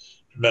the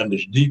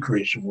tremendous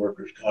decrease in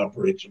workers' comp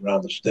rates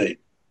around the state.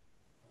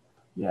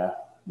 Yeah,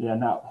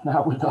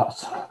 not with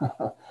us.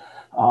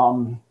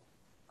 And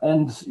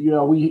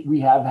we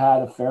have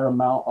had a fair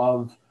amount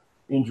of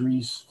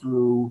injuries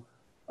through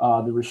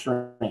the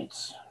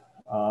restraints.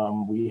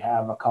 We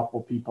have a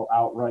couple people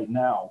out right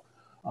now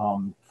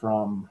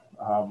from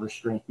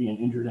restraint, being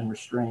injured in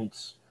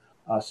restraints.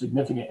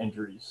 Significant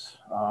injuries.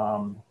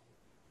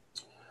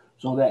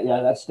 So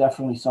that's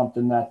definitely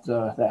something that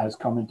has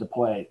come into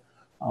play.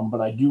 But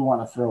I do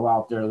want to throw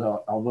out there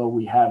that although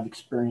we have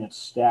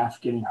experienced staff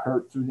getting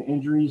hurt through the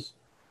injuries,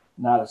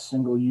 not a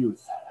single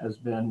youth has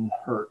been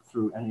hurt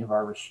through any of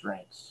our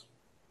restraints.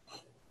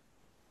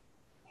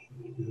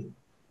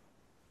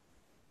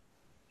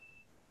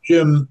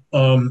 Jim,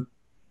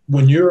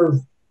 when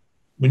you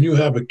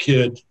have a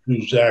kid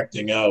who's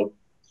acting out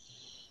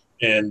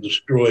and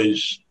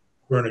destroys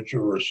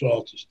furniture or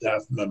assaults a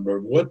staff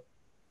member, what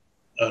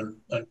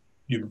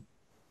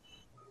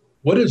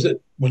is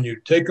it when you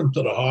take them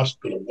to the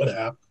hospital? What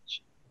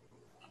happens?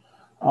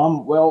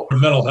 Well, for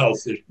mental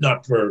health,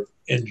 not for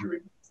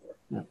injury.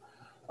 Yeah.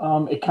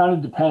 It kind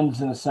of depends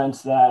in the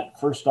sense that,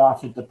 first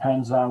off, it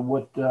depends on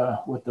what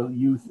the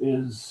youth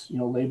is,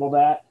 labeled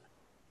at.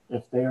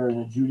 If they're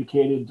an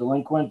adjudicated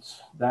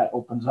delinquent, that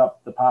opens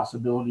up the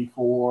possibility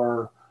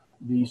for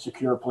the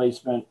secure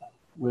placement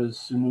with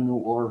Sununu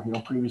or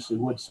previously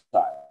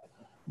Woodside.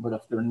 But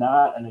if they're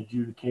not an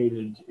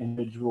adjudicated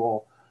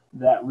individual,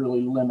 that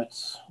really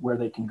limits where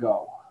they can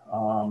go.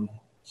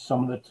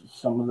 Some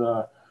of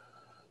the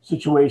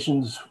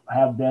situations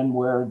have been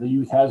where the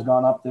youth has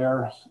gone up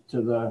there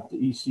to the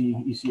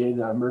ECA,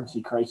 the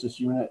Emergency Crisis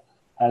Unit,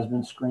 has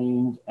been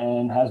screened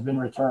and has been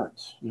returned,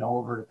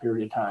 over a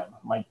period of time.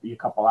 Might be a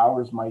couple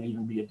hours, might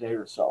even be a day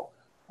or so,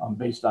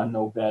 based on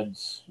no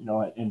beds,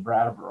 in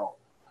Brattleboro.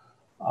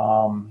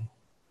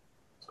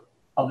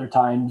 Other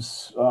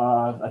times,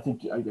 I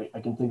think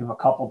I can think of a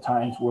couple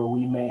times where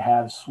we may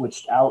have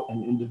switched out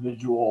an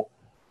individual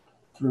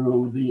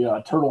through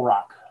the Turtle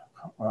Rock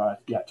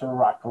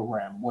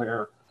program,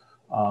 where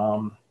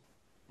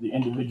the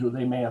individual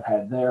they may have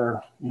had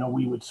there,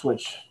 we would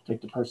switch,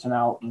 take the person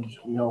out and,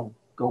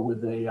 go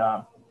with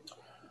a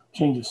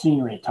change of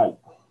scenery type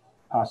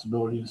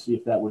possibility to see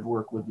if that would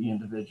work with the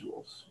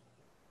individuals.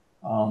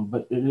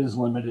 But it is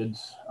limited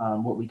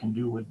on what we can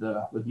do with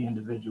the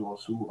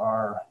individuals who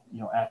are,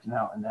 acting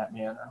out in that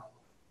manner.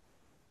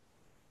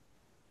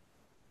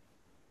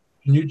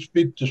 Can you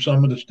speak to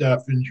some of the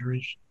staff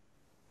injuries?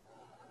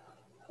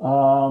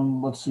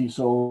 Let's see.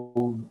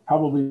 So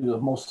probably the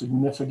most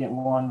significant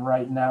one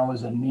right now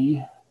is a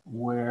knee,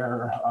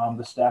 where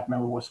the staff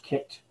member was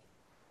kicked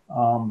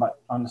but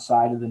on the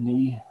side of the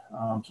knee.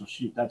 So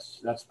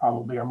that's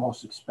probably our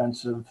most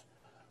expensive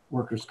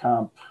workers'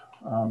 comp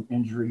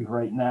injury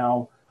right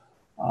now.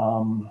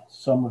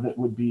 Some of it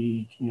would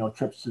be,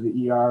 trips to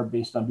the ER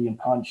based on being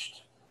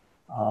punched,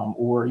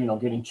 or,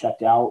 getting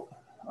checked out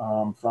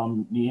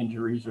from knee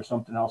injuries or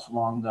something else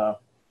along the,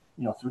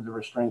 through the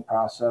restraint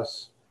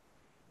process.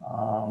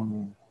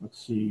 Let's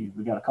see,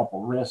 we got a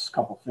couple wrists,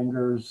 couple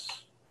fingers.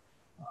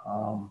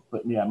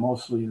 But yeah,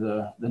 mostly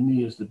the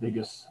knee is the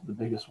biggest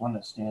one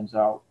that stands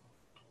out,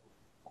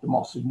 the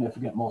most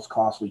significant, most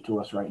costly to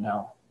us right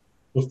now.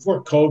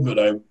 Before COVID,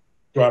 I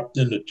dropped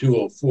into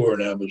 204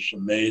 and I was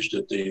amazed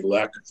at the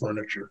lack of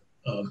furniture.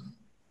 And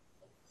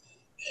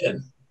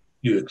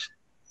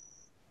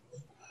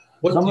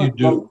what do you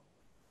do?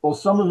 Well,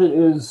 some of it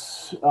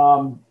is,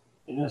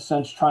 in a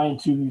sense, trying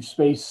to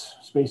space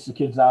the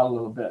kids out a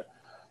little bit.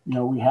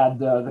 We had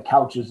the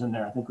couches in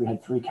there. I think we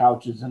had 3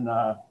 couches in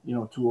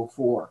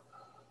 204.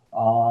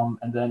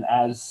 And then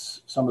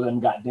as some of them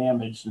got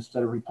damaged,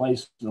 instead of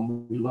replacing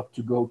them, we looked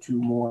to go to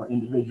more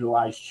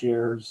individualized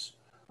chairs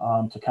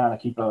to kind of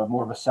keep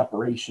more of a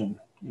separation,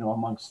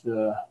 amongst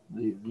the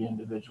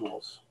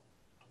individuals.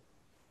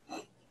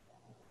 A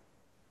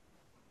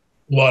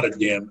lot of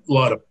damage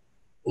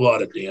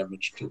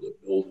to the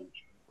buildings.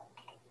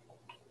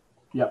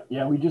 Yep.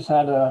 Yeah, we just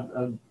had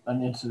an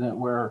incident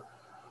where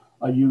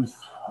a youth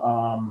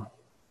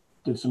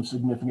did some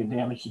significant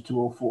damage to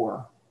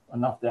 204,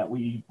 enough that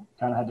we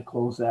kind of had to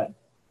close that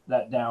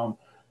down.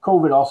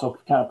 COVID also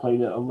kind of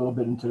played a little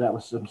bit into that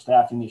with some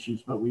staffing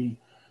issues, but we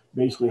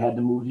basically had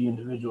to move the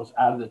individuals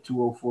out of the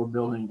 204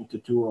 building into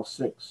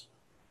 206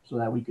 so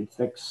that we could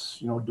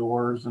fix,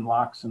 doors and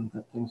locks and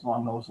things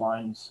along those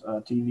lines,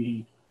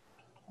 TV,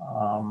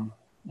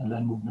 and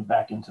then move them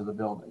back into the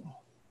building.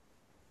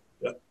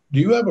 Yeah. Do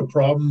you have a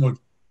problem with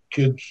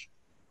kids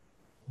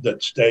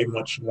that stay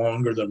much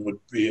longer than would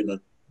be in a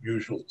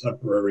usual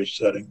temporary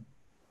setting?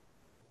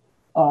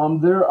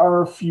 There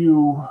are a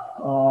few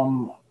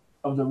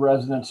of the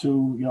residents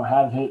who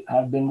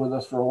have been with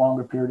us for a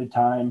longer period of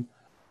time.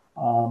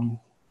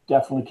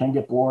 Definitely can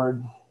get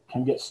bored,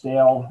 can get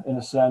stale in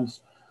a sense,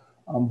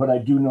 but I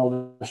do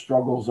know the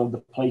struggles of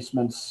the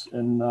placements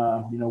and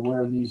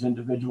where these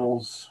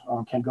individuals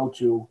can go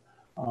to,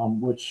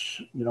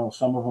 which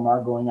some of them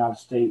are going out of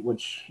state,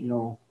 which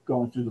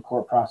going through the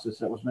court process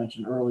that was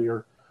mentioned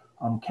earlier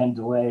can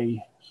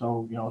delay.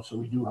 So so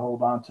we do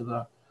hold on to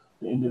the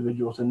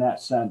individuals in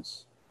that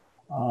sense.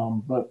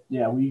 But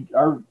yeah,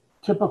 our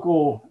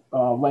typical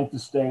length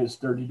of stay is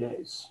 30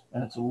 days,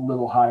 and it's a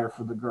little higher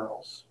for the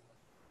girls.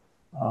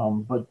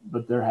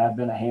 But there have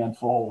been a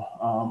handful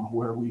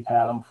where we've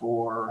had them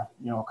for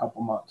a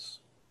couple months.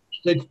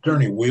 State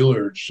Attorney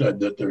Wheeler said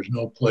that there's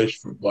no place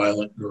for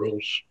violent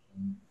girls.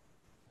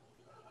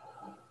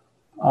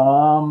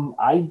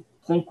 I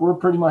think we're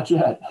pretty much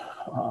it.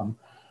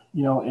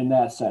 In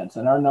that sense.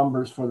 And our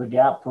numbers for the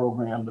GAP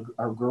program,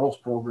 our girls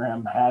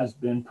program, has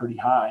been pretty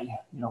high.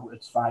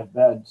 It's 5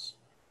 beds.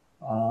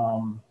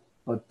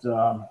 But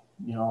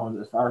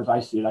as far as I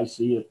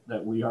see it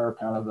that we are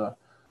kind of the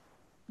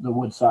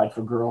Woodside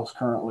for girls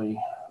currently.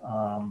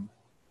 And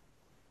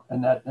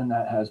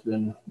that has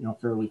been,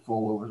 fairly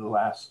full over the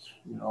last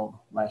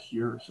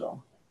year or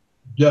so.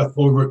 Jeff,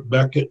 over at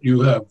Beckett,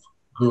 you have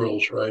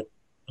girls, right?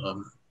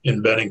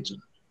 In Bennington.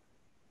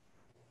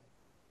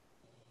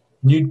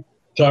 Can you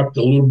talk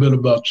a little bit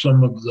about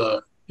some of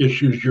the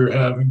issues you're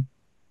having,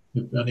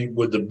 if any,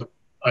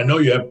 I know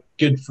you have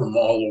kids from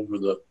all over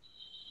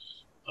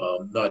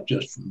not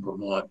just from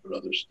Vermont, but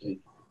other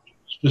states.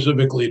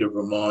 Specifically to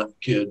Vermont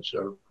kids,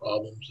 are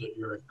problems that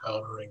you're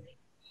encountering?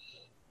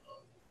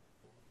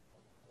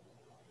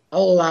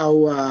 I'll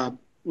allow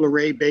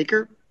Lorraine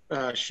Baker.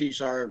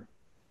 She's our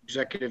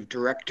executive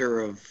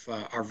director of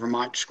our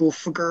Vermont School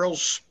for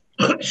Girls.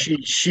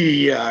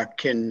 She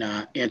can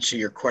answer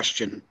your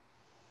question.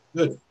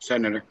 Good.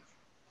 Senator.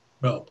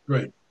 Well,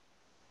 great.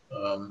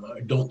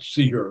 I don't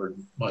see her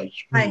in my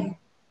screen.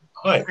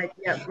 Hi. Hi.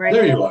 Yeah, right.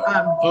 There you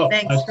are.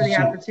 Thanks nice for the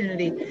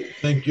opportunity.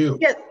 Thank you.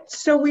 Yeah,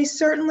 so we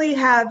certainly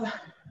have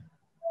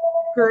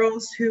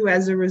girls who,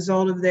 as a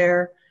result of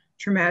their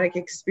traumatic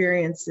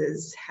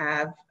experiences,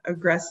 have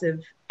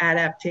aggressive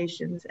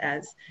adaptations,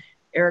 as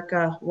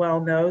Erica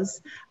well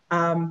knows.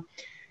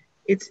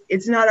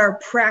 It's not our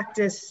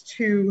practice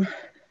to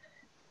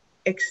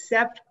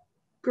accept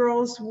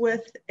girls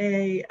with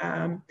a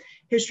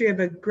history of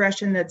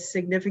aggression that's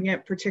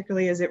significant,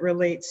 particularly as it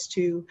relates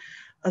to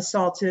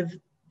assaultive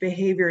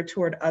behavior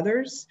toward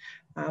others.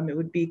 It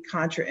would be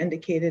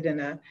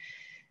contraindicated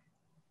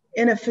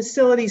in a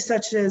facility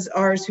such as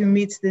ours who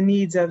meets the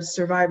needs of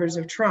survivors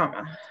of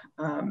trauma.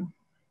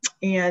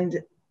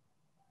 And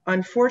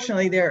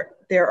unfortunately,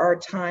 there are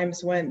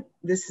times when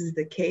this is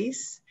the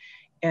case.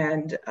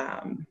 And,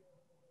 I've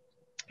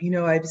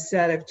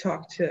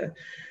talked to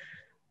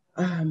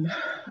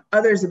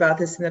others about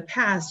this in the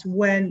past.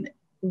 When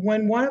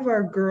one of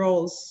our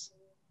girls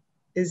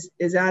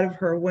is out of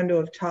her window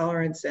of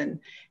tolerance and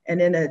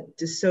in a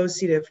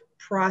dissociative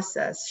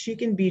process, she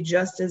can be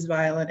just as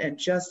violent and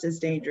just as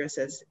dangerous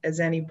as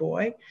any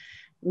boy.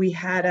 We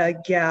had a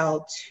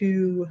gal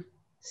 2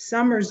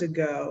 summers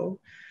ago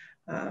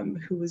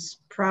who was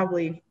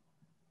probably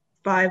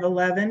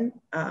 5'11",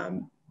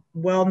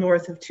 well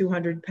north of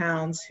 200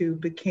 pounds, who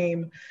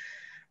became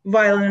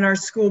violent in our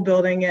school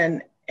building,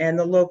 and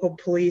the local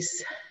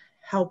police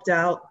helped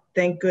out,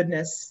 thank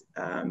goodness,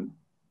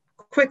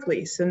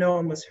 quickly, so no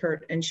one was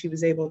hurt, and she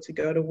was able to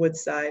go to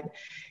Woodside.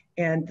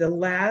 And the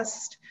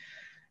last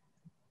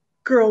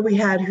girl we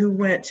had who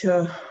went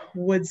to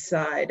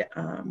Woodside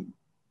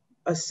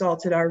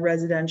assaulted our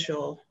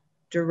residential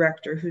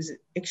director, who's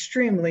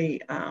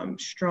extremely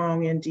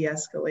strong in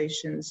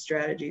de-escalation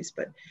strategies,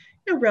 but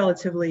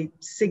relatively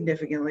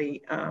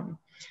significantly,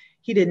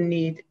 he didn't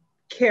need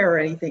care or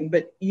anything.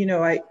 But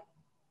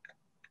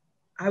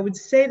I would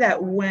say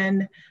that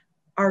when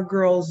our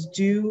girls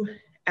do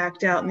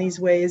act out in these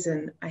ways,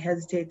 and I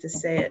hesitate to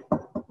say it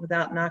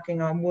without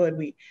knocking on wood,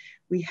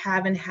 we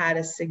haven't had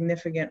a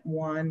significant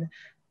one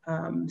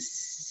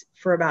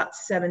for about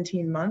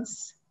 17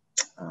 months,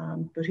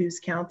 but who's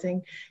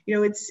counting?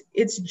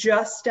 It's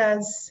just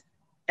as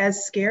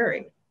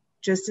scary,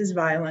 just as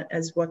violent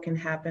as what can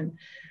happen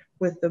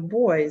with the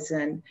boys.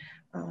 And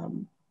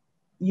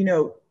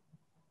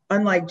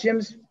unlike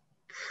Jim's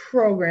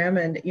program,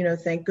 and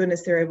thank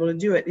goodness they're able to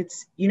do it,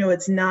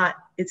 it's not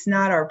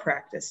our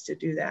practice to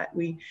do that.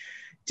 We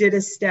did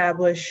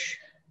establish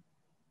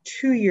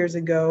 2 years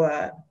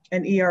ago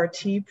an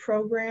ERT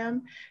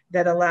program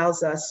that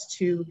allows us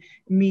to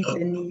meet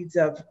the needs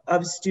of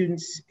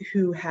students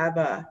who have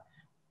a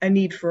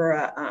need for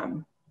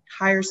a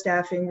higher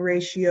staffing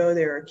ratio.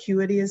 Their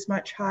acuity is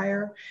much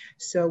higher,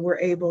 so we're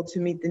able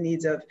to meet the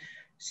needs of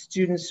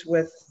students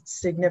with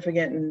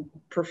significant and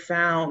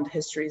profound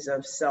histories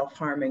of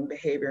self-harming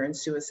behavior and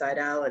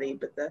suicidality.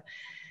 But the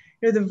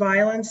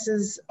violence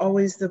is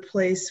always the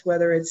place,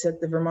 whether it's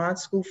at the Vermont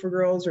School for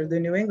Girls or the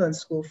New England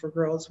School for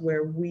Girls,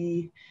 where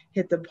we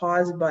hit the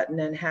pause button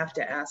and have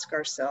to ask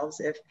ourselves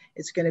if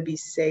it's going to be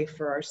safe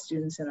for our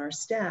students and our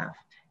staff.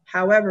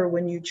 However,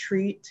 when you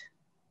treat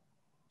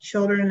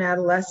children and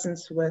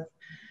adolescents with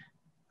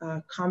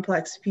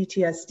complex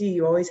PTSD,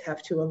 you always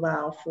have to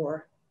allow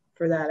for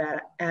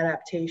that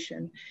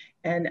adaptation.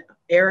 And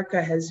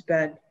Erica has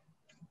been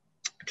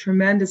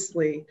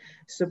tremendously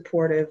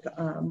supportive.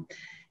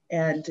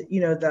 And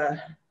the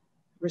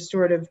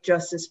restorative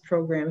justice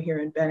program here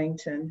in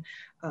Bennington,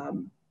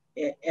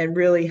 it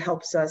really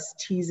helps us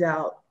tease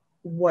out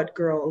what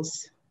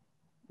girls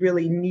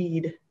really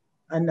need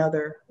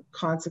another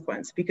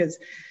consequence, because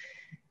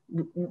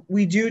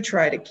we do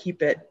try to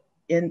keep it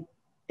in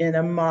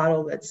a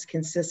model that's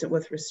consistent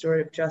with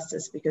restorative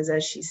justice, because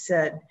as she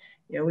said,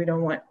 we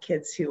don't want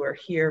kids who are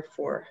here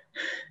for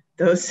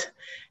those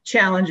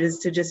challenges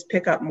to just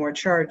pick up more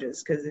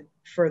charges, because it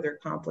further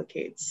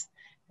complicates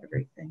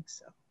everything.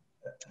 So,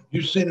 have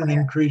you seen an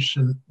increase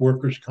in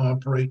workers'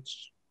 comp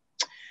rates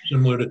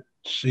similar to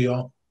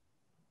CO?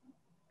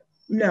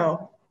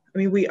 No, I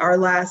mean, our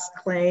last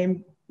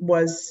claim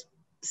was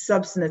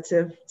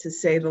substantive, to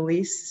say the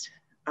least.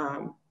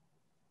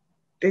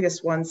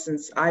 Biggest one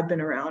since I've been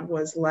around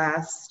was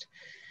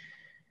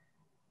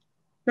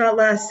not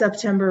last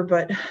September,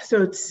 but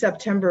so it's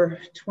September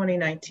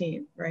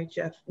 2019, right,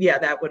 Jeff? Yeah,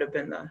 that would have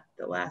been the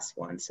last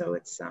one. So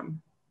it's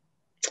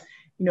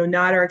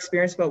not our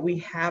experience, but we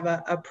have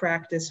a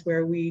practice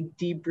where we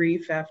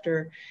debrief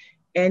after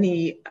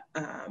any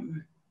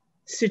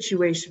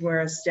situation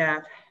where a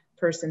staff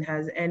person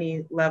has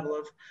any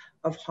level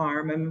of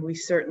harm. I mean, we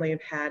certainly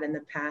have had in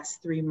the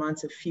past 3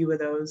 months a few of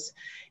those.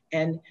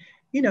 And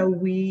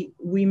we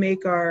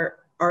make our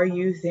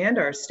youth and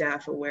our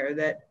staff aware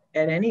that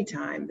at any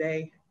time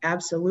they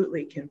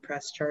absolutely can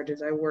press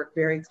charges. I work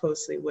very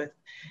closely with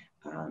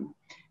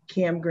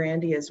Cam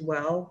Grandy as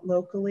well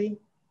locally,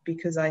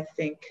 because I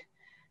think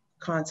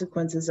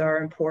consequences are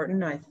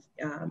important.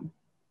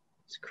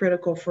 It's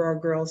critical for our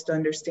girls to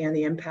understand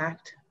the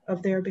impact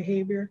of their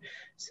behavior.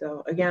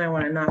 So again, I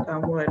want to knock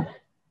on wood,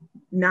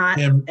 not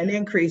an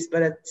increase,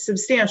 but a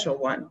substantial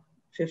one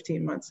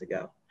 15 months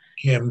ago.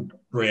 Cam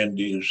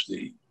Grandy is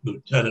the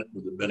lieutenant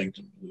with the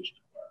Bennington Police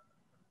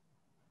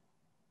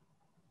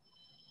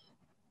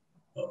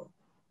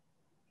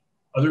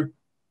Department.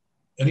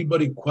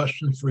 Anybody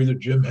questions for either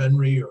Jim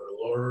Henry or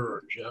Laura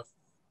or Jeff?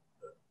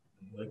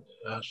 I'd like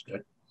to ask. I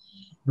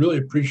really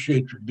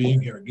appreciate your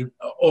being here.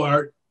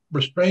 Are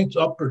restraints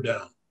up or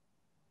down?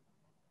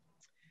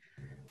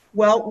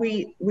 Well,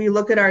 we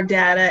look at our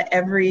data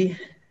every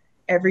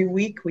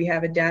week. We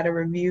have a data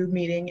review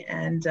meeting,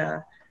 and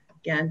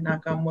again,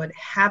 knock on wood,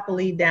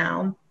 happily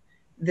down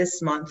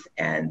this month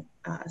and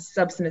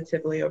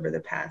substantively over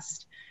the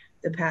past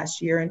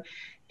year.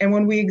 And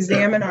when we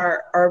examine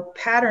our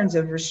patterns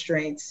of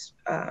restraints,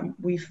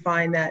 we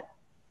find that,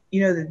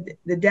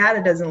 the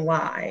data doesn't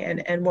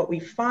lie. And what we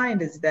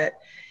find is that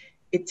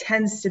it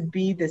tends to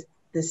be the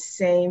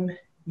same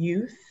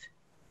youth.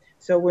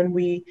 So when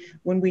we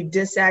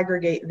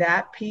disaggregate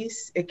that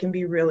piece, it can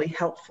be really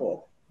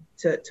helpful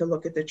to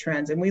look at the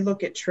trends. And we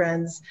look at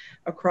trends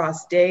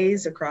across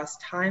days, across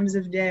times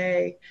of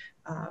day.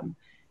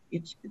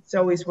 It's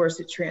always worse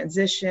at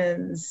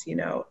transitions,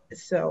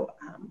 so,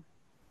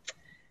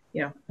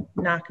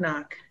 knock,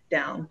 knock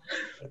down.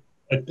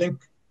 I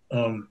think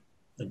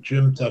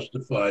Jim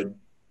testified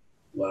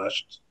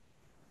last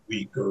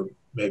week, or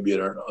maybe at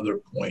another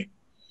point,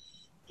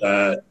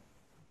 that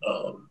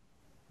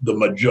the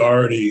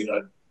majority,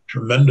 a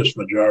tremendous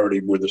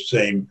majority, were the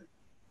same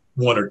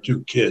one or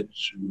two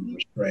kids who were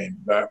restrained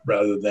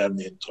rather than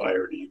the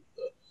entirety of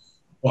the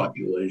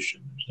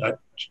population. Is that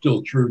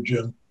still true,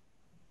 Jim?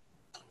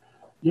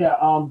 Yeah,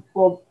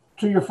 well,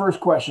 to your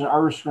first question,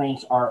 our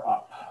restraints are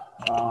up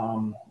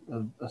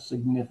a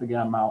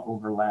significant amount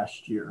over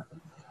last year.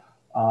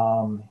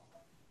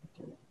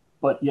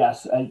 But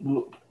yes,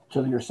 to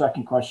your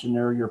second question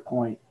there, your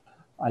point,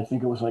 I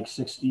think it was like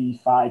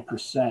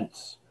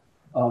 65%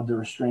 of the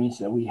restraints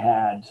that we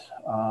had,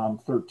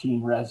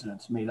 13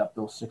 residents made up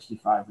those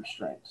 65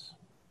 restraints.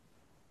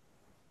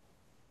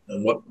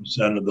 And what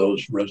percent of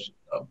those residents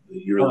of the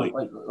yearly?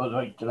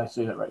 Wait, did I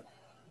say that right?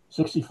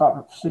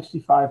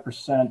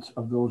 65%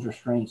 of those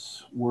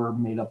restraints were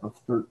made up of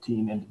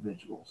 13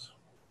 individuals.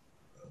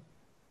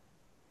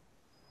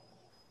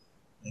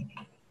 Thank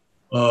you.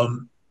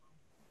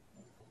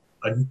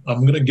 I'm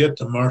going to get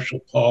to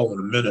Marshall Paul in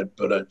a minute,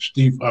 but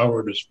Steve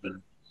Howard has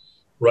been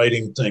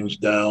writing things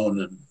down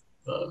and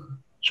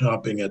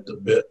chomping at the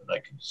bit, and I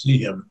can see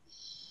him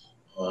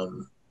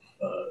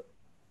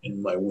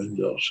in my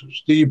window. So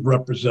Steve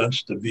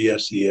represents the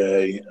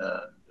VSEA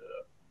and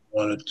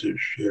wanted to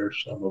share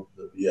some of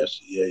the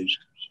VSEA's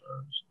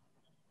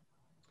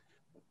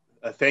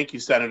concerns. Thank you,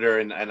 Senator.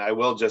 And I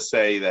will just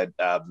say that,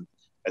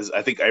 as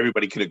I think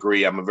everybody can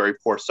agree, I'm a very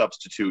poor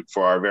substitute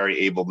for our very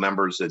able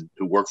members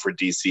who work for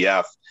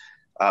DCF.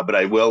 But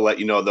I will let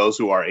you know those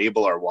who are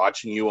able are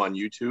watching you on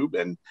YouTube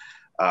and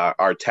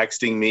are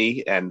texting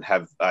me and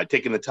have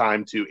taken the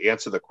time to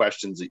answer the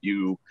questions that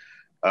you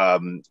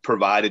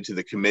provided to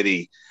the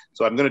committee.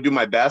 So I'm going to do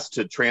my best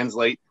to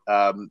translate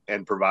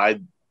and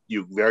provide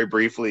you very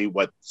briefly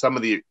what some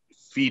of the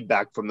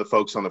feedback from the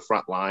folks on the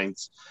front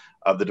lines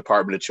of the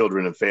Department of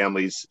Children and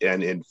Families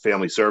and in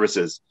Family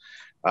Services.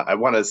 I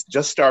want to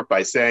just start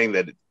by saying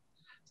that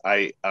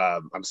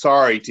I'm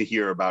sorry to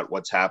hear about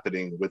what's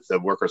happening with the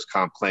workers'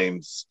 comp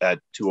claims at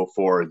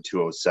 204 and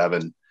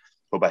 207.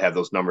 Hope I have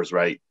those numbers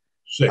right.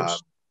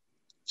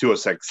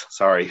 206,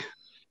 sorry.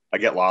 I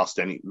get lost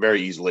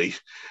very easily.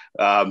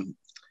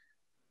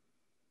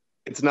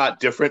 It's not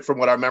different from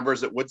what our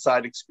members at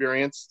Woodside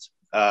experienced.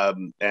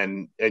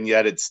 And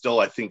yet it still,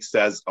 I think,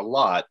 says a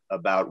lot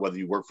about whether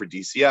you work for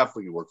DCF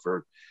or you work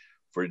for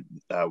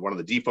one of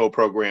the depot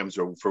programs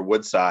or for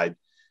Woodside.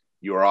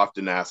 You are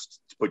often asked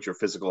to put your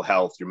physical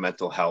health, your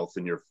mental health,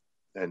 and your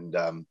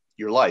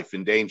life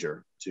in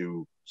danger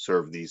to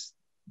serve these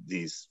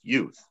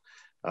youth,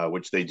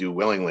 which they do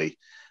willingly.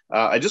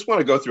 I just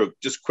want to go through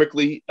just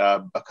quickly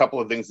a couple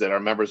of things that our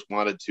members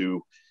wanted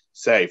to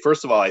say.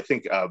 First of all, I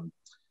think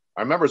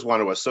our members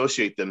want to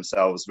associate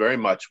themselves very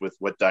much with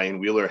what Diane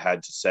Wheeler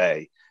had to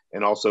say,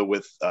 and also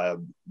with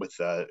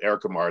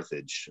Erica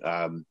Marthage.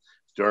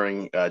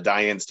 During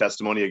Diane's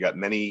testimony, I got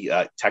many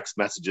text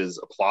messages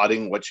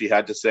applauding what she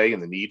had to say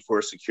and the need for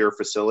a secure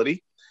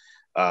facility.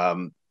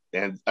 And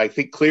I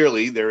think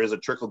clearly there is a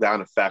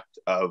trickle-down effect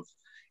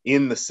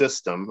in the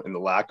system and the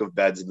lack of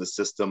beds in the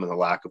system and the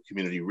lack of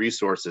community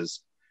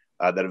resources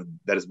that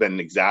has been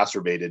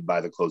exacerbated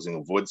by the closing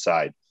of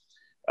Woodside.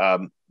 There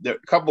are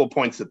a couple of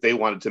points that they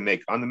wanted to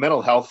make. On the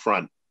mental health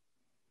front,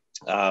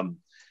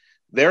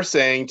 they're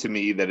saying to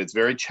me that it's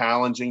very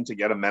challenging to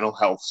get a mental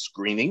health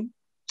screening,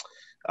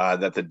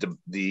 that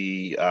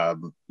the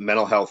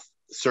mental health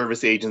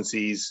service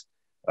agencies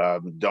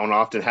don't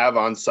often have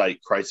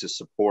on-site crisis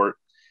support,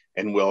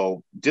 and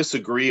will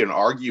disagree and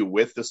argue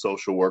with the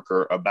social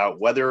worker about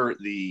whether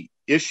the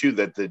issue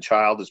that the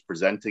child is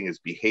presenting is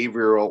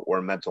behavioral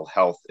or mental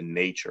health in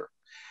nature.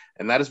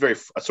 And that is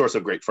a source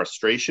of great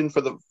frustration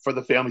for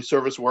the family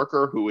service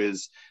worker who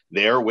is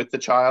there with the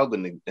child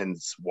and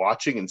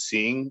watching and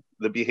seeing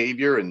the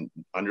behavior and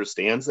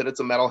understands that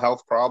it's a mental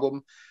health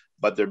problem,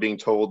 but they're being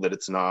told that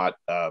it's not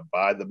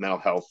by the mental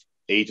health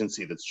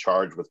agency that's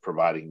charged with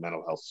providing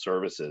mental health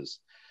services.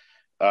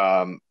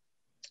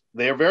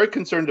 They are very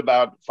concerned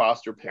about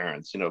foster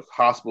parents. If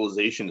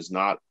hospitalization is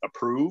not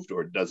approved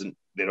or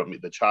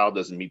the child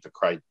doesn't meet the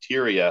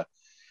criteria,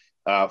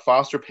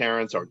 foster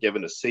parents are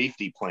given a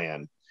safety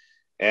plan.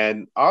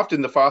 And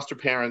often the foster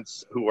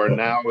parents who are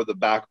now the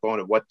backbone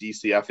of what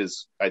DCF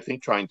is, I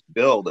think, trying to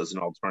build as an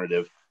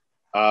alternative,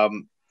 have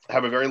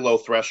a very low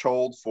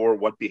threshold for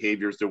what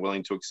behaviors they're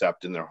willing to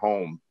accept in their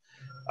home.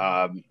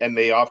 And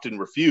they often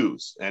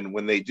refuse. And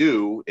when they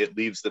do, it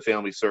leaves the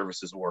family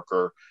services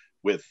worker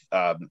with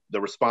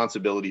the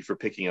responsibility for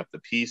picking up the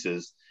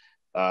pieces.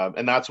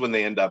 And that's when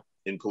they end up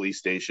in police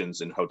stations,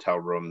 in hotel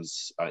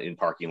rooms, in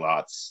parking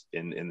lots,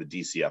 in the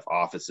DCF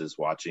offices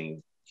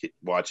watching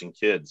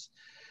kids.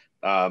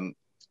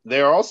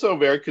 They're also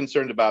very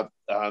concerned about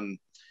the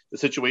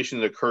situation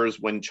that occurs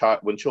when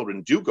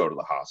children do go to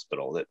the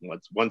hospital, that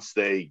once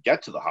they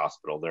get to the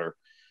hospital, there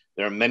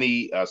are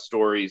many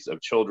stories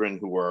of children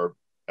who are,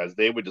 as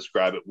they would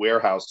describe it,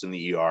 warehoused in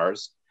the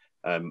ERs.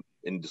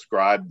 They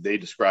describe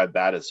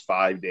that as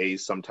 5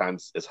 days,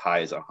 sometimes as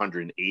high as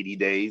 180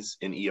 days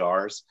in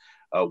ERs,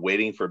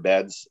 waiting for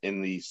beds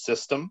in the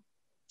system.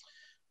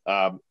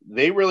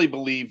 They really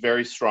believe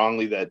very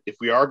strongly that if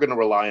we are going to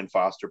rely on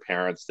foster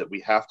parents, that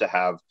we have to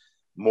have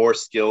more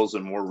skills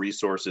and more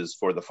resources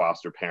for the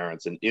foster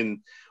parents. And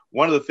in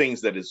one of the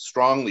things that is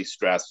strongly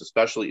stressed,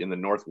 especially in the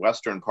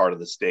northwestern part of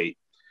the state,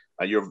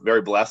 you're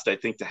very blessed, I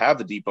think, to have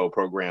the depot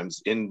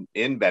programs in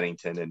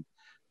Bennington,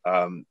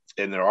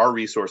 and there are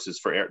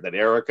resources that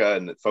Erica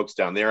and the folks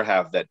down there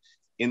have that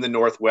in the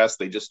Northwest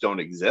they just don't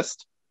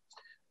exist.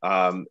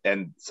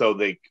 And so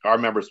our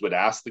members would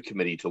ask the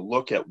committee to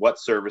look at what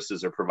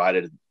services are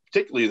provided,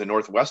 particularly in the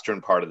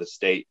northwestern part of the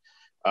state.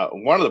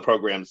 One of the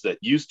programs that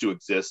used to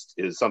exist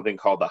is something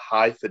called the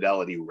High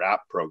Fidelity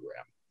WRAP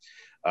program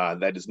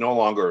that is no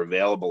longer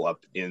available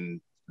up in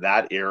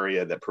that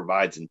area, that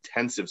provides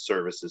intensive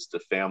services to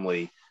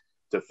families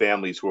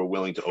who are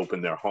willing to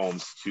open their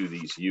homes to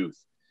these youth.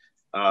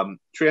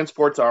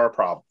 Transports are a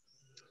problem.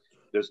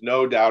 There's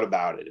no doubt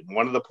about it. And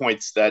one of the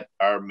points that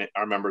our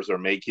members are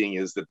making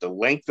is that the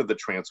length of the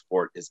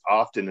transport is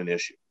often an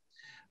issue.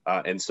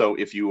 And so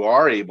if you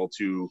are able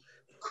to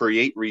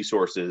create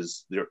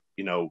resources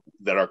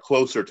that are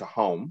closer to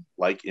home,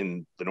 like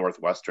in the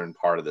northwestern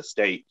part of the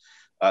state,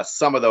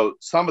 some of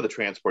the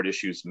transport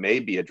issues may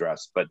be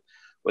addressed. But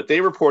what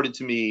they reported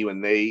to me when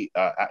they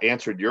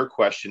answered your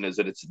question is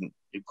that it's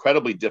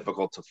incredibly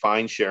difficult to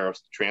find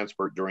sheriffs to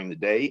transport during the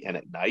day and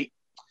at night,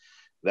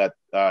 that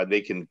they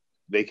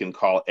can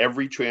call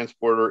every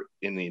transporter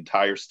in the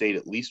entire state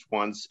at least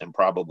once and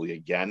probably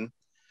again.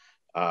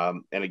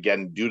 And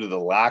again, due to the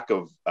lack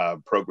of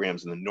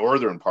programs in the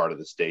northern part of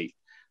the state,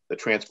 the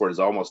transport is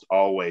almost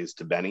always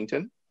to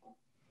Bennington.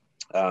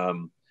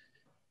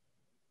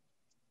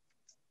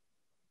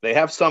 They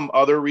have some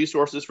other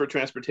resources for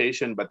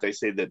transportation, but they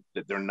say that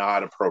they're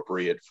not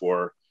appropriate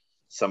for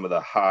some of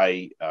the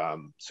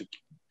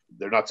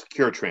they're not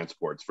secure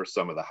transports for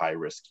some of the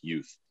high-risk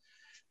youth.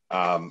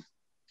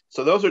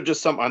 So those are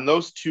just some on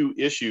those two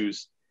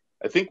issues.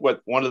 I think one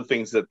of the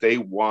things that they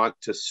want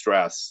to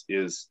stress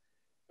is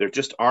there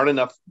just aren't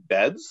enough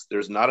beds.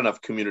 There's not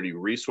enough community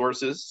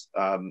resources.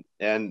 And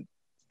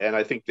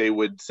I think they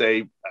would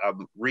say,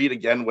 read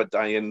again what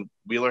Diane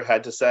Wheeler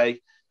had to say,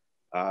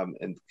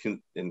 and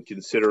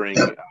considering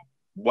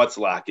what's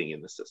lacking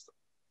in the system.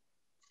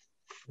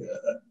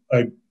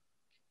 Yeah,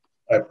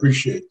 I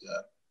appreciate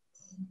that.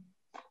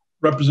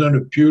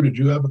 Representative Pugh, did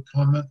you have a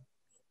comment?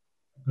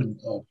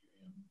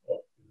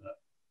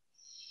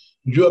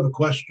 Did you have a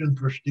question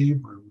for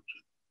Steve? Or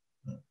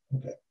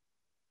okay.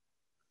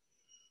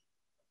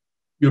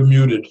 You're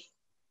muted.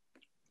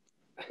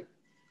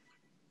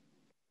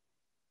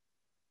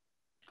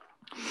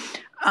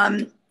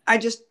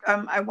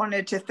 I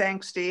wanted to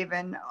thank Steve,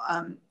 and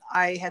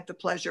I had the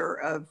pleasure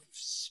of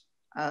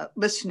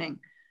listening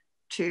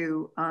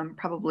to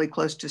probably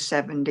close to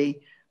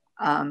 70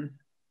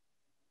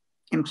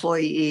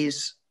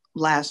 employees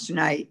last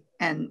night,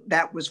 and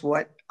that was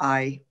what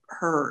I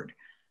heard.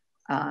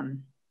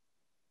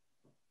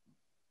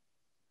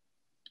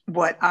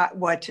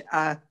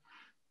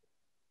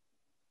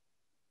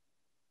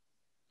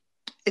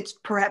 It's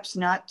perhaps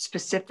not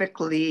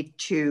specifically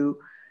to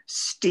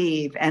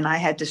Steve, and I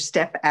had to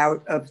step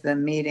out of the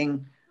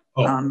meeting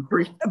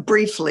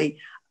briefly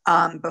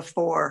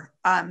before.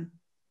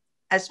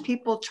 As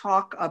people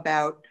talk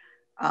about,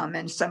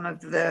 and some of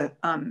the,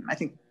 I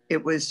think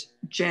it was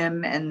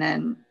Jim and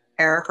then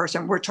Eric or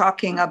some, we're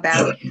talking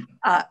about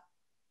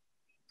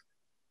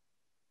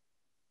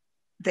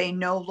they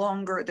no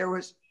longer, there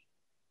was,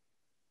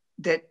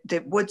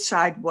 that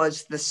Woodside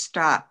was the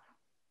stop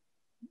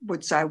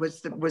Woodside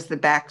was the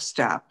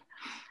backstop.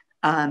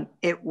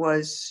 It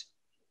was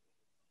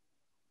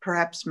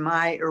perhaps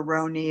my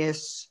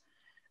erroneous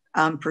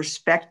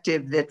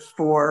perspective that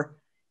for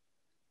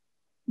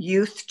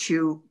youth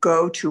to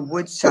go to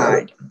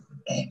Woodside,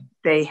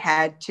 they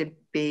had to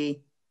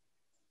be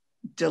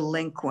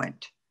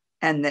delinquent,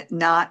 and that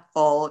not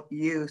all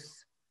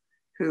youth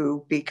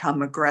who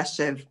become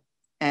aggressive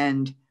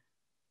and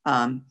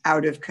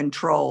out of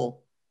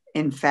control,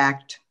 in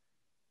fact,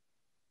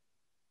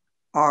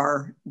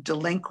 are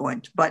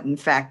delinquent, but in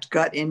fact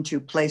got into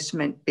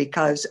placement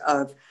because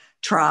of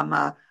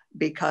trauma,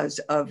 because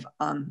of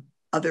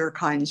other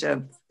kinds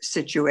of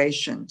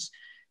situations.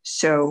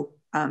 So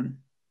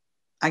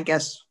I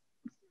guess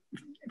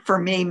for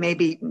me,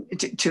 maybe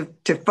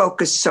to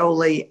focus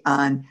solely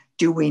on,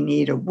 do we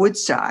need a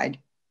Woodside?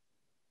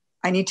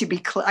 I need to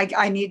be,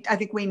 I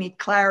think we need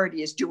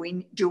clarity is, do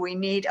we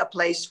need a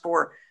place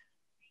for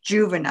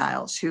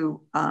juveniles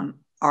who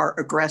are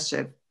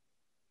aggressive?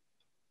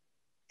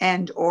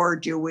 And, or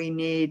do we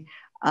need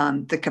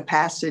the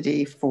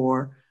capacity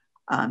for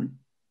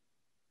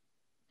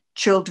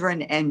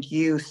children and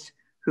youth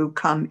who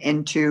come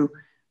into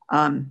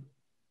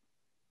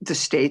the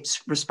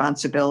state's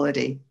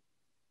responsibility,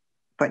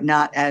 but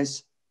not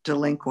as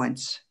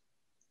delinquents?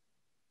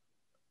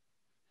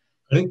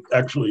 I think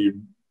actually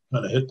you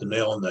kind of hit the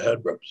nail on the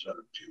head,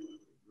 Representative. To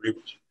agree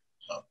with you.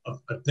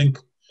 I think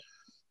the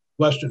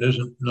question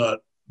isn't not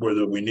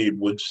whether we need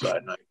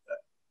Woodside.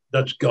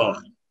 That's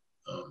gone.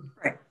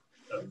 Right.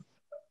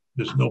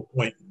 There's no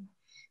point in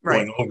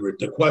going over it.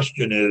 The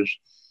question is,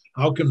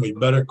 how can we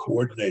better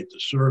coordinate the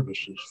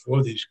services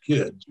for these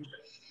kids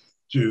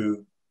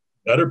to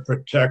better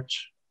protect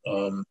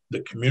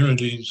the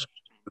communities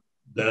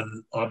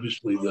than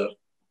obviously the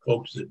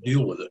folks that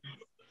deal with it?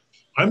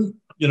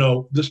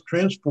 This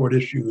transport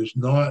issue is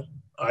not,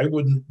 I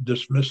wouldn't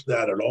dismiss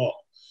that at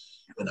all.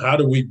 And how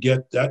do we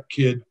get that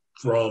kid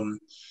from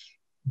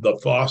the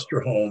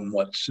foster home,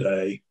 let's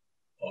say,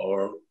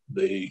 or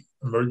the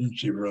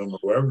emergency room or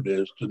wherever it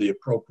is, to the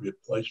appropriate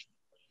placement?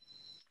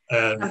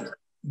 And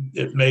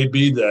it may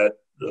be that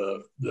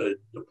the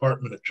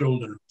Department of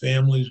Children and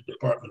Families,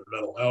 Department of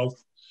Mental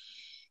Health,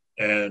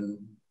 and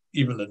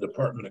even the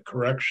Department of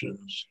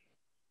Corrections,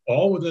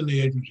 all within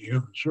the Agency of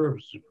Human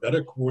Services,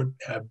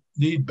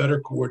 need better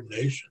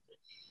coordination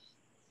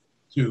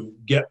to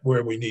get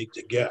where we need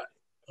to get.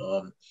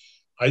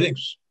 I think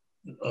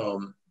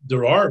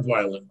there are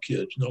violent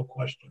kids, no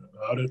question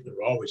about it.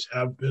 There always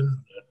have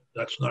been.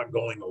 That's not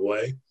going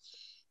away.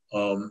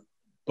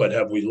 But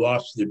have we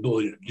lost the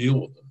ability to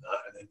deal with them?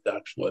 I think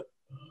that's what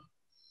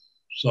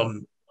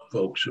some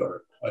folks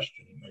are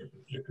questioning,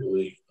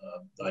 particularly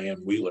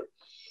Diane Wheeler.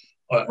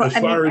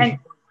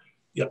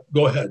 Yeah,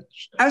 go ahead.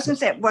 I was going to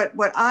say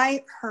what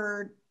I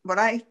heard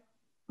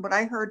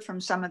from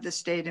some of the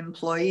state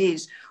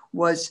employees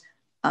was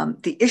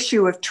the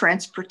issue of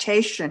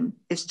transportation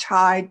is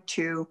tied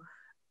to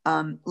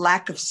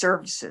lack of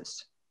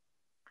services,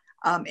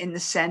 in the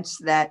sense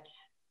that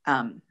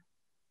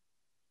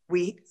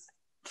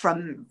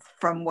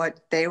from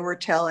what they were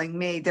telling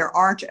me, there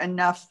aren't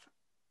enough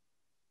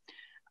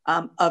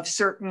of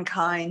certain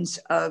kinds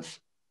of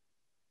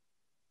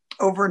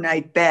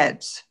overnight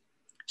beds,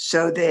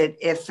 so that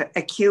if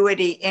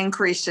acuity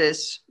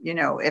increases,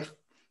 if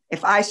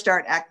I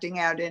start acting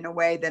out in a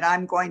way that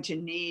I'm going to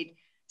need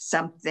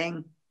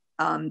something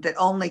that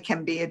only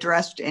can be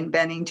addressed in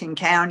Bennington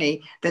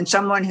County, then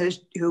someone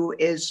who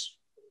is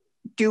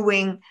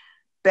doing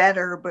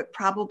better, but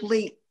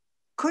probably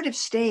could have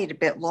stayed a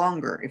bit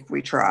longer if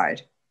we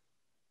tried.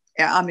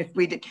 If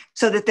we did,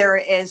 so that there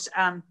is,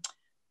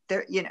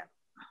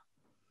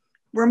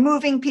 we're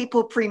moving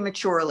people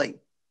prematurely.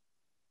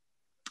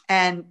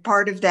 And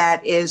part of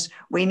that is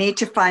we need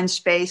to find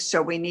space,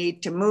 so we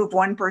need to move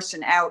one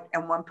person out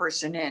and one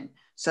person in.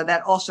 So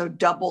that also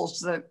doubles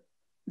the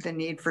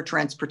need for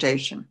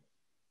transportation.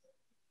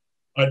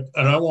 And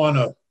I want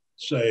to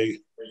say,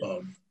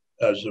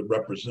 as a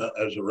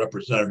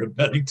representative of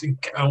Bennington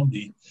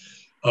County,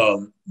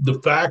 the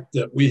fact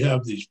that we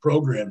have these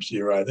programs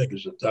here, I think,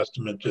 is a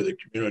testament to the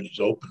community's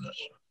openness.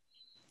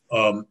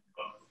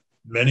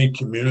 Many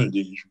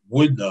communities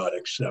would not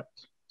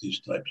accept these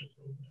types of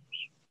programs.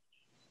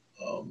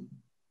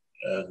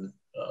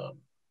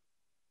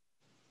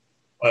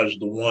 As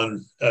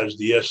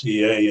the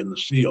SEA and the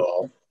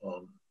CEOL,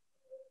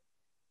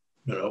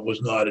 it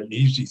was not an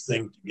easy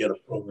thing to get a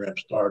program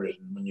started.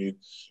 And when you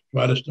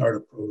try to start a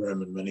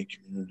program in many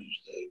communities,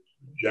 they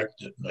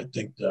reject it. And I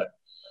think that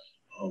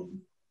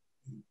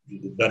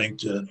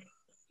the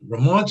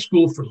Vermont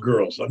School for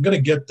Girls, I'm going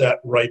to get that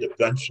right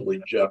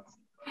eventually, Jeff.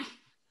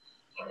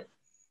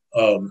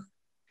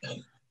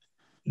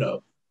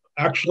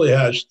 Actually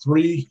has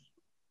 3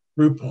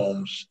 group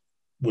homes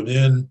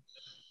within,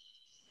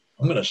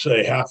 I'm going to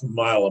say, half a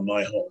mile of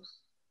my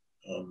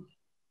home.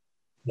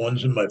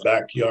 One's in my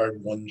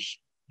backyard, one's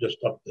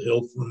just up the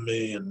hill from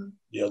me, and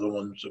the other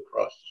one's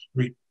across the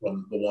street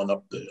from the one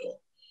up the hill.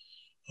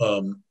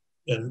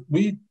 And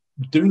we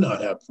do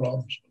not have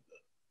problems with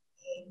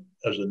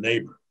it as a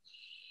neighbor.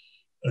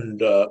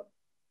 And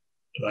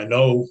I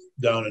know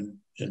down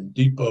in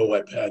Depot,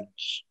 I've had,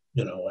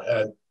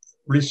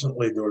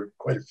 recently there were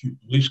quite a few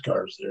police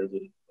cars there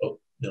that,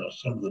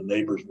 some of the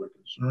neighbors were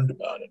concerned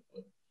about it.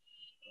 But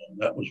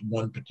that was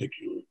one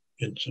particular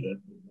incident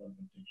with one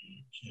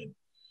particular kid.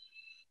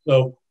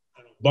 So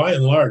by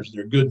and large,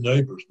 they're good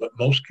neighbors, but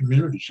most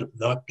communities have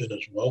not been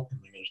as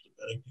welcoming as the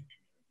Bennington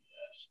community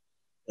has.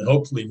 And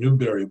hopefully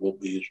Newberry will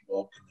be as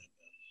welcoming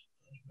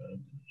as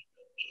Bennington has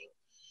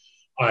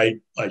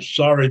been. So I'm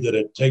sorry that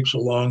it takes a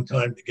long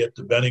time to get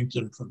to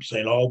Bennington from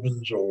St.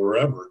 Albans or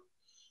wherever,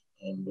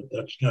 but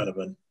that's kind of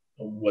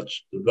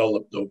what's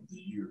developed over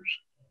the years.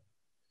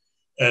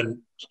 And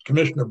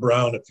Commissioner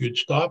Brown, if you'd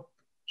stop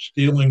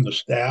stealing the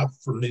staff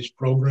from these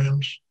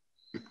programs,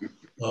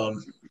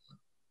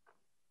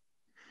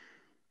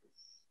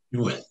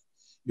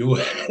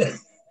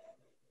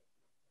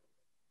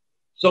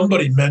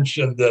 somebody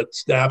mentioned that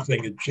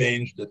staffing had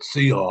changed at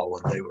C Hall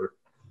when they were,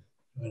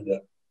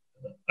 and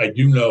I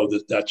do know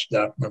that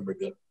staff member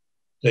got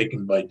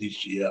taken by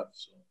DCF.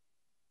 So.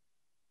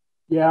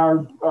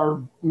 Yeah,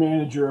 our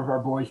manager of our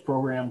boys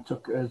program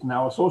is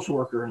now a social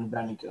worker in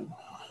Bennington.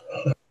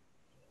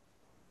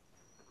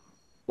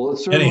 Well,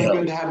 it's certainly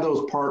good to have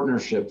those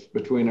partnerships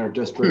between our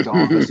district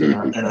office and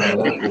our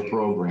local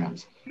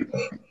programs.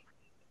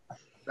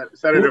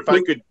 Senator, if I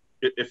could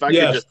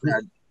just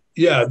add.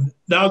 Yeah,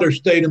 now they're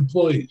state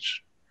employees.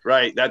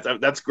 Right,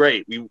 that's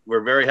great.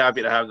 We're very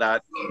happy to have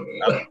that.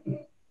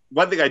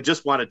 One thing I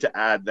just wanted to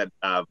add that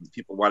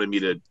people wanted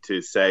me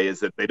to say is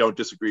that they don't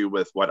disagree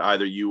with what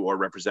either you or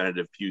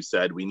Representative Pugh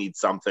said. We need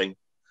something.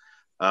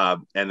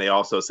 And they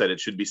also said it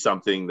should be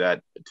something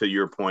that, to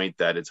your point,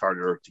 that it's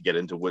harder to get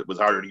into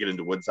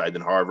Woodside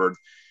than Harvard,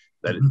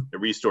 that the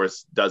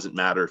resource doesn't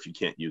matter if you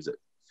can't use it.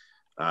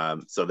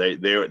 So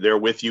they're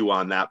with you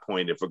on that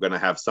point. If we're going to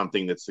have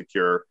something that's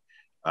secure,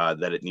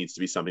 that it needs to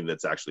be something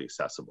that's actually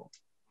accessible.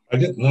 I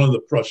think one of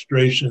the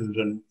frustrations,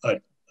 and I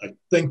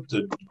think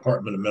the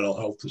Department of Mental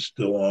Health is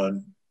still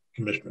on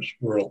Commissioner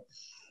Squirrel.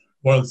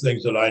 One of the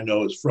things that I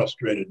know has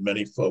frustrated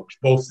many folks,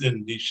 both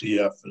in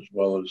DCF as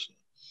well as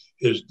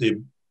is the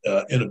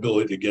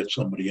inability to get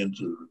somebody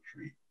into the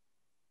retreat.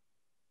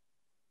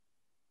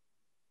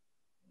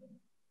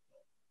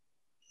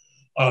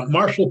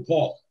 Marshall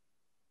Paul,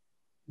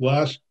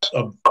 I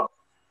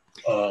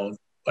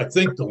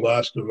think the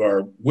last of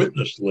our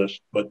witness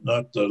list, but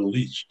not the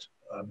least,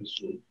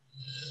 obviously.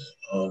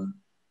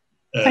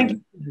 Thank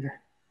you.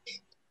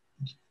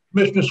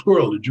 Commissioner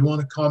Squirrel, did you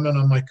want to comment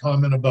on my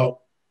comment about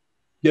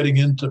getting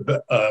into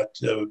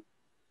the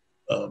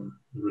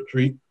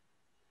retreat?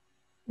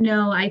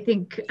 No, I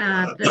think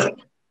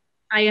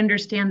I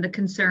understand the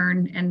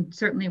concern, and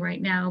certainly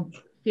right now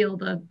feel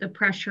the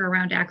pressure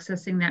around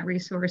accessing that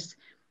resource.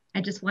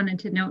 I just wanted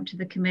to note to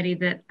the committee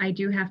that I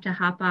do have to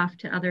hop off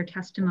to other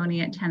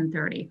testimony at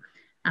 10:30.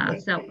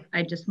 So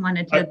I just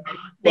wanted to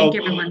thank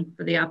everyone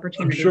for the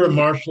opportunity. I'm sure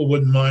Marshall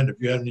wouldn't mind if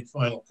you had any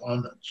final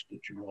comments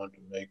that you wanted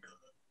to make.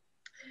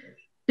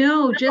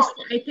 No, just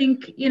I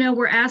think,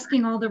 we're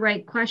asking all the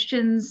right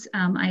questions.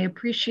 I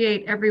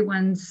appreciate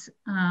everyone's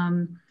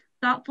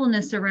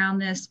thoughtfulness around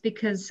this,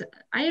 because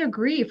I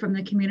agree from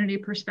the community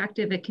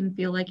perspective, it can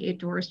feel like 8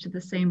 doors to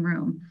the same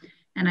room.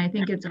 And I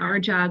think it's our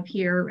job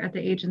here at the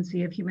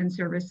Agency of Human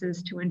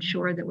Services to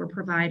ensure that we're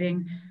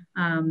providing,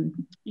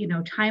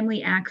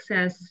 timely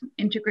access,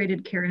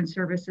 integrated care and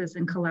services,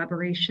 and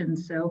collaboration.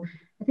 So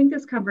I think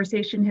this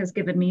conversation has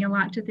given me a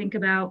lot to think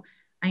about.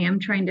 I am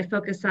trying to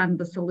focus on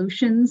the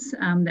solutions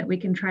that we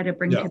can try to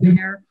bring to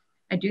bear.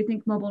 I do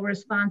think mobile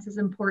response is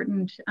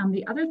important.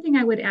 The other thing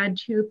I would add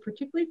too,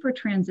 particularly for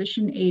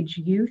transition age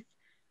youth,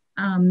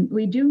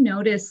 we do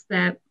notice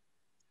that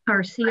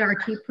our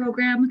CRT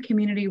program,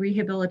 Community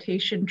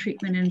Rehabilitation,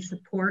 Treatment and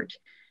Support,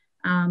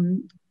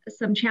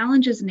 some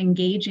challenges in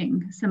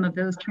engaging some of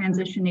those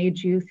transition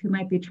age youth who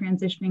might be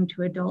transitioning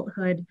to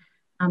adulthood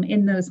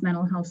in those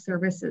mental health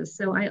services.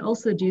 So I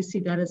also do see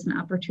that as an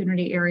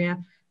opportunity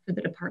area for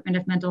the Department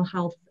of Mental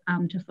Health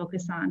to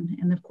focus on.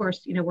 And of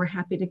course, we're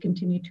happy to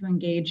continue to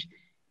engage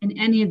in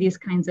any of these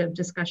kinds of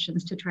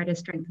discussions to try to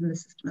strengthen the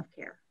system of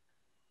care.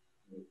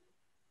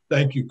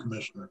 Thank you,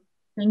 Commissioner.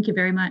 Thank you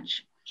very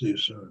much. See you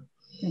soon.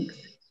 Thanks.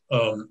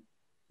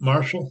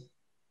 Marshall?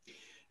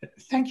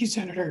 Thank you,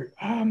 Senator.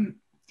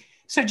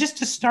 So just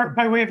to start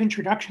by way of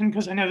introduction,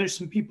 because I know there's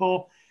some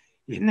people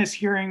in this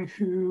hearing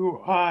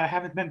who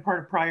haven't been part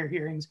of prior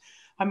hearings.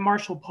 I'm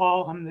Marshall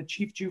Paul. I'm the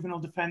Chief Juvenile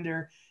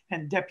Defender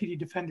and Deputy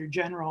Defender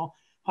General.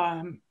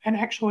 And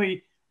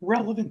actually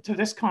relevant to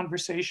this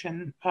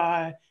conversation,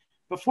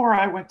 before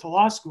I went to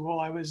law school,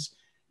 I was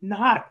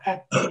not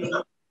at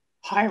the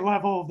high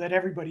level that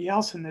everybody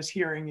else in this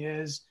hearing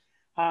is,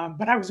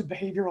 but I was a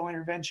behavioral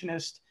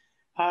interventionist.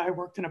 I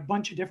worked in a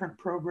bunch of different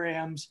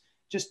programs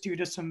just due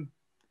to some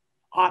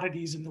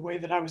oddities in the way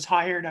that I was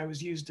hired. I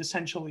was used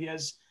essentially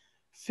as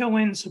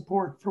fill-in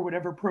support for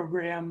whatever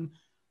program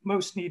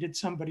most needed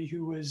somebody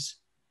who was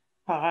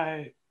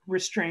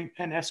restraint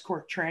and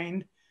escort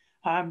trained.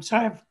 So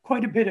I have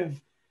quite a bit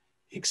of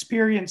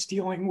experience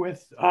dealing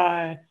with,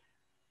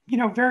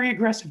 very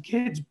aggressive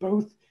kids,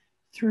 both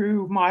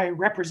through my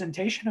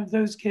representation of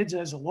those kids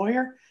as a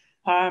lawyer,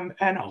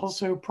 and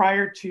also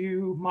prior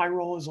to my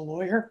role as a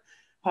lawyer,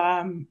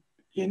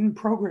 in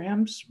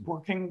programs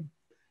working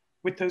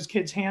with those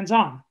kids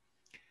hands-on.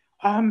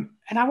 And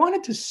I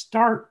wanted to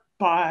start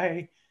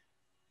by,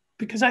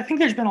 because I think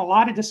there's been a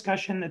lot of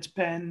discussion that's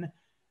been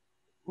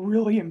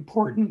really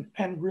important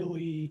and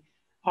really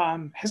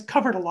has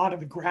covered a lot of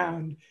the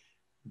ground,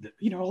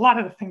 a lot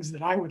of the things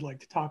that I would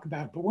like to talk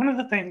about. But one of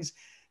the things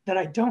that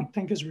I don't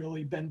think has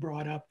really been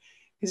brought up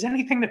is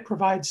anything that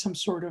provides some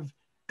sort of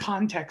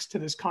context to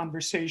this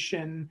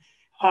conversation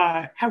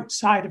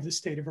outside of the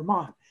state of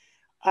Vermont.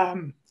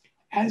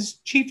 As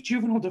Chief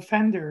Juvenile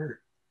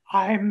Defender,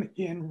 I'm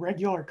in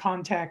regular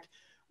contact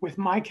with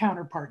my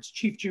counterparts,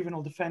 Chief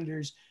Juvenile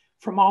Defenders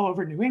from all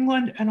over New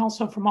England and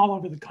also from all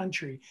over the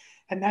country.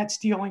 And that's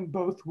dealing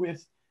both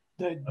with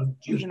the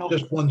juvenile.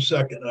 Just 1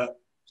 second.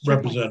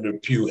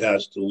 Representative Pugh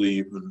has to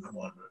leave, and I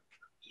want to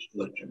just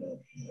let you know.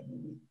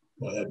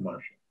 Go ahead,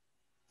 Marcia.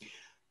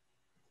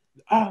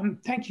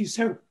 Thank you.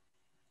 So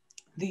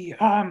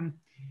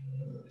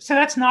so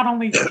that's not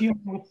only dealing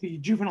with the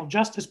juvenile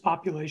justice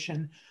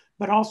population,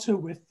 but also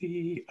with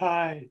the,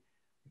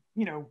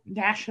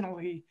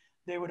 nationally,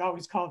 they would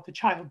always call it the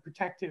child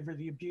protective or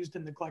the abused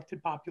and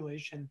neglected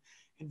population.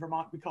 In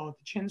Vermont, we call it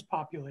the CHINS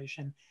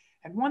population.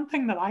 And one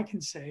thing that I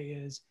can say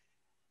is,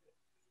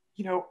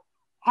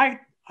 I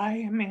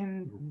am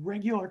in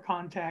regular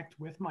contact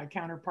with my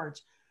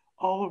counterparts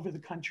all over the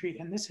country,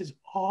 and this is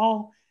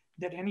all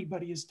that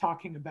anybody is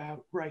talking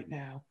about right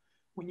now.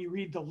 When you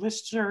read the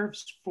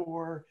listservs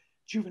for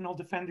juvenile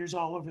defenders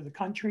all over the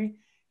country,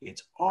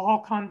 it's all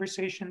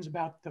conversations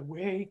about the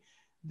way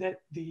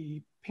that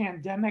the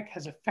pandemic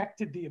has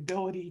affected the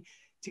ability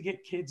to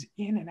get kids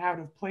in and out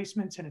of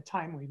placements in a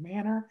timely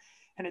manner.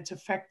 And it's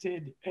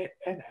affected,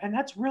 and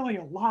that's really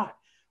a lot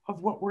of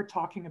what we're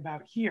talking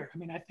about here. I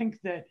mean, I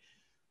think that,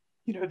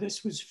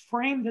 this was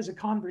framed as a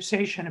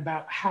conversation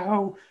about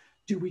how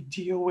do we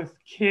deal with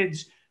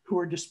kids who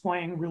are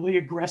displaying really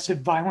aggressive,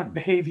 violent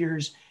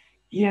behaviors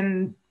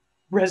in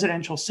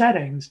residential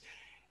settings.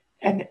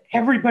 And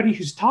everybody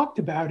who's talked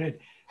about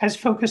it has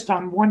focused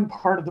on one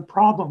part of the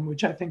problem,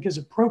 which I think is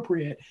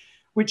appropriate,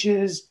 which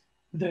is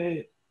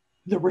the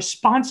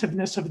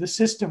responsiveness of the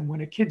system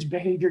when a kid's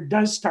behavior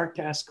does start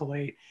to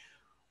escalate.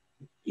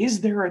 Is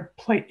there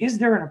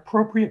an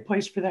appropriate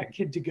place for that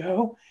kid to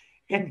go?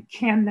 And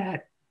can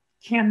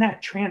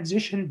that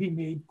transition be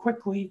made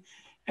quickly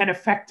and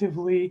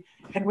effectively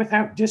and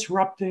without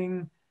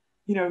disrupting,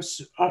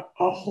 a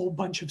whole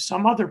bunch of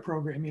some other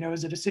program?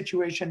 Is it a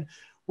situation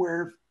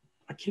where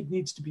a kid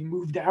needs to be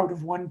moved out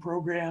of one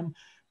program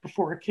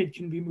before a kid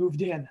can be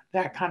moved in,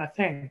 that kind of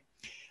thing?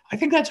 I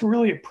think that's a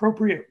really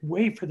appropriate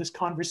way for this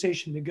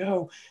conversation to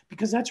go,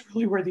 because that's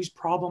really where these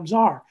problems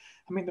are.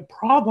 I mean, the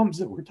problems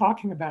that we're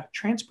talking about,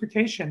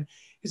 transportation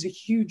is a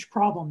huge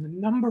problem. The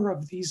number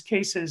of these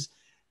cases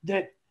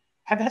that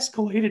have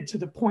escalated to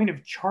the point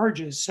of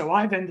charges. So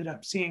I've ended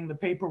up seeing the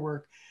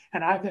paperwork,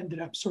 and I've ended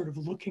up sort of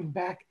looking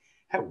back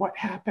at what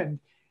happened.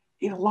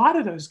 In a lot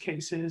of those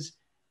cases,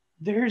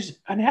 there's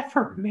an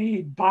effort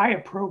made by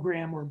a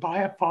program or by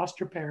a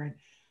foster parent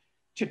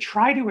to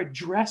try to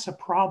address a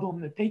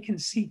problem that they can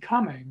see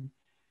coming,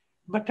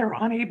 but they're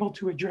unable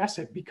to address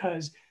it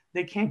because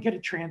they can't get a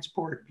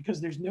transport,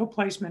 because there's no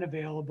placement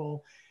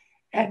available.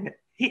 And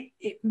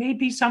it may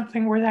be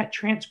something where that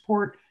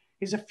transport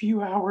is a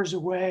few hours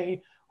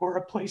away or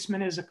a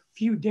placement is a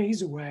few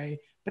days away,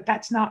 but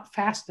that's not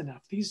fast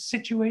enough. These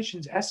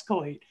situations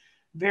escalate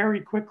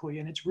very quickly,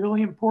 and it's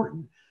really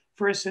important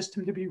for a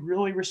system to be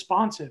really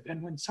responsive.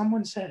 And when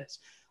someone says,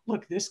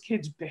 look, this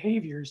kid's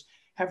behaviors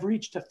have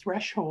reached a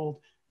threshold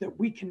that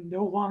we can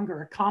no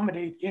longer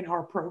accommodate in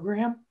our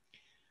program,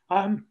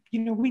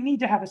 we need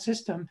to have a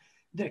system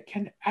that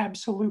can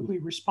absolutely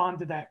respond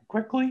to that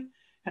quickly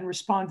and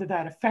respond to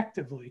that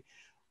effectively.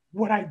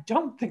 What I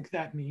don't think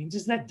that means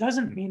is that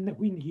doesn't mean that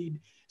we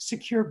need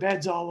secure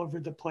beds all over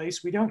the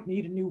place. We don't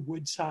need a new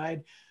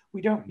Woodside.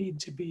 We don't need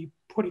to be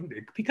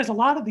because a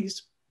lot of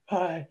these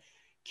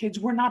kids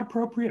were not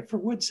appropriate for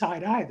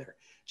Woodside either.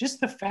 Just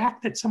the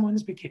fact that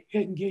someone's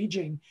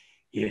engaging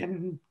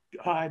in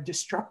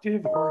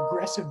destructive or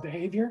aggressive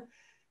behavior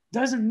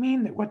doesn't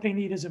mean that what they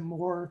need is a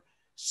more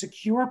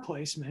secure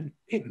placement.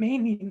 It may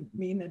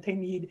mean that they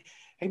need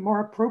a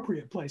more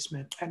appropriate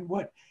placement. And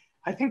what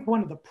I think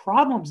one of the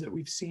problems that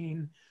we've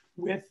seen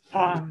with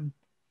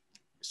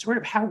sort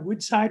of how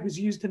Woodside was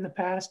used in the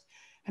past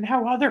and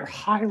how other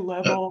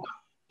high-level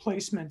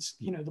placements,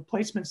 the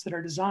placements that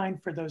are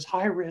designed for those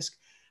high-risk,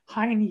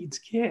 high-needs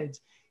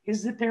kids,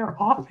 is that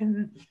they're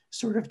often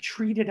sort of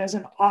treated as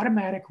an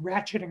automatic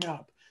ratcheting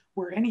up,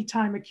 where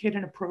anytime a kid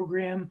in a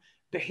program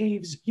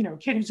behaves, a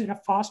kid who's in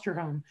a foster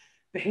home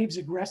behaves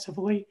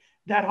aggressively,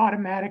 that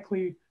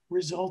automatically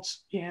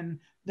results in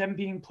them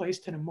being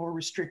placed in a more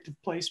restrictive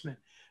placement.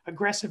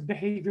 Aggressive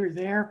behavior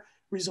there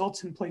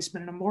results in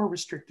placement in a more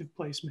restrictive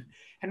placement.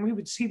 And we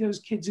would see those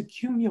kids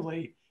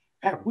accumulate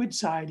at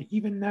Woodside,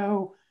 even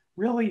though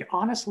really,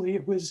 honestly,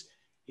 it was,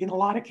 in a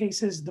lot of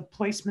cases, the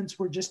placements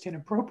were just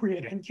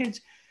inappropriate. And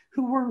kids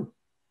who were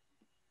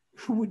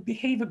who would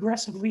behave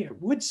aggressively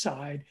at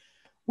Woodside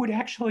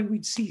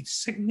we'd see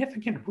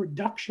significant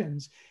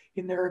reductions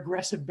in their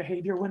aggressive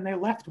behavior when they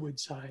left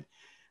Woodside.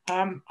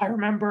 I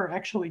remember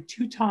actually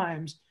 2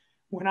 times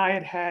when I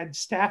had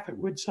staff at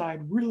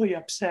Woodside really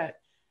upset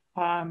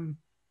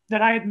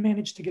that I had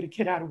managed to get a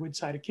kid out of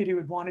Woodside, a kid who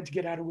had wanted to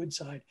get out of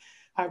Woodside.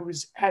 I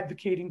was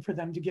advocating for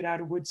them to get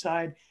out of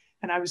Woodside,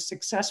 and I was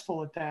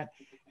successful at that.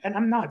 And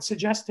I'm not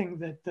suggesting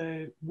that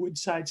the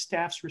Woodside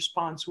staff's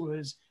response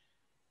was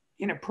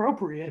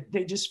inappropriate.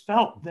 They just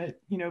felt that,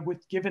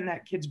 given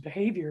that kid's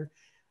behavior,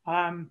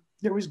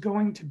 there was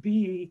going to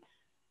be,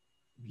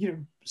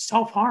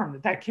 self-harm,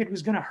 that kid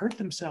was going to hurt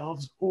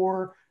themselves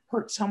or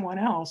hurt someone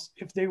else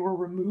if they were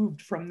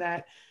removed from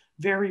that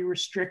very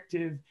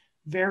restrictive,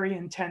 very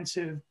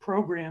intensive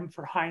program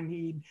for high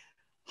need,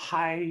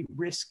 high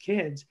risk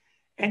kids.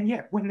 And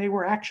yet when they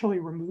were actually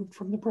removed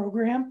from the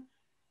program,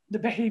 the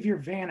behavior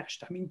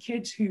vanished. I mean,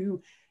 kids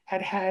who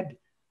had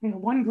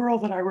one girl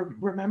that I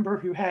remember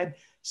who had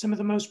some of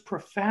the most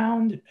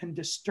profound and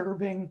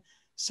disturbing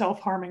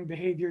self-harming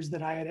behaviors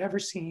that I had ever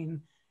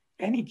seen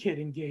any kid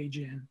engage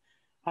in.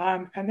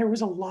 And there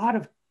was a lot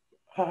of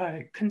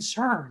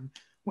concern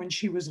when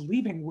she was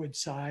leaving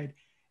Woodside.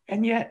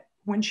 And yet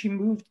when she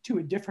moved to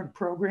a different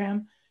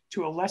program,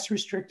 to a less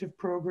restrictive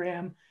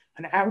program,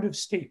 an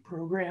out-of-state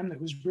program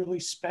that was really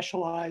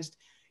specialized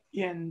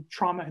in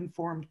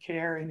trauma-informed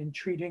care and in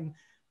treating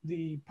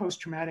the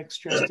post-traumatic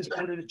stress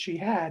disorder that she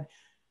had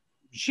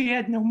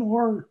no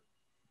more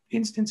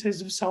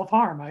instances of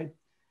self-harm. I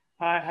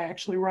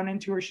actually run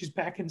into her. She's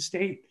back in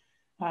state.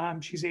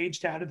 She's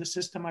aged out of the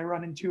system. I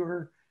run into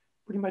her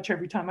pretty much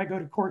every time I go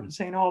to court in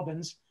St.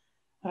 Albans,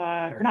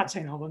 or not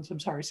St. Albans, I'm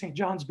sorry, St.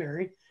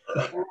 Johnsbury.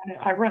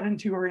 I run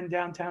into her in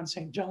downtown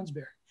St.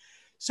 Johnsbury.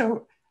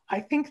 So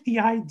I think the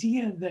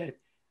idea that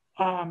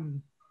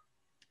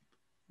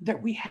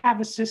that we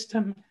have a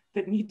system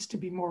that needs to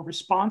be more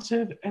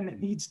responsive and that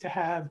needs to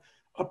have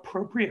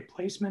appropriate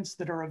placements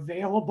that are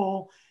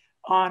available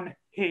on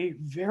a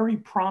very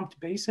prompt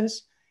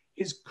basis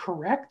is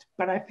correct.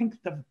 But I think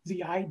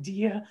the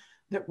idea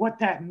that what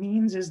that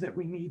means is that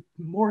we need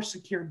more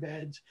secure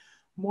beds,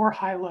 more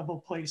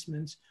high-level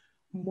placements,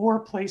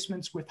 more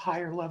placements with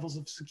higher levels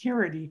of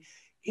security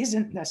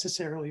isn't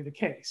necessarily the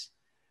case.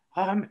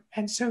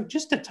 And so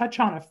just to touch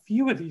on a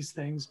few of these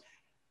things,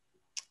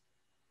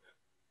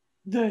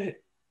 the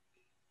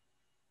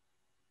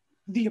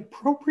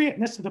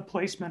appropriateness of the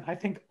placement, I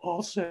think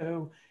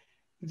also,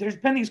 there's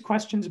been these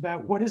questions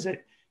about what is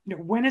it,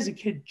 when is a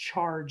kid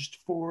charged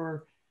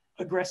for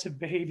aggressive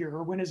behavior,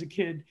 or when is a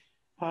kid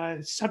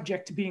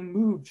subject to being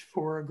moved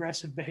for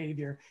aggressive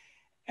behavior?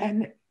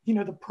 And,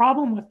 the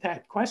problem with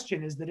that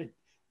question is that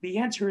the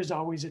answer is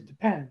always, it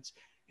depends.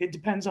 It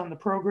depends on the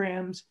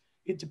programs.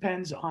 It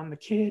depends on the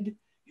kid.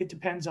 It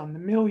depends on the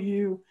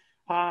milieu.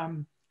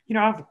 And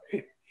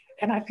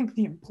I think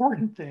the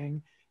important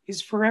thing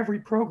is for every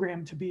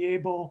program to be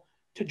able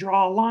to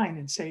draw a line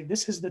and say,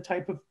 this is the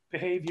type of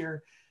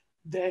behavior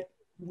that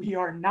we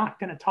are not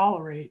going to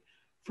tolerate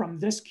from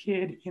this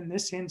kid in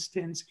this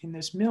instance, in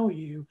this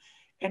milieu.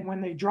 And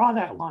when they draw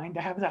that line,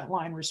 to have that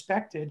line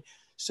respected,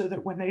 so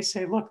that when they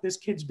say, look, this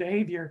kid's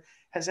behavior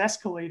has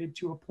escalated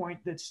to a point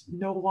that's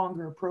no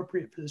longer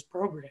appropriate for this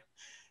program,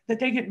 that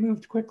they get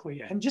moved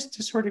quickly. And just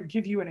to sort of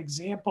give you an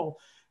example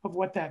of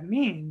what that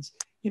means,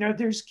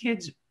 there's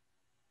kids,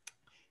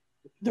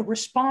 the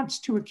response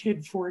to a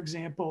kid, for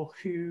example,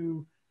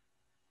 who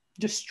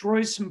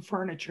destroys some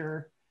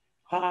furniture,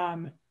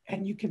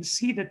 and you can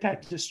see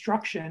that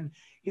destruction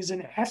is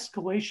an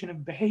escalation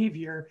of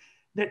behavior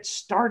that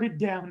started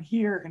down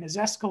here and is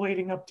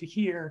escalating up to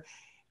here,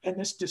 and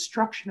this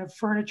destruction of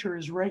furniture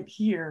is right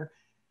here.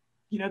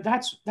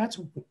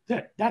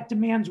 That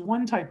demands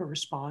one type of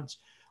response.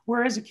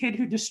 Whereas a kid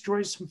who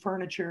destroys some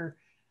furniture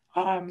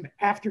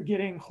after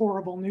getting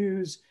horrible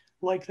news,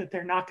 like that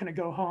they're not going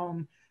to go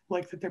home,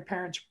 like that their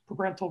parents'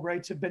 parental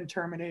rights have been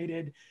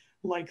terminated,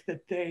 like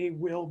that they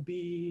will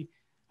be,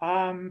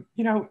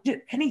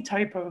 any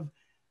type of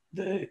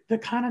the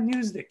kind of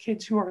news that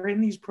kids who are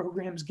in these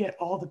programs get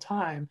all the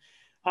time,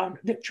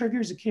 that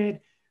triggers a kid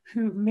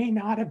who may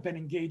not have been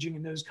engaging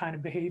in those kind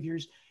of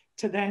behaviors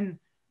to then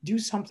do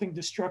something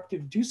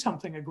destructive, do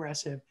something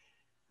aggressive.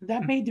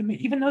 That may demand,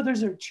 even though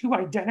those are two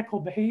identical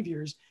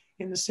behaviors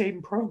in the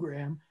same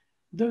program,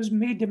 those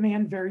may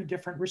demand very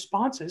different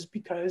responses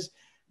because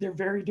they're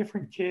very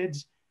different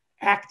kids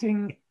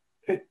acting,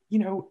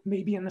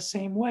 maybe in the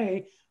same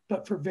way,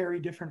 but for very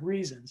different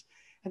reasons.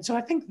 And so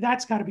I think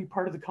that's got to be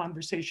part of the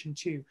conversation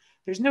too.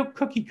 There's no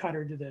cookie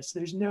cutter to this.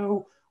 There's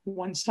no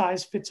one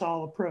size fits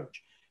all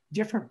approach.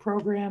 Different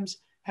programs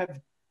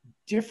have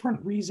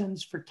different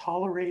reasons for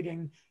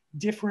tolerating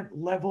different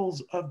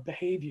levels of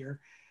behavior.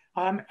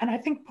 And I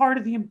think part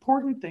of the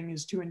important thing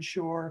is to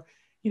ensure,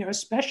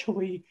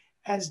 especially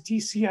as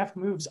DCF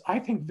moves, I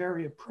think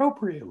very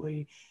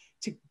appropriately,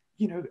 to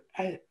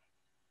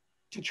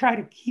try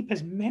to keep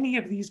as many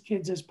of these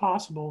kids as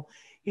possible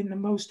in the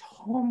most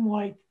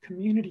home-like,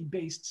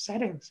 community-based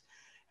settings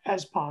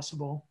as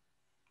possible.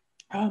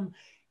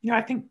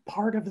 I think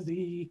part of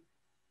the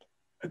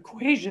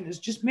equation is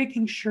just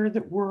making sure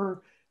that we're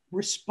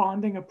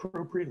responding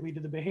appropriately to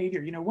the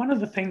behavior. You know, one of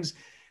the things,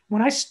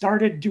 when I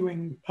started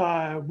doing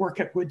work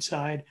at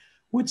Woodside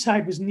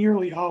was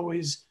nearly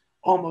always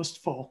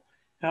almost full.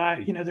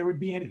 You know, there would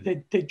be,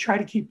 they'd try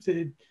to keep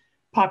the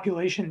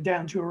population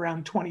down to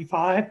around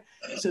 25.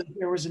 So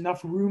there was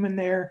enough room in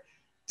there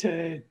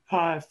to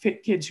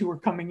fit kids who were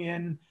coming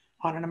in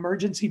on an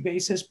emergency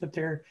basis, but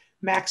their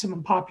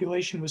maximum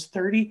population was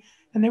 30,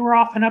 and they were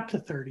often up to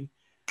 30.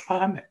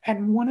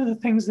 And one of the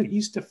things that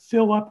used to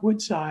fill up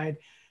Woodside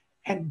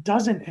and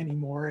doesn't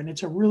anymore, and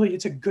it's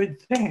a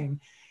good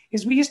thing,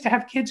 is we used to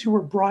have kids who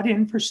were brought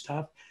in for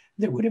stuff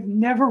that would have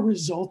never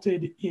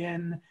resulted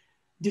in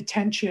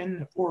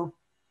detention or,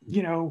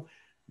 you know,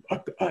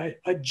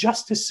 a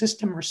justice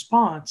system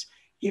response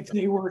if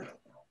they were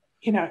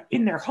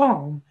in their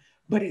home,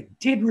 but it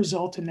did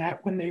result in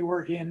that when they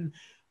were in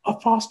a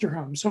foster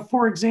home. So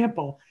for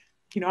example,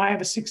 you know, I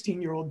have a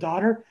 16-year-old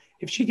daughter.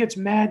 If she gets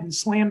mad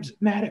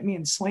at me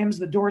and slams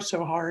the door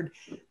so hard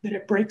that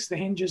it breaks the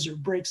hinges or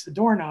breaks the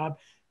doorknob,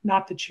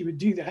 not that she would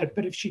do that,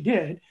 but if she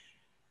did,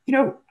 you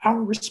know,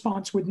 our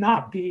response would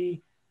not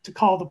be to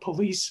call the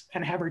police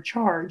and have her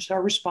charged.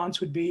 Our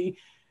response would be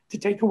to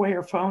take away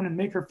her phone and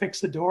make her fix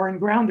the door and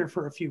ground her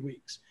for a few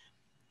weeks.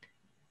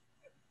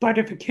 But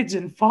if a kid's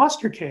in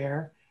foster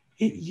care,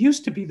 it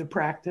used to be the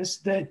practice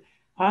that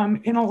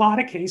in a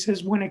lot of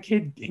cases, when a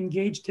kid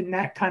engaged in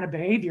that kind of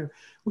behavior,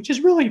 which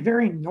is really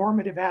very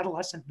normative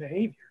adolescent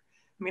behavior.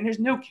 I mean, there's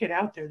no kid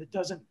out there that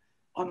doesn't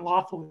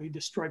unlawfully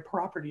destroy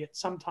property at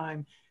some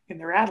time in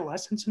their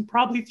adolescence, and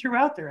probably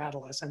throughout their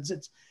adolescence.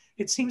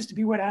 It seems to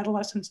be what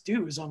adolescents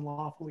do, is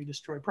unlawfully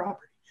destroy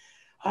property.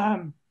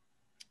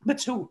 But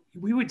so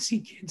we would see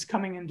kids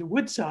coming into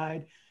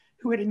Woodside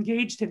who had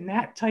engaged in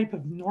that type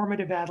of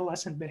normative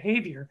adolescent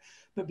behavior,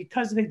 but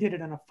because they did it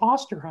in a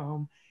foster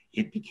home,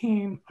 it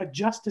became a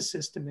justice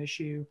system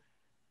issue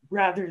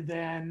rather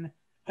than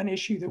an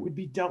issue that would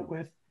be dealt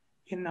with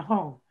in the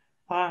home.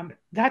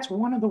 That's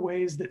one of the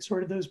ways that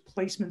sort of those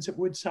placements at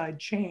Woodside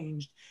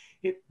changed.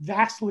 It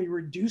vastly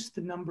reduced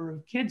the number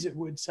of kids at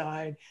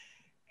Woodside,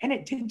 and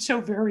it did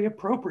so very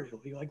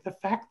appropriately. Like the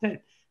fact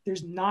that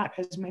there's not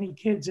as many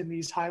kids in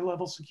these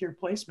high-level secure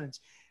placements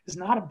is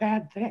not a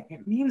bad thing.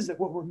 It means that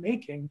what we're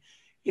making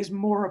is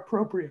more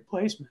appropriate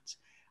placements.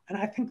 And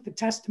I think the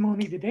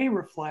testimony today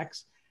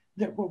reflects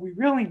that what we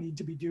really need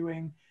to be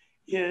doing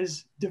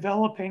is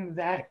developing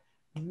that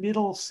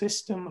middle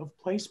system of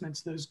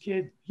placements, those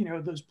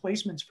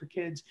placements for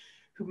kids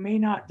who may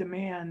not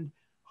demand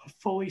a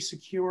fully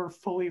secure,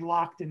 fully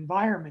locked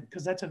environment,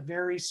 because that's a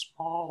very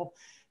small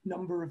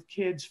number of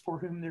kids for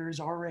whom there is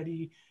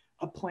already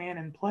a plan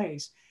in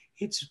place.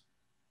 It's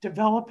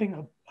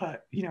developing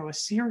a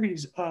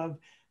series of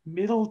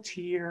middle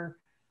tier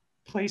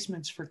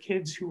placements for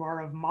kids who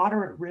are of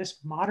moderate risk,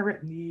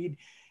 moderate need,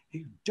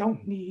 who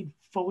don't need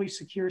fully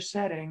secure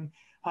setting,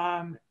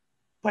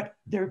 but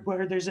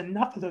where there's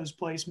enough of those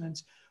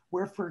placements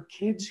where for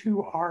kids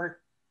who are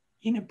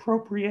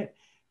inappropriate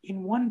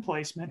in one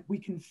placement, we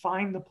can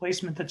find the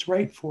placement that's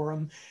right for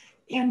them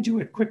and do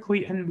it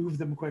quickly and move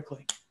them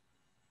quickly.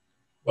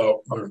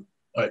 Well,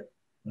 I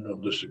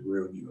don't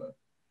disagree with you. I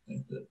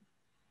think that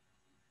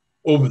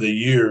over the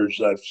years,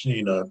 I've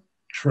seen a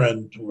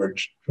trend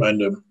towards trying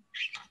to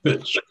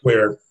fit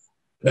square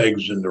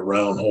pegs into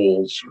round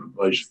holes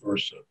or vice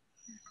versa.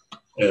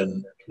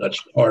 And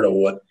that's part of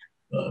what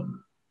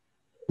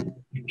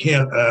you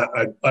can't,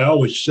 I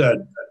always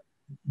said,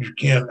 you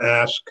can't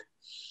ask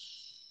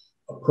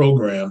a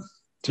program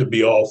to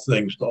be all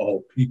things to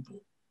all people.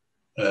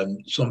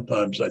 And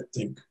sometimes I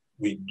think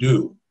we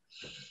do.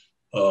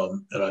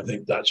 And I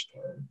think that's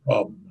part of the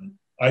problem.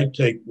 I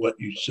take what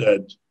you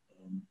said,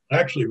 I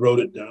actually wrote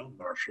it down,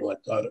 Marshall. I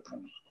thought it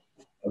was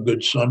a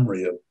good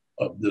summary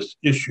of this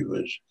issue.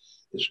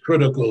 It's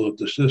critical that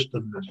the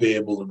system be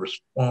able to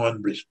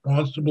respond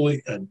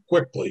responsibly and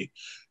quickly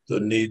to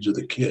the needs of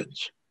the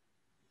kids.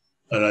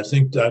 And I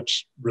think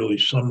that's really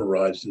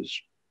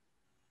summarizes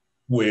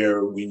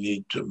where we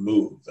need to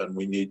move, and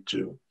we need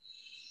to,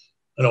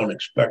 I don't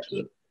expect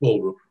a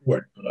full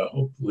report, but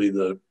hopefully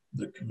the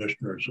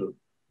commissioners of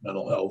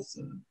mental health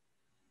and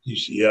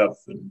DCF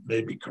and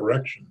maybe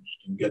corrections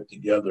can get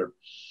together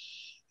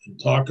and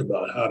talk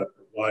about how to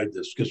provide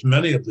this, because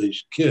many of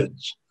these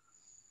kids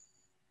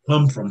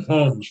come from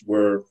homes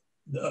where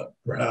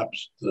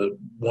perhaps the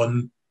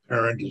one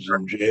parent is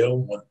in jail,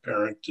 one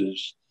parent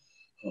is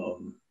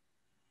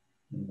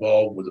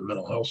involved with the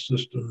mental health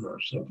system or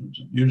substance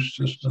abuse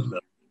system,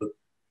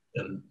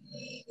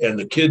 and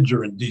the kids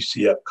are in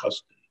DCF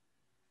custody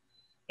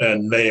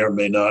and may or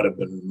may not have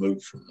been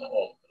removed from the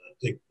home. And I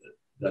think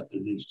that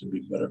there needs to be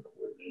better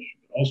coordination.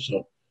 But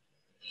also,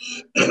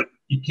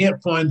 you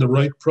can't find the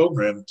right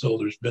program until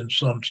there's been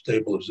some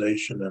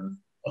stabilization,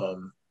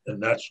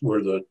 and that's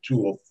where the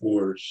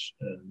 204s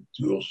and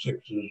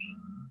 206s and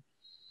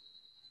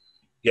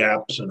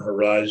gaps and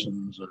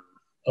horizons and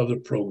other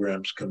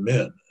programs come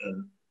in.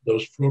 And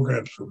those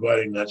programs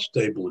providing that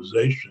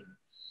stabilization,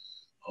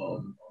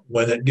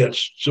 when it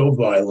gets so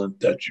violent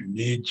that you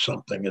need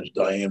something, as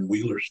Diane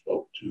Wheeler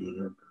spoke to and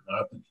Erica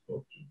Nathan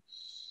spoke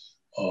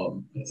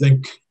to. I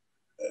think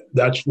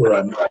that's where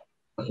I'm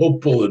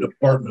hopeful the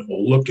department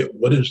will look at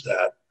what is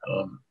that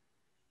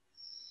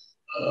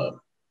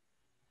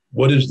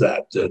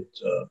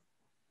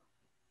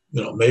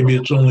maybe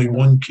it's only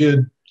one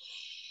kid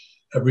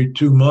every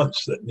 2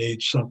 months that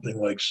needs something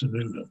like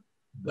Sununu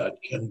that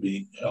can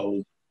be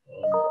held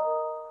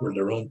for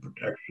their own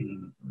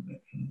protection.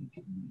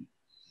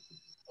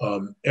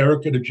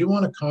 Erica, did you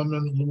want to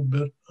comment a little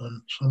bit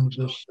on some of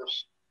this?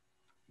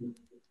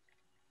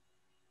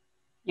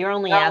 You're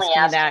only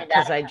asking that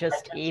because I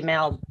just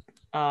emailed,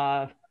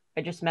 I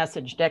just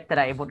messaged Dick that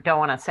I don't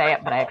want to say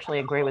it, but I actually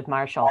agree with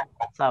Marshall.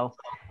 So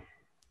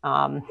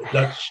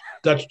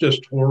that's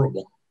just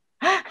horrible.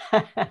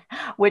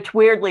 Which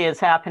weirdly is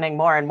happening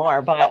more and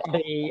more, but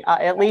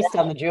at least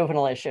on the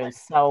juvenile issues.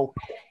 So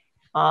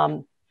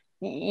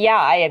yeah,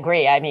 I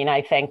agree. I mean,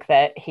 I think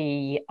that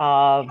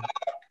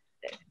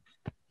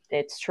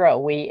it's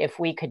true. If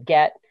we could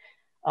get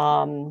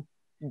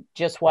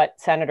just what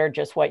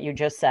you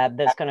just said,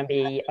 there's going to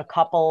be a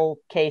couple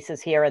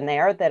cases here and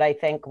there that I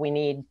think we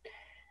need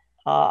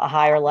a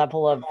higher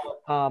level of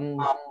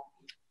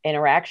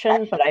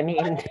interaction. But I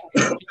mean,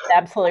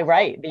 absolutely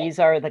right. These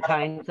are the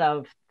kinds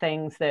of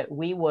things that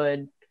we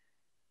would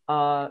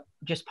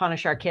just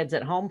punish our kids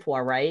at home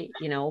for, right?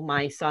 You know,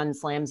 my son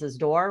slams his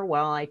door.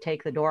 Well, I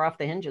take the door off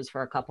the hinges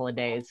for a couple of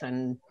days,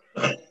 and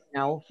you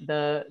know,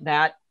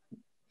 that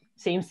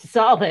seems to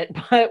solve it.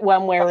 But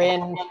when we're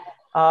in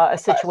a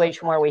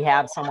situation where we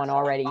have someone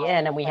already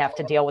in and we have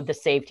to deal with the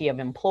safety of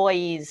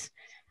employees,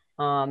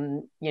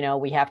 you know,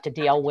 we have to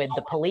deal with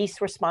the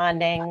police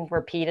responding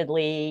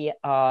repeatedly.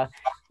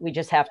 We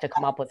just have to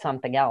come up with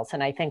something else.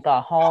 And I think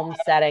a home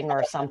setting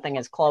or something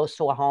as close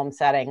to a home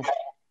setting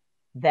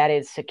that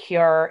is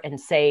secure and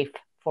safe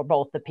for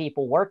both the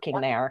people working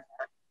there,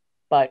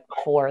 but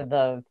for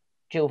the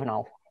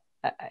juvenile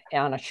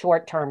on a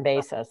short-term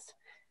basis,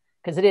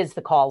 because it is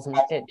the calls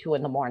at 2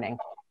 a.m.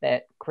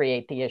 that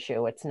create the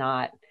issue. It's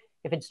not,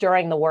 if it's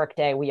during the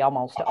workday, we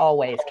almost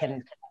always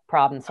can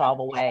problem solve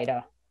a way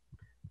to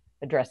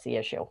address the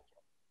issue.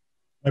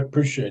 I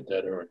appreciate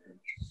that, Erica.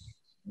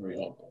 Very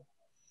helpful.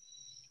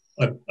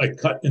 I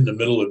cut in the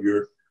middle of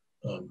your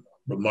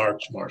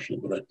remarks, Marshall,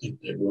 but I think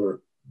they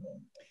were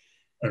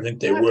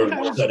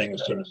setting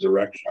us in a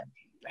direction.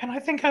 And I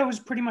think I was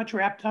pretty much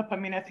wrapped up. I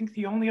mean, I think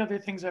the only other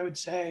things I would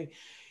say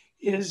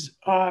is,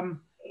 you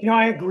know,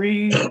 I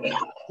agree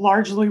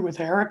largely with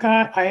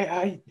Erica.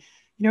 I,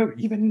 you know,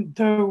 even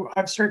though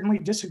I've certainly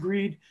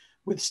disagreed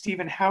with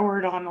Stephen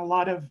Howard on a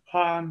lot of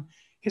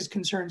his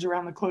concerns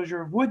around the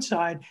closure of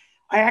Woodside,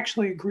 I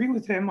actually agree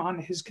with him on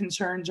his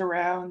concerns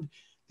around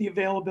the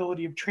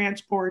availability of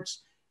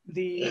transports,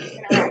 the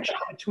interaction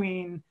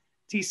between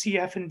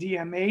DCF and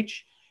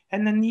DMH,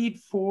 and the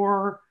need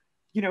for,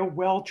 you know,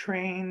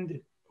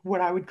 well-trained, what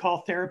I would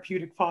call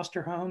therapeutic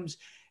foster homes,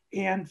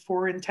 and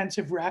for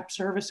intensive wrap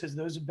services.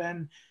 Those have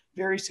been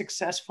very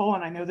successful.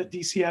 And I know that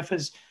DCF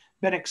has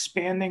been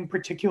expanding,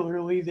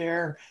 particularly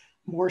their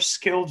more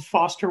skilled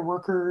foster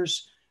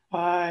workers,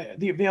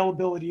 the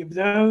availability of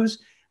those.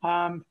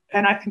 And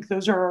I think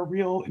those are a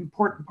real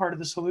important part of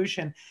the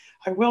solution.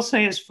 I will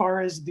say, as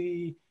far as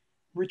the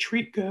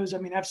retreat goes, I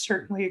mean, I've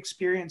certainly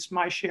experienced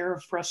my share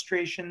of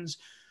frustrations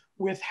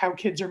with how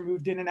kids are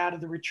moved in and out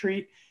of the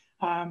retreat.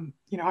 You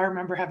know, I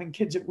remember having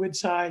kids at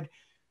Woodside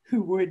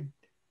who would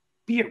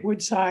be at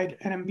Woodside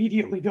and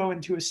immediately go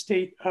into a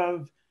state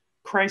of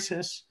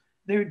crisis.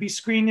 They would be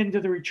screened into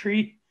the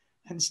retreat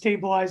and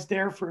stabilized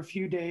there for a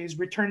few days,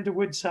 return to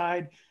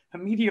Woodside,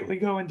 immediately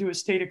go into a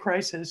state of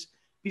crisis,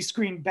 be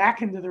screened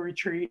back into the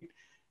retreat.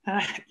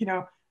 And you know,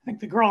 I think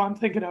the girl I'm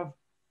thinking of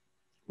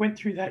went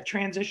through that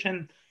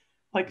transition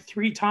like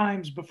 3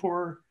 times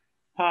before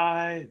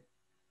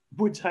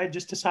Woodside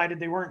just decided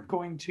they weren't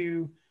going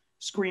to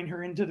screen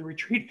her into the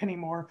retreat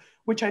anymore,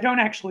 which I don't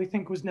actually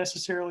think was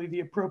necessarily the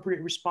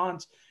appropriate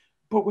response,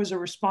 but was a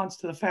response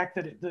to the fact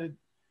that the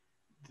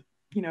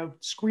you know,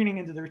 screening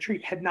into the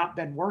retreat had not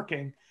been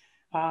working,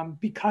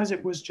 because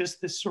it was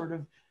just this sort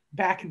of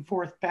back and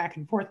forth.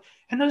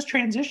 And those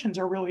transitions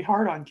are really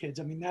hard on kids.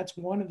 I mean, that's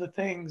one of the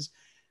things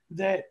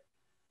that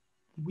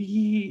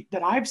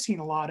I've seen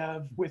a lot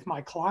of with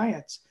my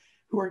clients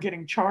who are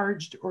getting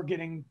charged or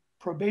getting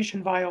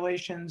probation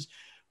violations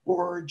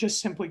or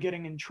just simply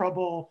getting in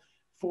trouble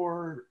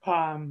for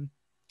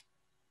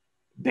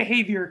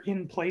behavior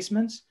in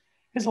placements,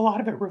 is a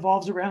lot of it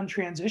revolves around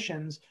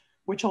transitions,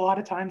 which a lot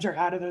of times are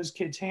out of those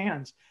kids'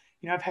 hands.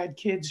 You know, I've had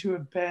kids who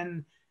have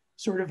been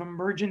sort of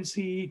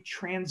emergency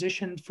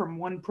transitioned from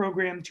one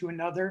program to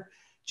another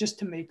just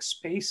to make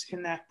space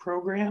in that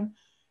program,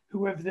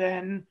 who have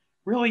then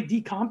really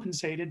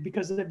decompensated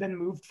because they've been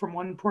moved from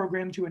one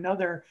program to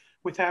another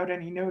without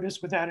any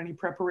notice, without any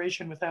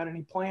preparation, without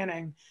any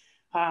planning.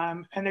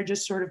 And they're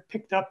just sort of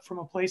picked up from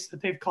a place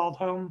that they've called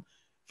home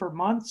for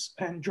months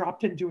and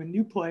dropped into a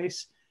new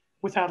place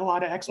without a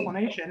lot of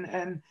explanation.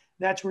 And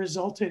that's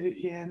resulted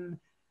in,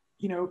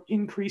 you know,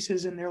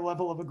 increases in their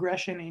level of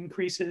aggression,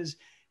 increases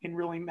in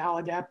really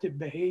maladaptive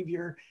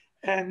behavior,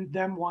 and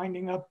them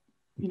winding up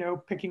you know,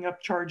 picking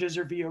up charges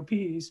or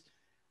VOPs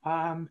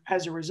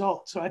as a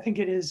result. So I think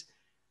it is,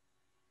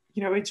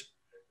 you know,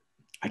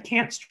 I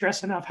can't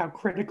stress enough how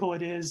critical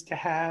it is to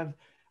have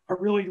a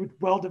really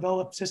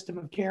well-developed system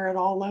of care at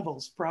all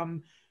levels,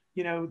 from,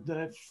 you know,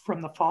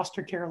 from the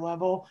foster care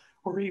level,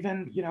 or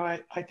even, you know,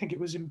 I think it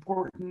was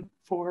important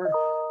for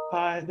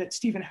that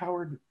Stephen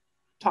Howard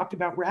talked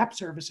about wrap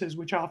services,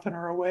 which often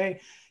are a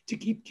way to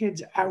keep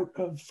kids out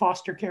of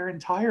foster care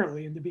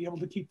entirely and to be able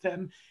to keep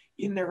them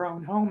in their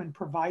own home and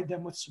provide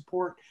them with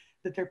support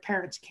that their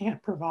parents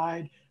can't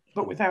provide,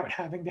 but without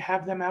having to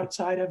have them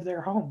outside of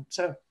their home.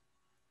 So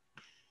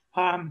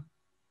I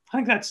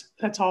think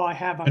that's all I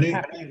have. I'm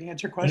happy to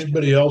answer questions.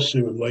 Anybody else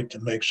who would like to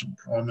make some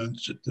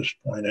comments at this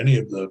point? Any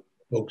of the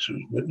folks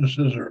who's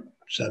witnesses or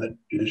Senate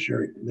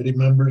Judiciary Committee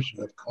members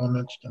who have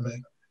comments to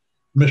make?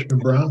 Commissioner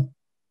Brown?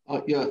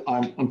 Yeah,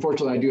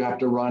 unfortunately, I do have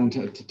to run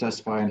to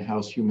testify in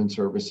House Human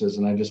Services,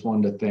 and I just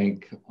wanted to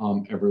thank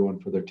everyone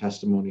for their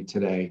testimony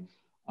today.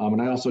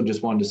 And I also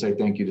just wanted to say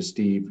thank you to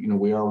Steve. You know,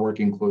 we are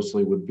working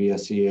closely with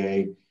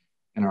VSEA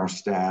and our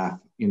staff.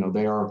 You know,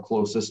 they are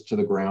closest to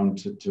the ground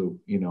to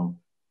you know,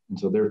 and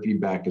so their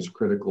feedback is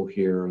critical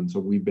here. And so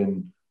we've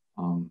been,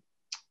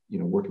 you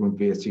know, working with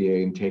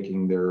VSEA and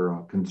taking their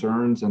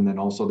concerns, and then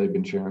also they've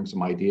been sharing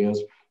some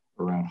ideas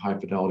around high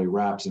fidelity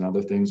wraps and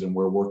other things, and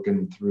we're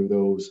working through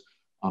those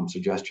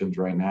suggestions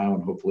right now,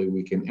 and hopefully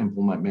we can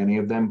implement many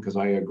of them, because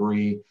I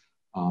agree,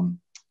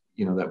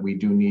 you know, that we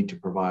do need to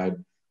provide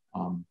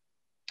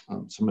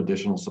some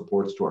additional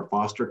supports to our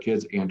foster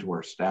kids and to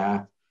our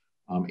staff,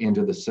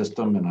 into the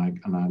system,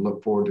 and I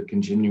look forward to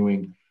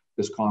continuing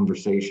this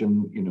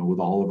conversation, you know, with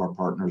all of our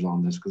partners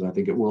on this, because I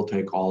think it will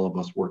take all of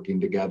us working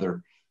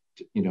together,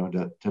 to, you know,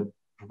 to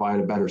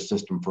provide a better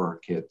system for our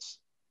kids.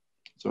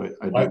 So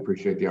I do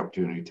appreciate the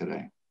opportunity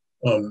today.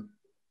 And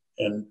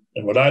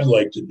what I'd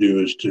like to do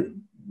is to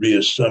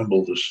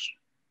reassemble this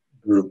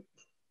group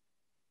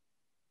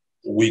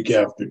the week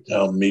after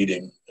town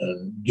meeting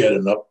and get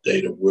an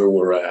update of where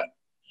we're at.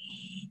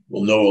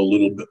 We'll know a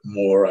little bit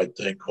more. I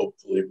think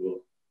hopefully we'll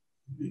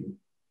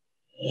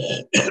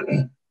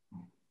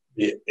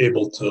be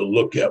able to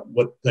look at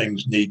what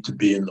things need to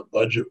be in the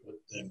budget, what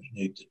things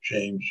need to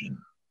change in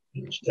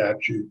the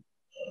statute.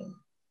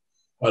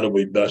 How do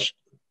we best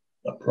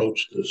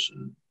approach this?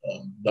 And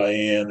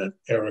Diane and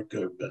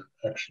Erica have been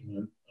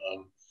excellent.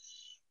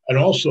 And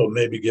also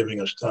maybe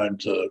giving us time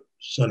to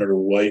Senator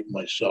White,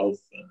 myself,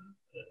 and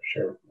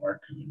Sheriff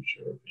Markey and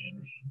Sheriff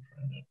Anderson,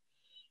 trying to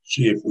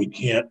see if we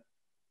can't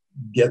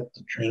get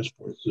the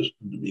transport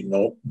system to be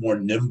more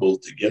nimble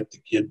to get the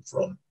kid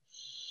from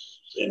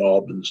St.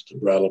 Albans to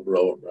Brattleboro,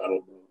 or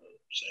Brattleboro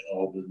to St.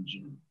 Albans,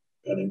 or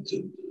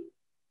Bennington to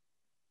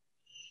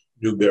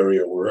Newberry,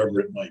 or wherever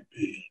it might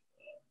be.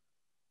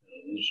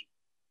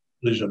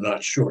 These are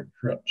not short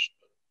trips.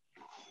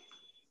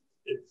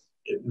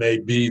 It may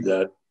be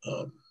that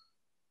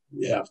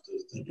we have to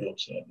think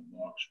outside the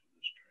box for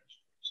this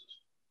transport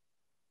system.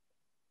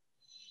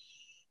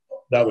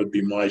 That would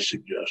be my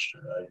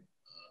suggestion.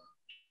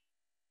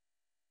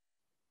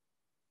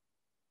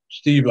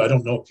 Steve, I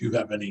don't know if you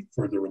have any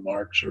further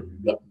remarks or if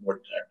you've got more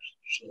text.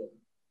 So,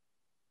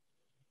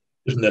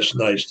 isn't this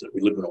nice that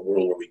we live in a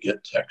world where we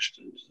get text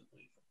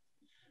instantly?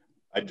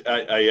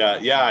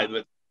 Yeah,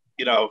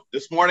 you know,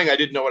 this morning I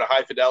didn't know what a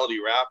high fidelity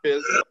wrap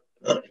is.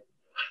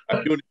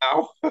 I do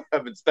now.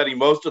 I've been spending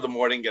most of the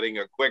morning getting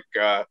a quick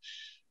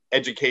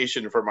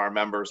education from our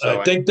members. So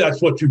I think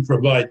that's what you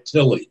provide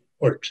Tilly,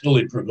 or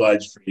Tilly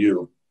provides for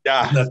you.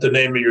 Yeah. Isn't that the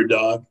name of your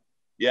dog?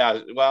 Yeah,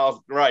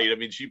 well, right. I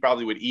mean, she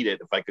probably would eat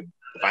it if I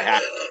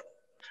had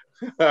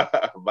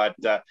it.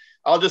 But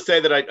I'll just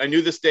say that I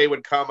knew this day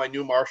would come. I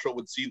knew Marshall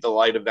would see the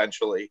light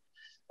eventually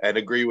and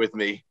agree with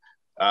me.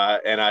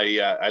 And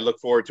I look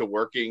forward to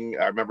working.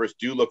 Our members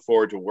do look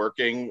forward to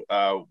working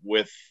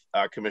with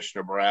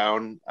Commissioner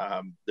Brown.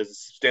 There's a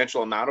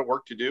substantial amount of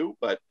work to do,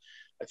 but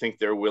I think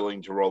they're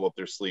willing to roll up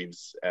their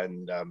sleeves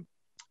and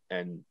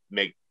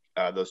make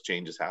those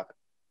changes happen.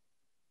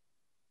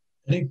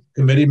 Any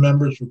committee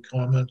members with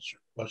comments or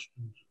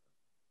questions?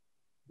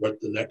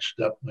 What the next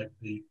step might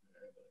be?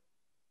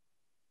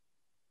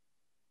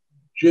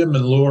 Jim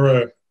and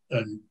Laura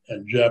and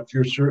Jeff,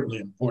 you're certainly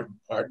important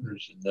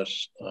partners in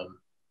this.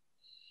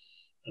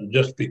 And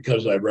just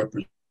because I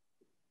represent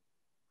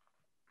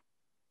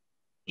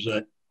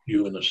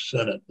you in the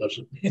Senate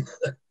doesn't mean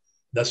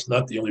that's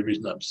not the only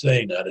reason I'm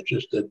saying that. It's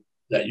just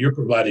that you're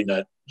providing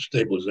that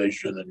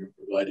stabilization and you're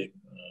providing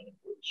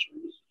important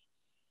services.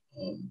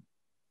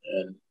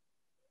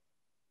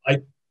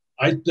 And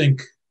I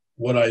think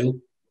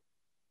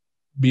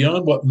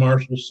beyond what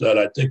Marshall said,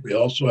 I think we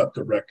also have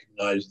to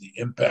recognize the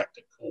impact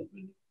of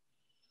COVID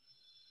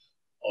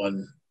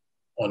on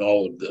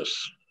all of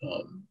this,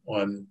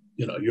 on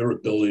your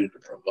ability to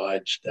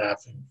provide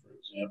staffing, for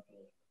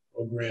example,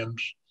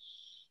 programs,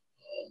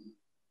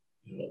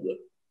 the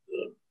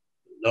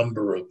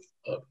number of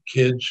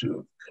kids who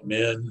have come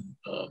in.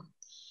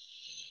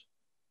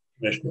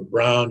 Commissioner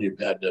Brown, you've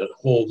had to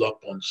hold up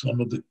on some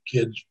of the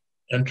kids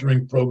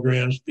entering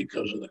programs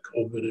because of the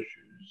COVID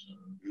issues.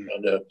 And you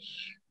had to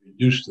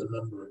reduce the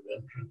number of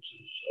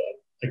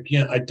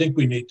entrances. I think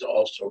we need to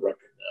also recognize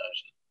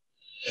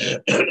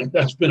that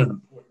that's been an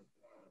important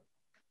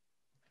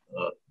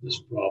part of this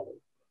problem.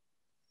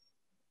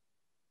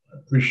 I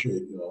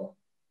appreciate you all.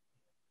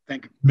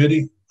 Thank you.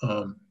 Committee,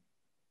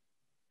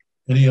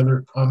 any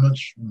other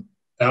comments?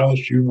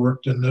 Alice, you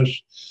worked in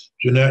this.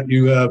 Jeanette,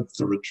 you have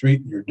the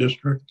retreat in your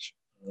district.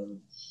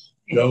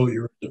 Joe,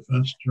 you're a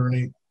defense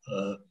attorney.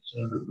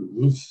 Senator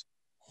Ruth,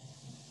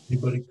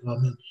 anybody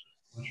comments?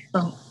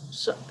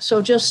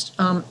 So just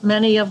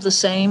many of the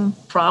same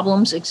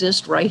problems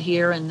exist right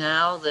here and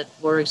now that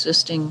were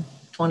existing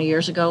 20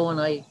 years ago when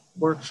I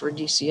worked for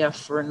DCF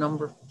for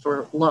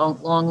a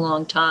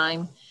long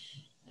time.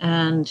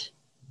 And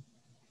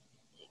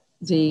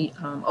the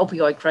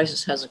opioid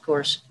crisis has, of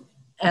course,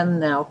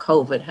 and now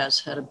COVID has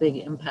had a big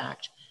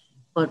impact.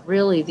 But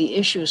really the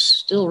issues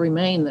still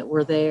remain that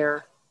were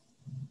there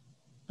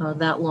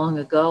that long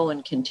ago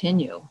and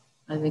continue.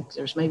 I think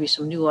there's maybe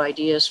some new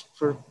ideas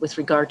with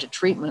regard to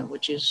treatment,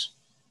 which is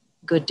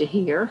good to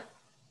hear.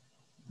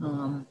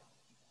 And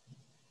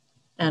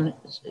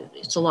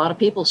it's a lot of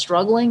people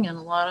struggling and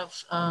a lot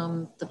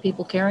of the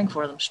people caring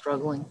for them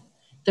struggling.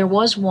 There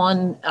was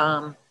one,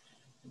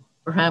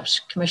 perhaps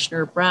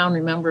Commissioner Brown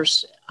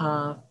remembers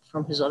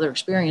from his other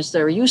experience,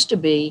 there used to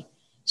be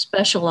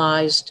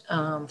specialized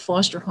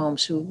foster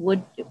homes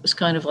it was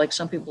kind of like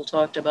some people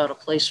talked about a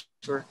place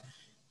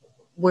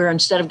where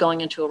instead of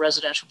going into a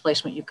residential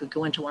placement, you could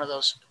go into one of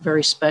those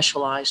very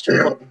specialized.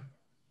 There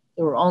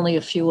were only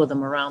a few of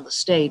them around the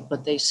state,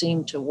 but they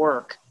seemed to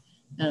work.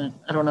 And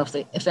I don't know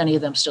if any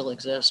of them still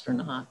exist or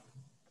not.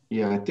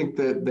 Yeah, I think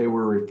that they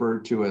were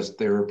referred to as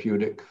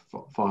therapeutic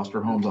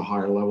foster homes, a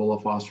higher level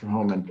of foster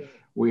home. And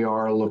we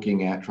are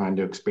looking at trying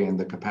to expand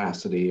the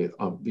capacity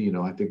of,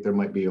 I think there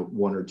might be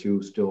one or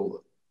two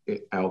still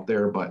out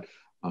there, but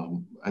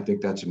I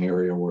think that's an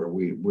area where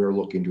we're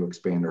looking to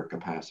expand our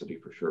capacity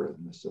for sure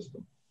in the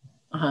system.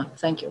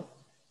 Thank you.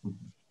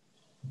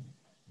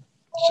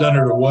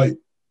 Senator White.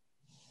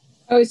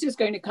 I was just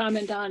going to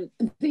comment on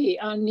the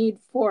need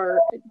for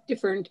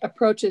different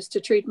approaches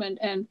to treatment.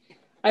 And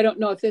I don't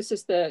know if this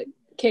is the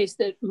case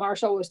that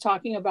Marshall was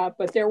talking about,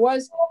 but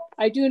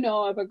I do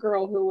know of a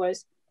girl who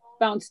was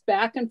bounced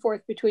back and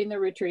forth between the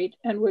retreat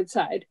and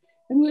Woodside.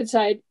 And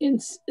Woodside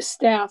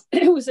staff,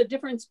 it was a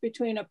difference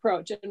between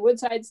approach. And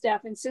Woodside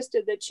staff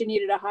insisted that she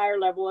needed a higher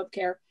level of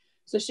care.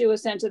 So she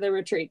was sent to the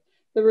retreat.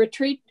 The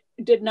retreat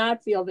did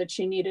not feel that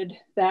she needed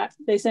that.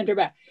 They sent her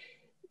back.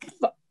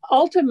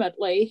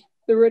 Ultimately,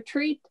 the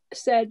retreat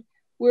said,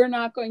 we're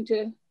not going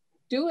to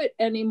do it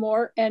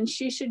anymore. And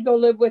she should go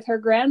live with her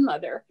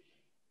grandmother.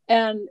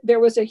 And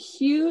there was a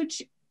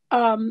huge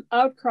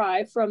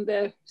outcry from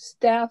the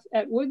staff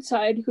at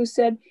Woodside who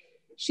said,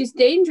 she's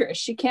dangerous.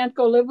 She can't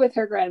go live with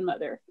her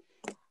grandmother.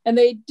 And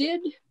they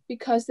did,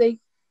 because they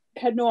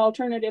had no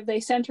alternative. They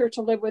sent her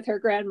to live with her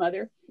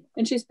grandmother.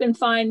 And she's been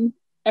fine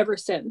ever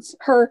since.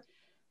 Her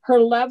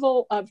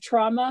level of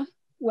trauma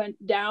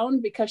went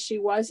down because she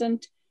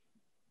wasn't,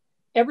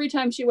 every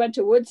time she went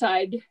to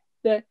Woodside,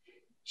 the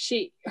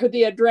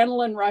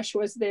adrenaline rush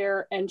was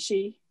there and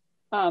she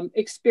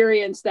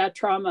experienced that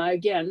trauma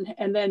again.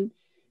 And then,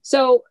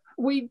 so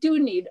we do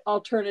need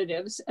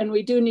alternatives and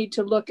we do need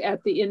to look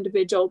at the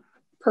individual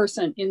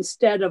person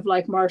instead of,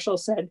 like Marshall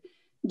said,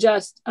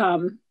 just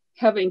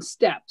having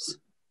steps.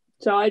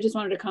 So I just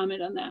wanted to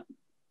comment on that.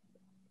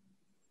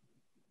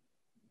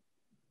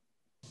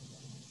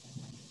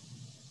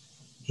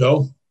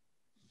 Joe?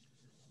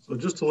 So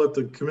just to let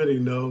the committee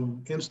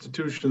know,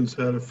 institutions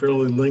had a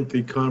fairly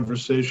lengthy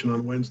conversation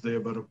on Wednesday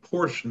about a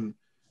portion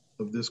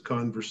of this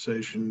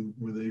conversation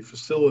with a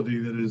facility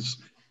that is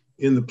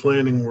in the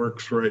planning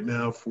works right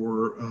now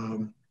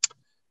for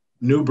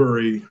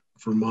Newbury,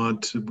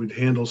 Vermont. It would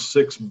handle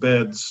 6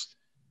 beds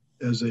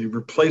as a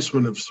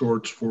replacement of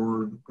sorts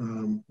for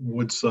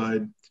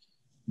Woodside,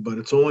 but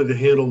it's only to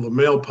handle the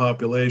male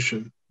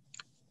population.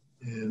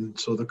 And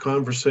so the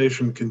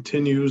conversation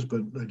continues,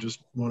 but I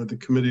just wanted the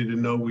committee to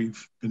know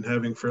we've been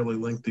having fairly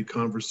lengthy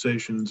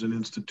conversations in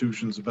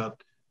institutions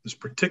about this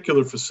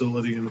particular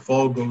facility. And if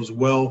all goes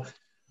well,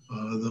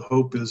 the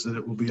hope is that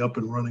it will be up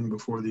and running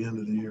before the end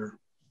of the year.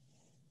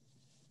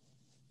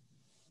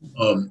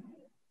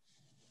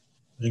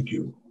 Thank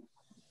you.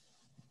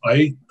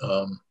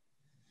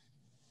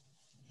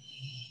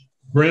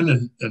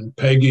 Bryn and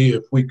Peggy,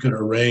 if we could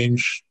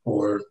arrange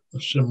for a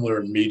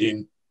similar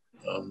meeting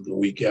the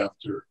week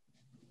after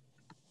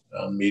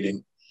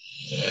meeting.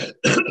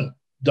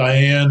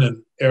 Diane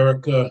and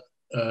Erica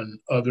and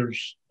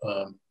others,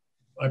 I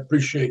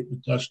appreciate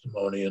the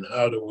testimony, and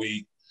how do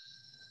we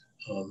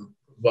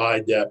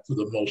provide that for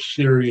the most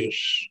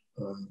serious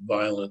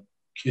violent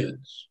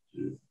kids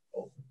to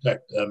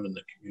protect them in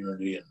the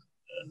community and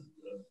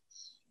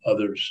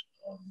others.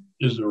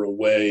 Is there a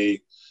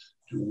way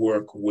to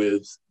work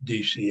with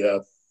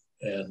DCF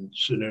and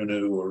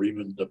Sununu or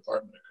even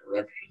Department of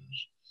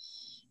Corrections?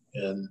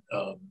 And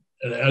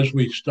as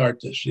we start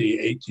to see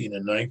 18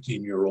 and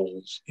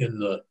 19-year-olds in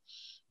the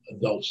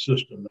adult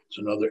system, that's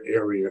another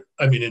area,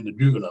 I mean in the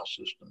juvenile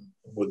system,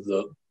 with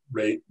the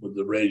rate with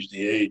the raise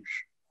the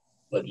age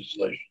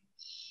legislation.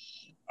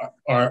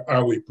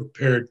 Are we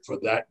prepared for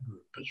that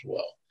group as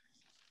well?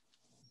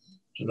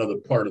 It's another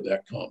part of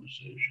that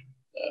conversation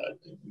that I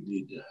think we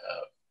need to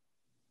have.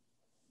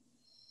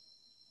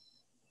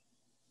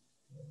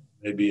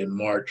 Maybe in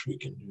March we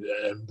can do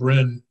that. And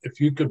Bryn, if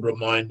you could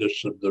remind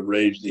us of the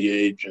raise the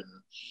age and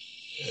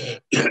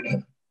a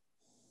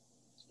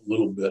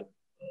little bit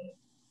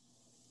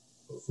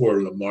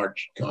before the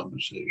March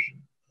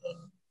conversation,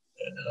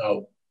 and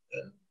how,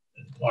 and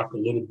talk a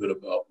little bit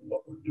about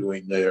what we're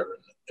doing there.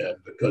 And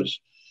because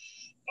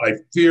I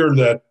fear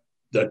that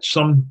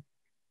some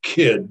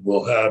kid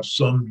will have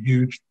some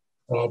huge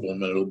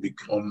problem and it'll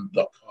become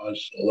the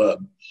cause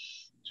celeb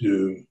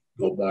to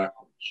go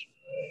backwards.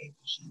 I hate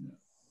to see that.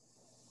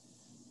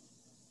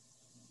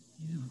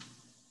 Yeah.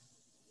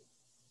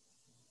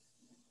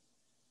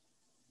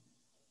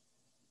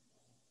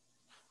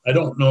 I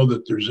don't know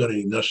that there's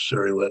any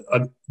necessary,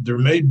 there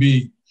may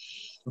be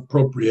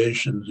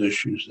appropriations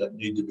issues that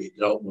need to be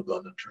dealt with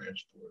on the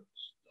transport.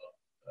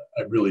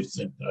 I really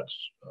think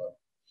that's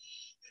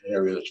an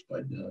area that's by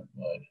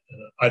identified.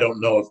 And I don't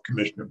know if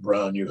Commissioner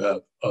Brown, you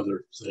have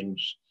other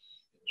things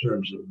in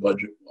terms of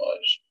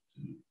budget-wise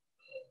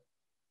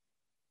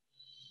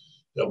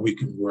that we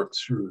can work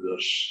through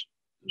this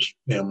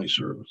family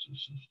services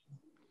system.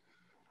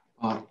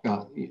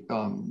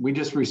 We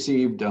just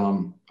received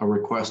a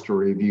request to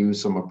review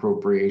some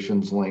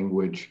appropriations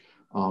language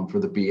for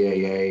the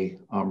BAA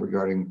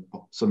regarding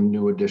some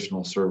new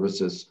additional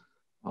services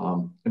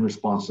in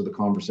response to the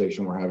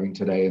conversation we're having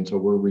today. And so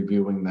we're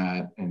reviewing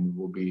that, and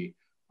we'll be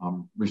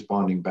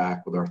responding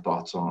back with our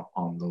thoughts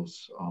on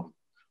those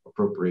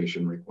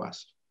appropriation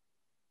requests.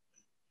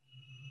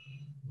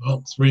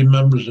 Well, 3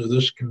 members of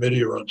this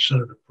committee are on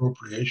Senate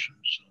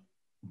Appropriations.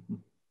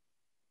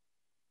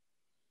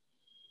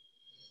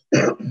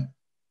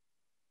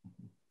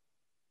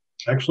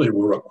 Actually,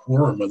 we're a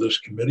quorum of this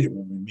committee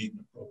when we meet in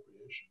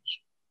appropriations.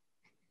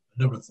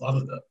 I never thought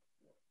of that.